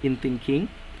in thinking.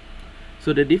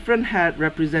 So the different hat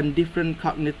represent different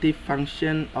cognitive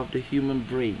function of the human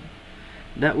brain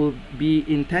that will be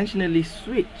intentionally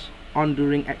switched on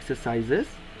during exercises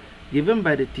given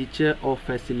by the teacher or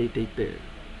facilitator.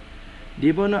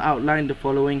 De Bono outlined the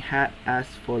following hat as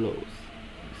follows.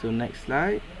 So next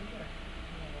slide.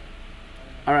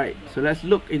 Alright, so let's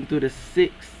look into the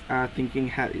 6 thinking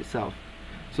hat itself.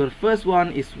 So the first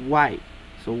one is white.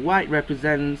 So white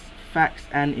represents facts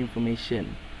and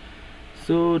information.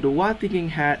 So the white thinking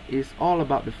hat is all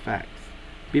about the facts.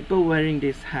 People wearing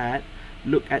this hat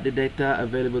look at the data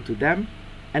available to them,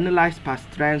 analyze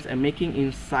past trends, and making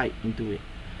insight into it.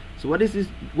 So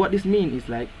what this means is,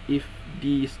 like, if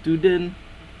the student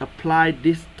apply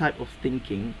this type of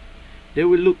thinking, they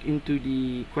will look into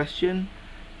the question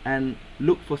and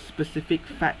look for specific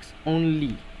facts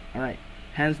only. Alright,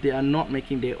 hence they are not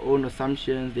making their own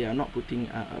assumptions, they are not putting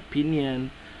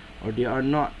opinion, or they are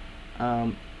not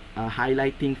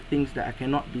highlighting things that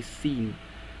cannot be seen.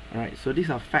 Alright, so these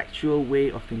are factual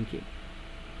way of thinking.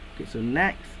 Okay, so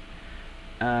next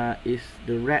is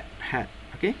the red hat.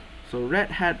 Okay, so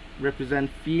red hat represent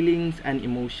feelings and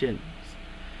emotions.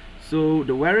 So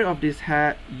the wearer of this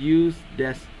hat use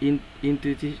their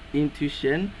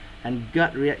intuition and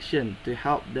gut reaction to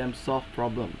help them solve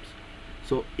problems.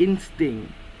 So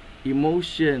instinct,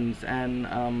 emotions,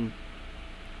 and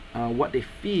what they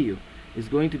feel is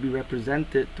going to be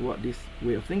represented toward this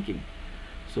way of thinking.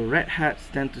 So red hats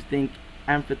tend to think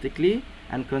empathetically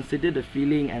and consider the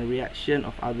feeling and reaction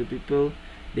of other people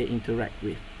they interact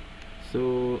with.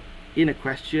 So in a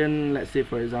question, let's say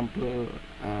for example,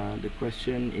 the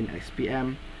question in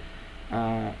XPM,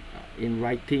 in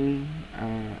writing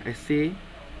essay,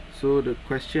 so the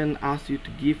question asks you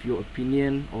to give your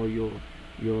opinion or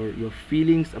your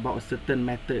feelings about a certain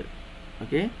matter.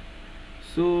 Okay,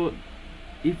 so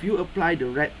if you apply the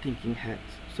red thinking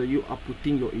hats, so you are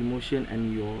putting your emotion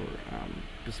and your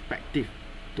perspective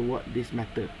toward this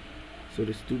matter. So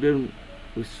the student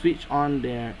will switch on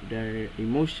their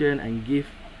emotion and give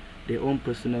their own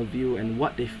personal view and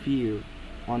what they feel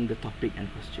on the topic and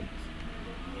questions.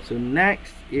 So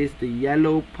next is the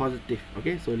yellow positive.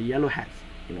 Okay, so the yellow hats,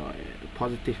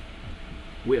 positive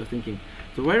way of thinking.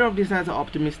 So wearer of these hats are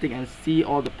optimistic and see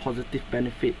all the positive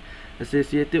benefit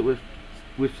associated with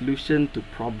solution to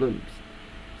problems.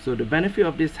 So the benefit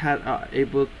of this hat are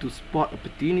able to spot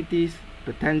opportunities,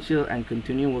 potential, and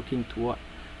continue working toward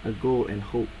a goal and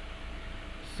hope.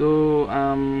 So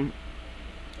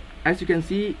as you can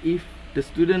see, if the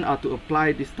student are to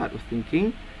apply this type of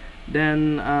thinking,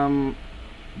 then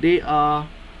they are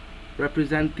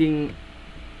representing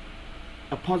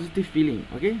a positive feeling.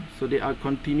 Okay, so they are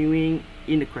continuing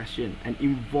in the question and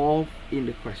involved in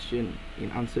the question,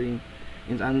 in answering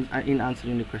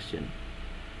the question.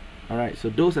 Alright, so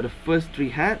those are the first three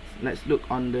hats. Let's look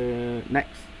on the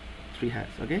next three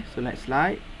hats. Okay, so next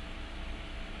slide.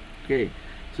 Okay,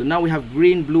 so now we have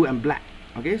green, blue, and black.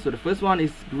 Okay, so the first one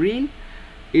is green,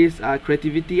 is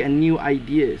creativity and new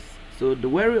ideas. So the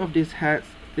wearer of these hats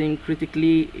think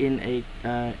critically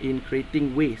in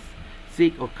creating ways,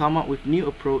 seek or come up with new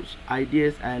approach,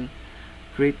 ideas, and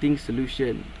creating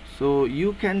solution. So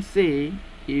you can say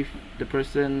if the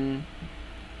person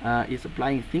is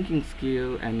applying thinking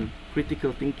skill and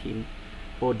critical thinking,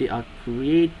 or they are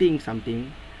creating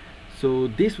something, so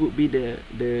this would be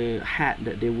the hat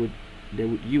that they would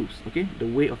use. Okay, the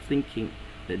way of thinking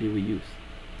that they will use.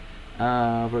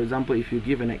 For example, if you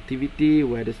give an activity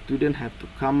where the student have to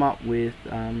come up with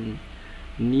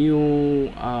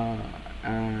new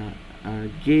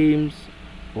games,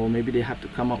 or maybe they have to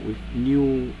come up with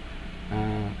new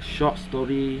short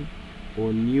story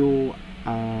or new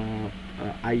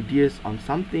ideas on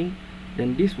something,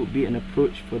 then this would be an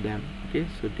approach for them. Okay,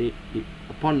 so they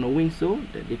upon knowing so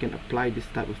that they can apply this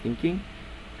type of thinking,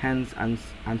 hence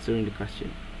answering the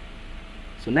question.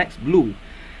 So next, blue,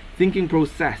 thinking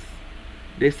process.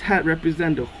 This hat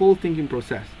represents the whole thinking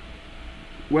process.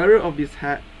 Wearer of this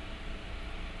hat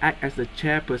act as the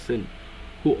chairperson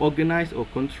who organize or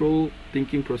control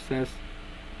thinking process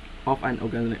of an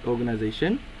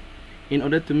organization in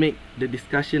order to make the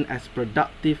discussion as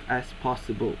productive as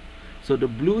possible. So the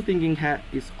blue thinking hat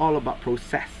is all about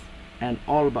process and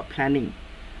all about planning.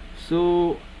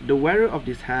 So the wearer of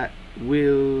this hat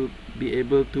will be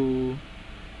able to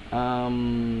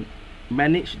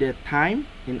manage their time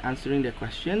in answering their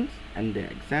questions and their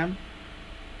exam,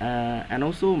 and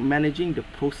also managing the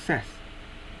process,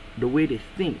 the way they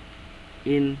think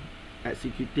in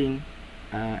executing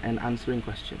and answering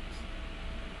questions.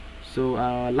 So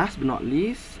last but not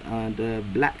least, the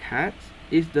black hat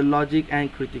is the logic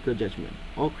and critical judgment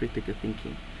or critical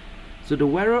thinking. So the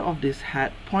wearer of this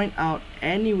hat point out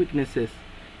any weaknesses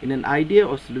in an idea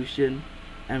or solution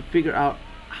and figure out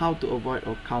how to avoid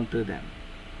or counter them.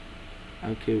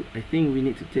 Okay, I think we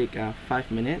need to take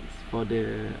 5 minutes for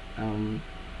the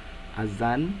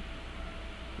azan.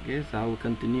 Okay, so I will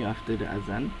continue after the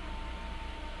azan.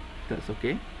 That's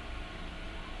okay.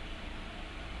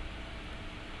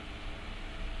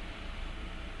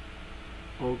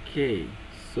 Okay,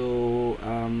 so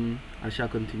I shall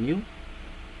continue.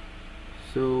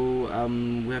 So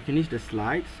we have finished the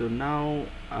slide. So now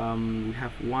we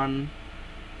have one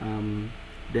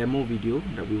demo video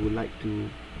that we would like to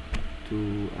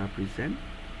present,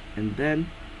 and then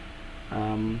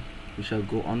we shall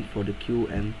go on for the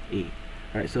Q&A.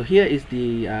 Alright, so here is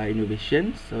the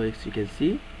innovation. So as you can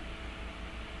see,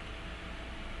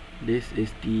 this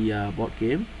is the board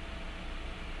game.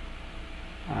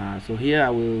 So here I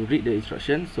will read the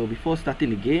instructions. So before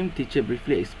starting the game, teacher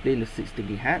briefly explain the 6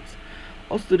 thinking hats.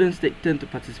 All students take turn to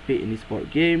participate in this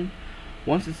board game.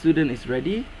 Once the student is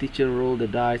ready, teacher roll the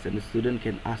dice and the student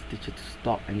can ask teacher to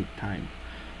stop anytime.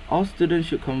 All students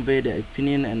should convey their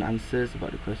opinion and answers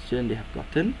about the question they have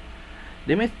gotten.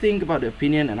 They may think about the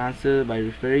opinion and answer by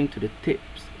referring to the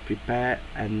tips prepared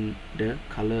and the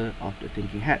color of the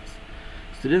thinking hats.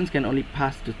 Students can only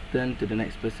pass the turn to the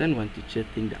next person when teacher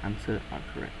think the answer are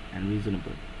correct and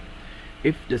reasonable.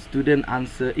 If the student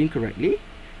answer incorrectly,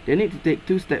 they need to take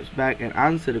 2 steps back and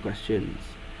answer the questions.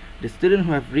 The students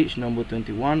who have reached number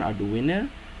 21 are the winner,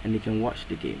 and they can watch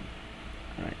the game.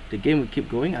 All right, the game will keep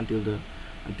going until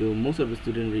most of the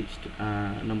students reached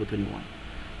number 21.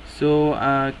 So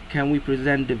can we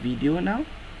present the video now,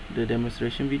 the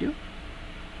demonstration video?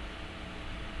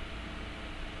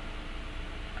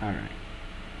 All right.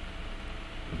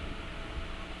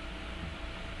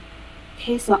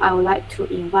 Okay, so I would like to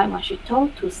invite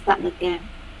Mashito to start the game.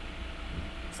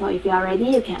 So if you are ready,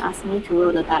 you can ask me to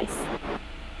roll the dice.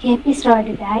 Okay, please roll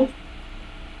the dice.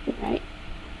 Right.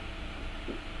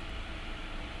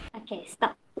 Okay,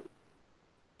 stop.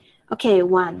 Okay,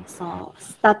 1. So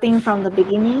starting from the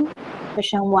beginning,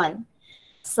 question 1.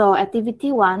 So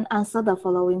activity 1, answer the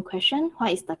following question.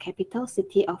 What is the capital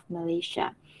city of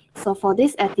Malaysia? So for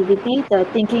this activity, the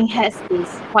thinking head is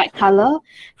white color,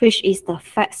 which is the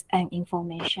facts and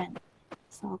information.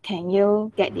 So can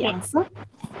you get the answer?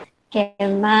 Okay,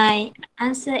 my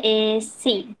answer is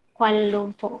C, Kuala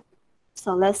Lumpur.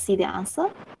 So let's see the answer.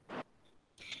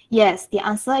 Yes, the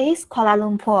answer is Kuala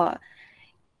Lumpur.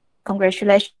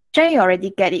 Congratulations, you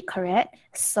already get it correct.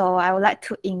 So I would like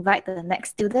to invite the next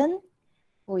student,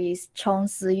 who is Chong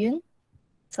Si-yun.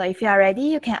 So if you are ready,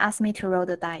 you can ask me to roll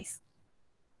the dice.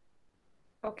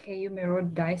 Okay, you may roll the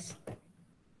dice.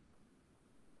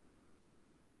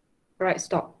 Right,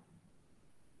 stop.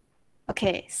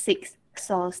 Okay, 6.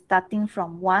 So starting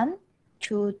from 1,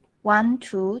 2, 1,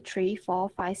 2, 3, 4,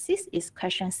 5, 6 is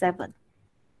question 7.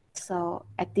 So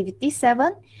activity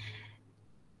 7,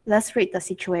 let's read the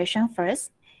situation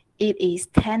first. It is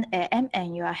 10 a.m.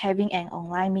 and you are having an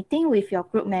online meeting with your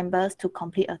group members to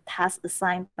complete a task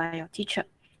assigned by your teacher,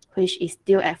 which is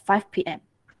due at 5 p.m.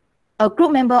 A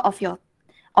group member of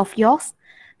yours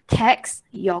texts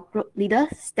your group leader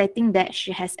stating that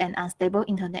she has an unstable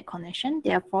internet connection,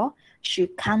 therefore she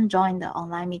can't join the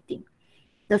online meeting.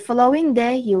 The following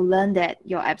day, you learn that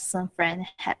your absent friend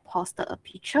had posted a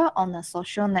picture on a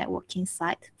social networking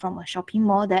site from a shopping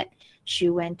mall that she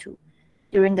went to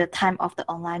during the time of the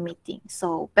online meeting.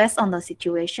 So based on the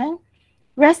situation,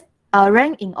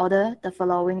 rank in order the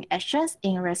following actions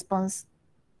in response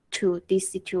to this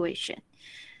situation.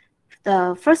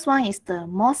 The first one is the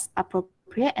most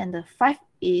appropriate and the 5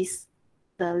 is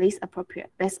the least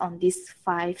appropriate based on these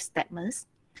 5 statements.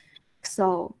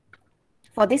 So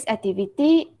for this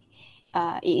activity,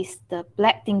 it is the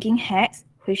black thinking hacks,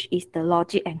 which is the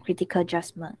logic and critical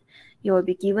judgment. You will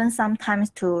be given some time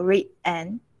to read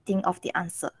and think of the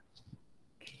answer.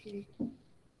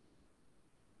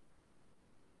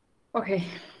 Okay.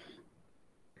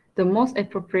 The most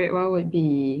appropriate one would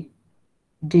be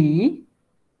D.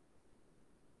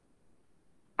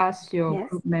 Ask your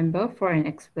group member for an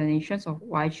explanation of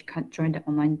why she can't join the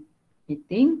online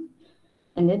meeting.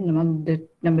 And then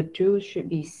number 2 should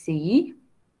be C.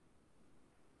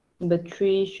 Number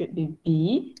 3 should be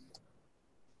B.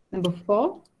 Number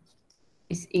 4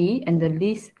 is E, and the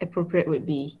least appropriate would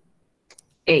be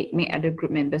A. Make other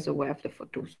group members aware of the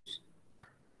photos.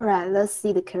 Right, let's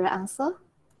see the correct answer.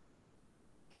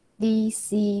 D,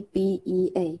 C, B, E,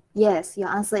 A. Yes, your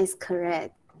answer is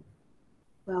correct.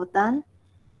 Well done.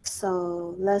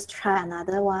 So let's try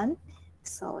another one.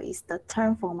 So it's the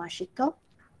turn for Mashito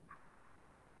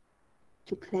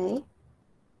to play.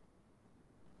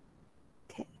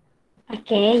 Okay.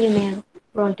 Okay, you may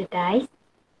roll the dice.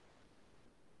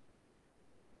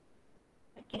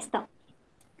 Okay, stop.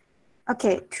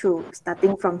 Okay, 2.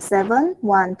 Starting from 7,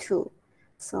 1, 2.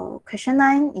 So question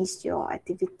 9 is your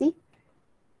activity.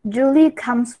 Julie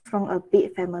comes from a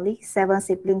big family, 7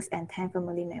 siblings and 10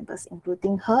 family members,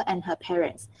 including her and her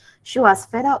parents. She was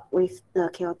fed up with the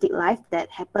chaotic life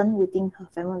that happened within her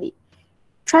family.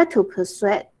 Try to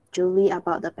persuade Julie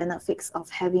about the benefits of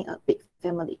having a big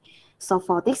family. So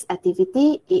for this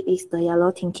activity, it is the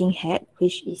yellow thinking head,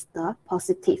 which is the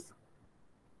positive.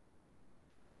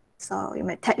 So you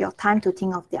may take your time to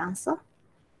think of the answer.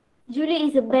 Julie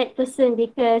is a bad person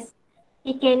because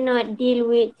he cannot deal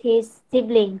with his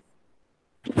siblings.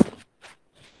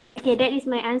 Okay, that is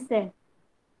my answer.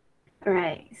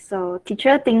 Right. So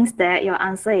teacher thinks that your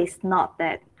answer is not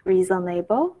that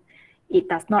reasonable. It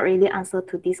does not really answer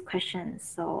to this question.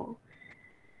 So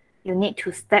you need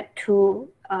to take 2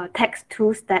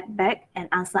 steps back and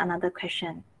answer another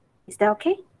question. Is that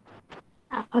okay?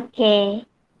 Okay.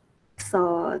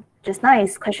 So just now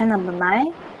is question number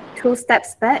 9. 2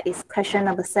 steps back is question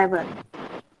number 7.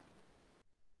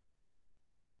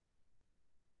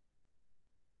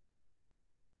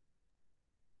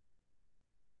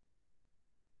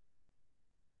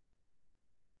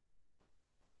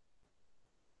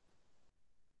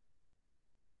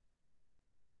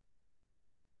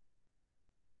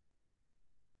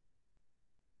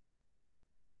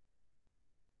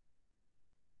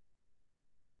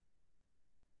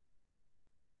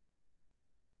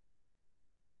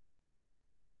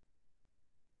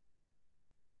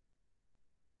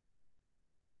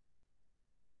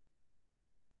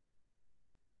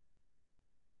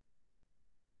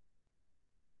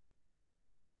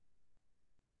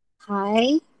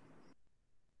 Hi.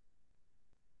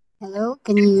 Hello,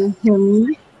 can you hear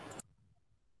me?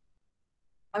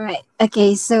 All right.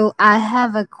 Okay, so I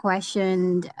have a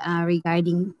question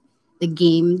regarding the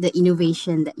game, the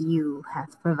innovation that you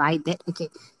have provided. Okay,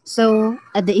 so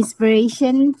the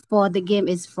inspiration for the game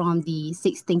is from the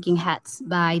Six Thinking Hats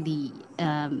by the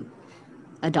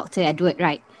Dr. Edward,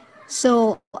 right?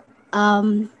 So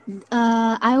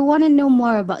I want to know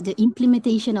more about the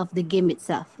implementation of the game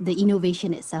itself, the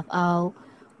innovation itself.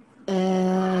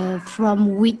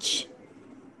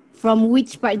 From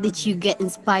which part did you get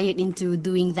inspired into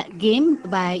doing that game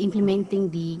by implementing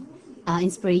the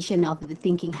inspiration of the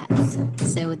thinking hats?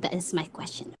 So that is my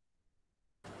question.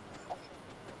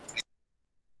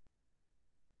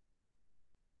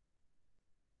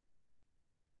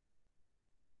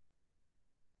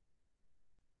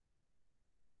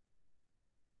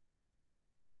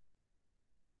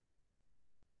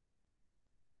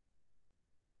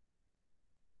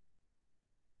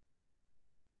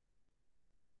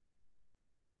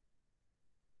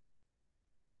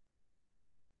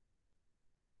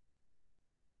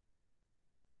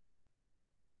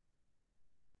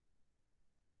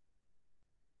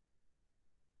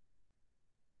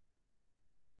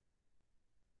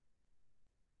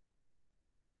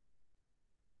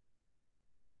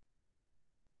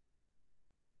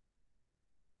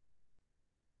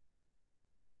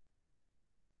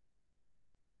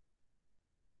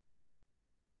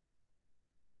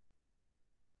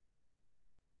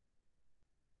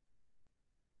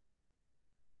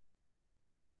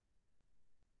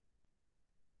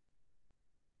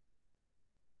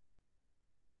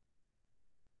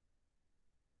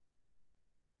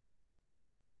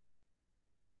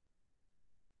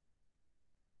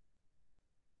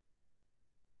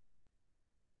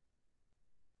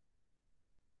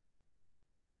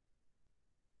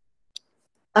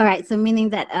 All right, so meaning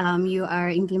that you are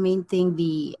implementing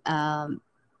the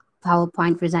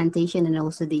PowerPoint presentation and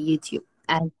also the YouTube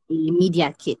as the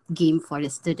media kit game for the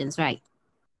students, right?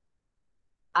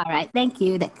 All right, thank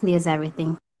you. That clears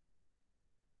everything.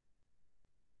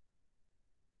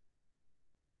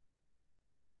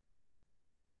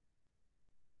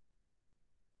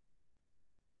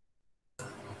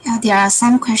 Yeah, there are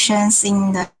some questions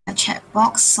in the chat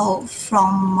box. So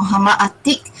from Muhammad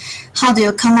Atik, how do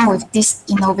you come up with this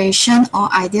innovation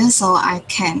or idea? So I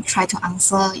can try to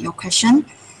answer your question.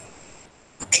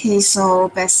 Okay, so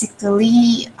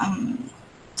basically,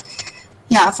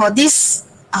 yeah, for this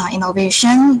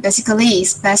innovation, basically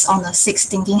is based on the six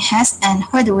thinking hats. And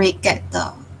where do we get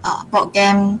the board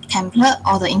game template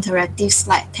or the interactive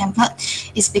slide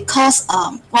template? Is because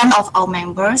one of our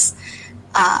members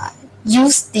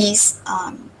use this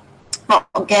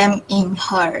board game in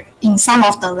some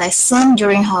of the lesson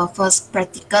during her first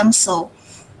practicum. So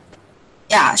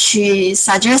yeah, she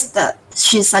suggests that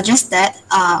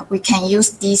we can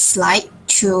use this slide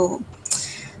to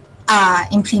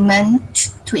implement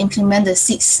the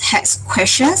six hacks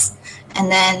questions,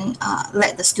 and then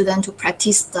let the student to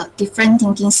practice the different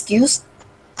thinking skills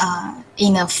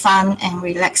in a fun and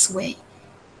relaxed way.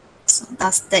 So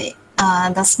that's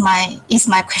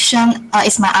my question.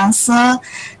 Is my answer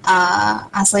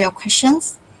answer your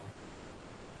questions?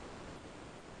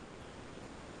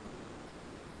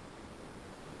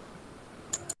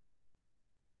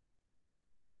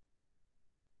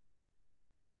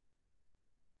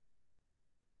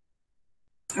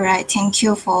 All right. Thank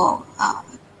you for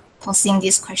posing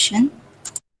this question.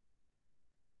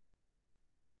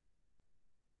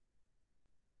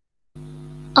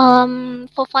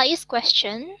 For Fai's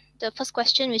question, the first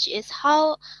question, which is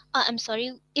how, I'm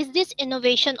sorry, is this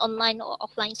innovation online or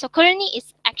offline? So currently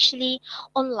it's actually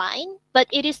online, but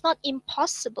it is not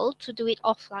impossible to do it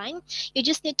offline. You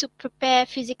just need to prepare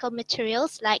physical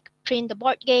materials like print the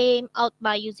board game out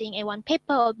by using A1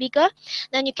 paper or bigger.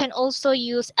 Then you can also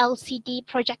use LCD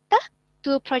projector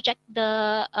to project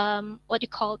the what you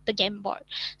call the game board.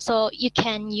 So you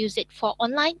can use it for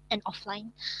online and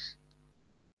offline.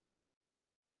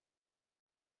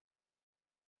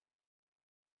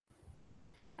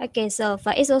 Okay, so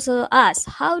Faiz also asked,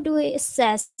 how do we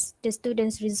assess the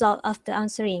student's result after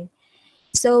answering?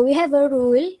 So we have a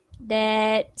rule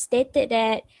that stated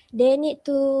that they need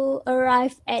to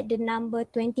arrive at the number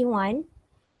 21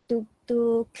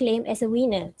 to claim as a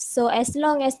winner. So as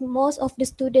long as most of the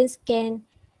students can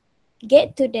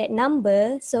get to that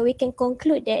number, so we can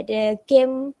conclude that the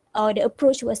game or the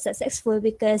approach was successful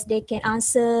because they can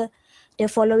answer the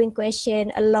following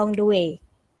question along the way.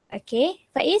 Okay,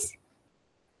 Faiz?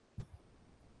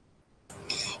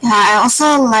 Yeah,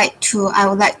 I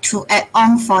would like to add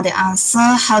on for the answer.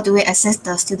 How do we assess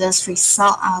the students'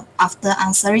 result after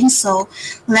answering? So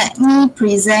let me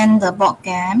present the board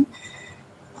game.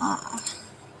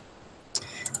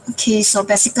 Okay, so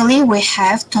basically we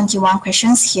have 21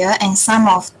 questions here, and some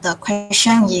of the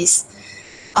question is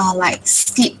like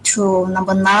skip to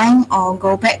number 9 or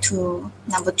go back to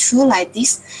number 2 like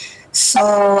this.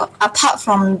 So apart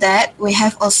from that, we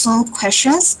have also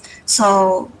questions.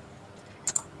 So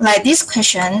like this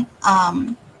question,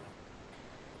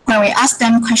 when we ask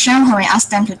them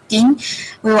to think,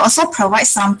 we will also provide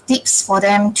some tips for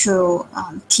them to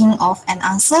think of an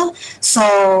answer.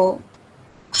 So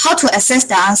how to assess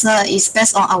the answer is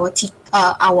based on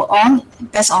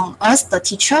based on us, the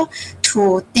teacher,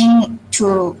 to think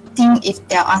if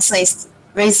their answer is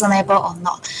reasonable or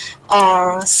not.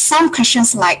 Or some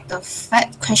questions like the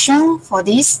fact question for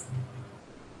this,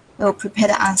 we'll prepare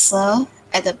the answer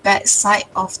at the back side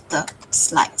of the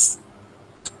slides.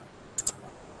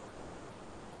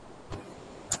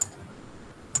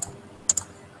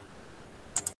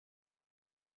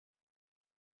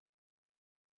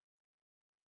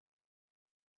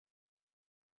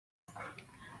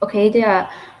 Okay, there are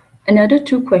another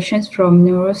two questions from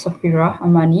Nurul Safira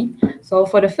Amani. So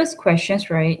for the first questions,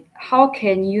 right, how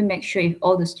can you make sure if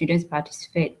all the students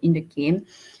participate in the game?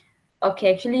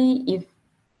 Okay, actually, if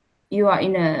you are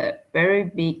in a very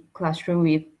big classroom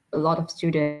with a lot of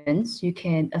students, you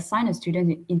can assign a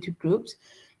student into groups.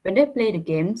 When they play the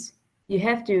games, you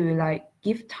have to like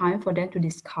give time for them to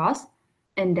discuss,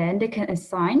 and then they can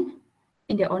assign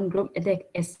in their own group, they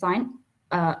assign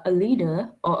a leader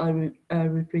or a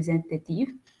representative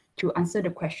to answer the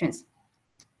questions.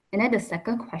 And then the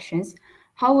second questions,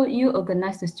 how would you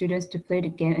organize the students to play the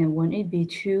game, and won't it be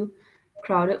too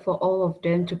crowded for all of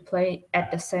them to play at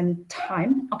the same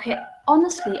time? Okay,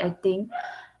 honestly, I think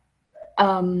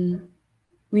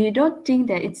we don't think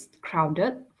that it's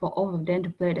crowded for all of them to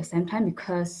play at the same time,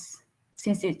 because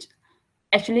since it's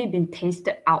actually been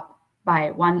tested out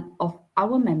by one of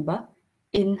our member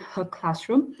in her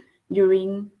classroom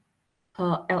during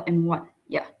her LM1.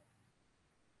 Yeah.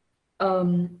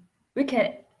 We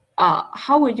can,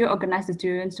 how would you organize the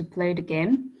students to play the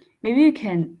game? Maybe you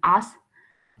can ask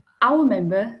our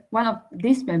member, one of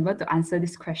these member, to answer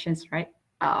these questions, right?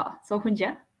 So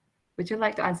Hunja, would you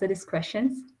like to answer these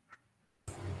questions?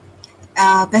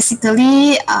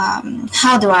 Basically,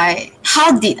 how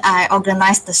did I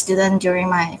organize the student during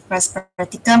my first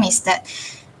practicum is that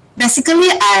basically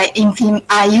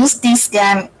I use this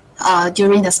game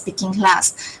during the speaking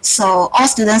class. So all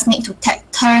students need to take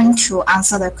turn to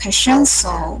answer the questions.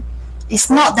 So it's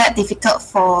not that difficult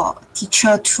for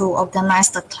teacher to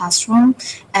organize the classroom,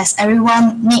 as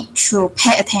everyone need to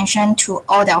pay attention to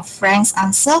all their friends'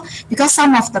 answer, because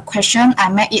some of the question I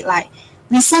make it like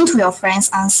listen to your friend's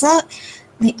answer.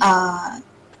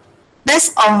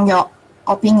 Based on your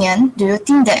opinion, do you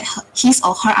think that his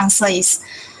or her answer is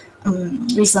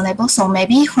reasonable? So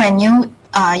maybe when you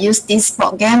use this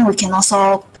board game, we can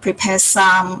also prepare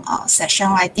some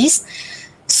session like this,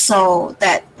 so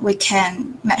that we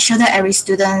can make sure that every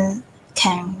student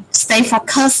can stay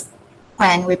focused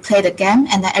when we play the game,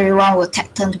 and then everyone will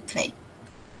take turn to play.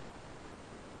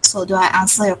 So do I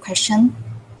answer your question?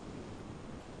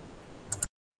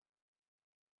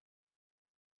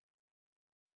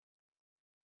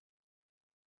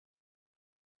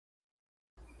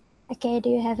 Okay, do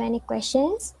you have any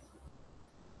questions?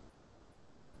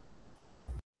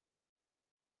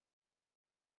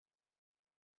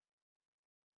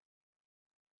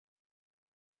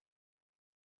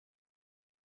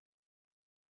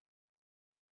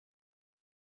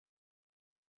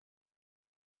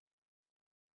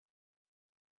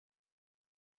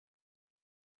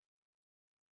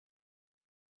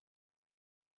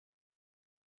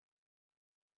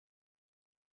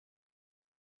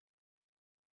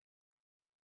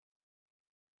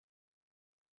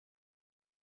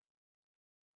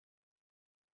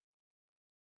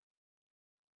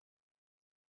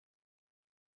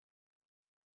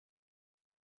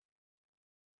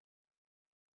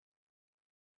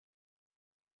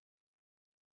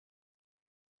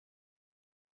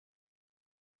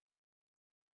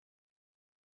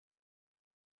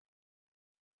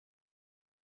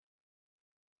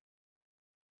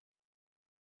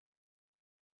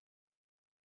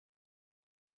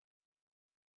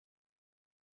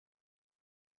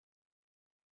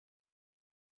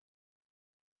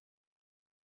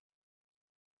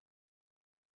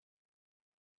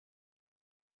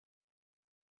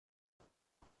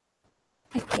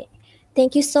 Okay,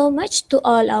 Thank you so much to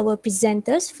all our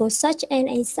presenters for such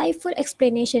an insightful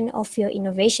explanation of your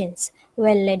innovations.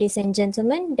 Well, ladies and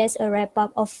gentlemen, that's a wrap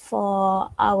up of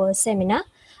for our seminar.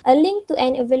 A link to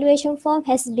an evaluation form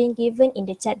has been given in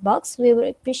the chat box. We would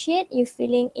appreciate you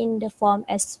filling in the form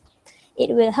as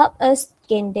it will help us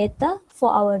gain data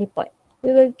for our report.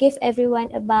 We will give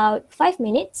everyone about 5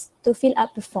 minutes to fill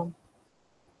up the form.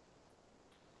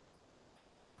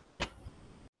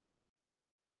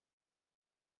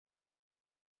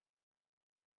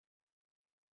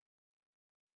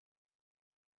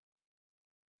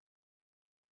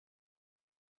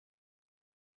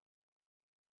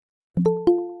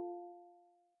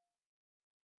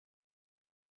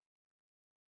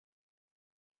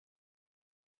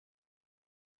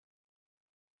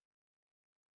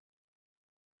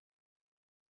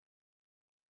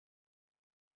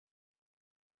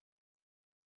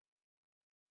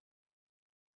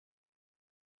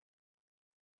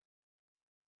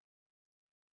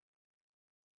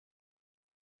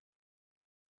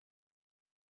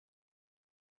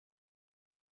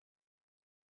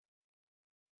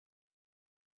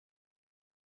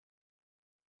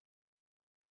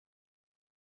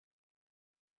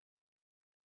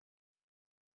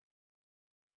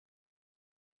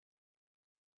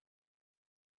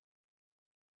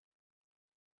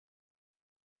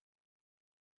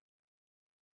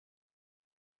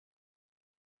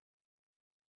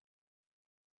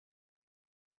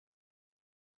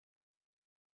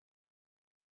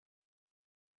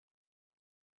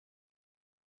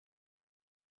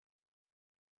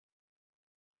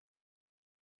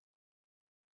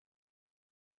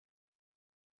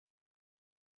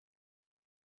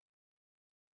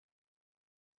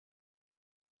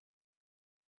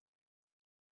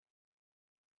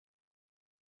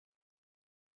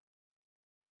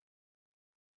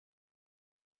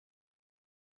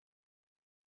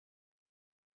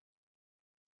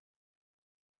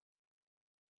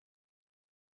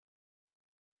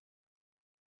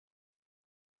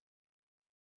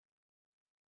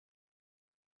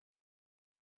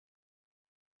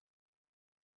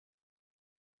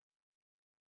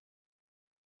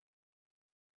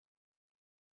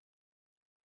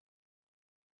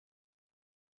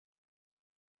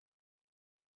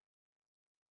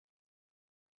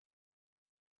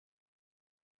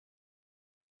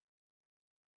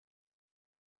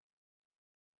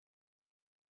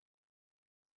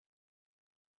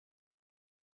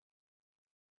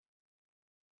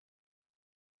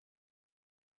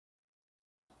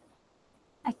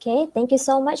 Okay, thank you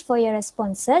so much for your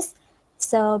responses.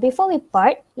 So before we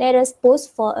part, let us pose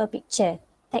for a picture.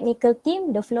 Technical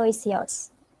team, the floor is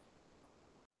yours.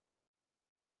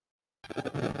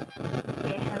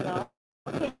 Okay, hello.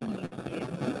 Can you hear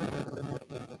me?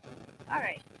 All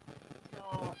right.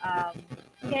 So,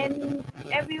 can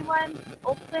everyone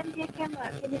open their camera?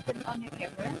 Can you turn on your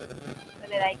camera so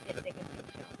that I can take a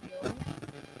picture of you?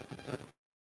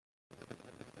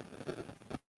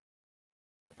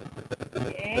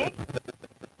 Okay.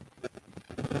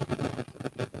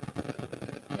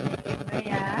 Camera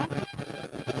ya.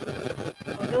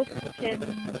 For those who can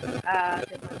turn on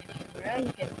your camera,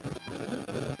 you can turn on.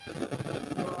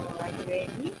 So, are you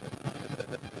ready?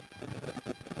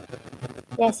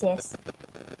 Yes, yes.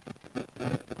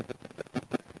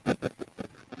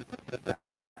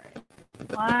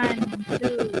 One,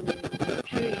 two,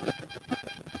 three.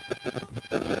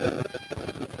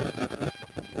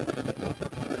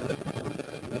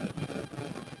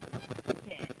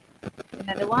 Okay.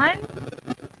 Another one.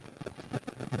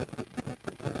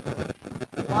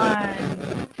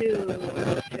 One, two,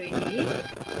 three.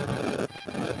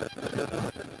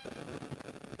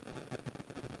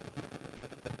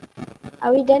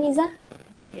 Are we done, Iza?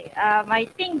 Okay. I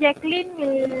think Jacqueline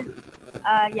will.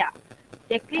 Yeah.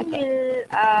 Jacqueline will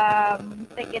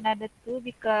take another two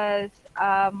because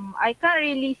I can't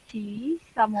really see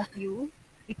some of you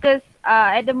because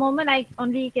at the moment I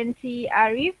only can see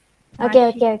Arif,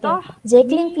 Okay. Nashitoh,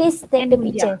 Jacqueline, me, please take and the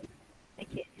Muja. picture.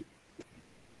 Okay.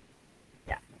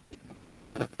 Yeah.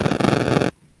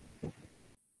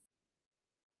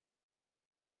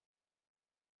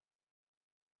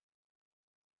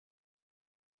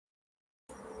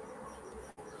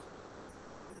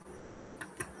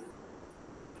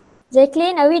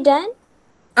 Jacqueline, are we done?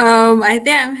 I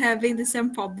think I'm having the same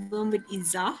problem with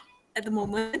Iza at the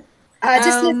moment.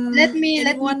 Just let me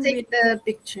Anyone take with the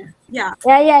picture. yeah.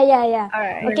 Yeah. All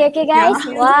right. Okay, Yeah. guys.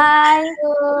 1,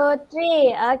 2,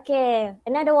 3. Okay.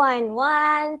 Another one.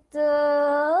 1,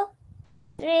 2,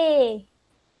 3.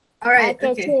 All right.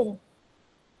 Okay, Okay. chill.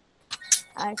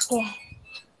 Okay.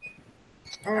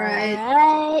 All right.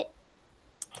 Alright.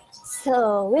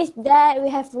 So with that, we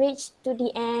have reached to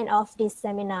the end of this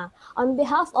seminar. On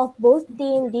behalf of both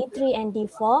team D3 and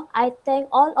D4, I thank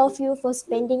all of you for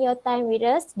spending your time with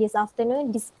us this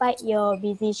afternoon despite your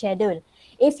busy schedule.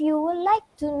 If you would like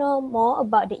to know more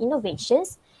about the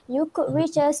innovations, you could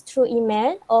reach us through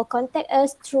email or contact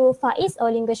us through Faiz or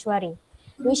Lingashwari.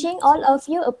 Wishing all of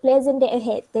you a pleasant day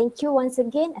ahead. Thank you once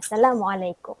again.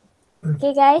 Assalamualaikum.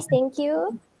 Okay guys, thank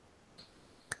you.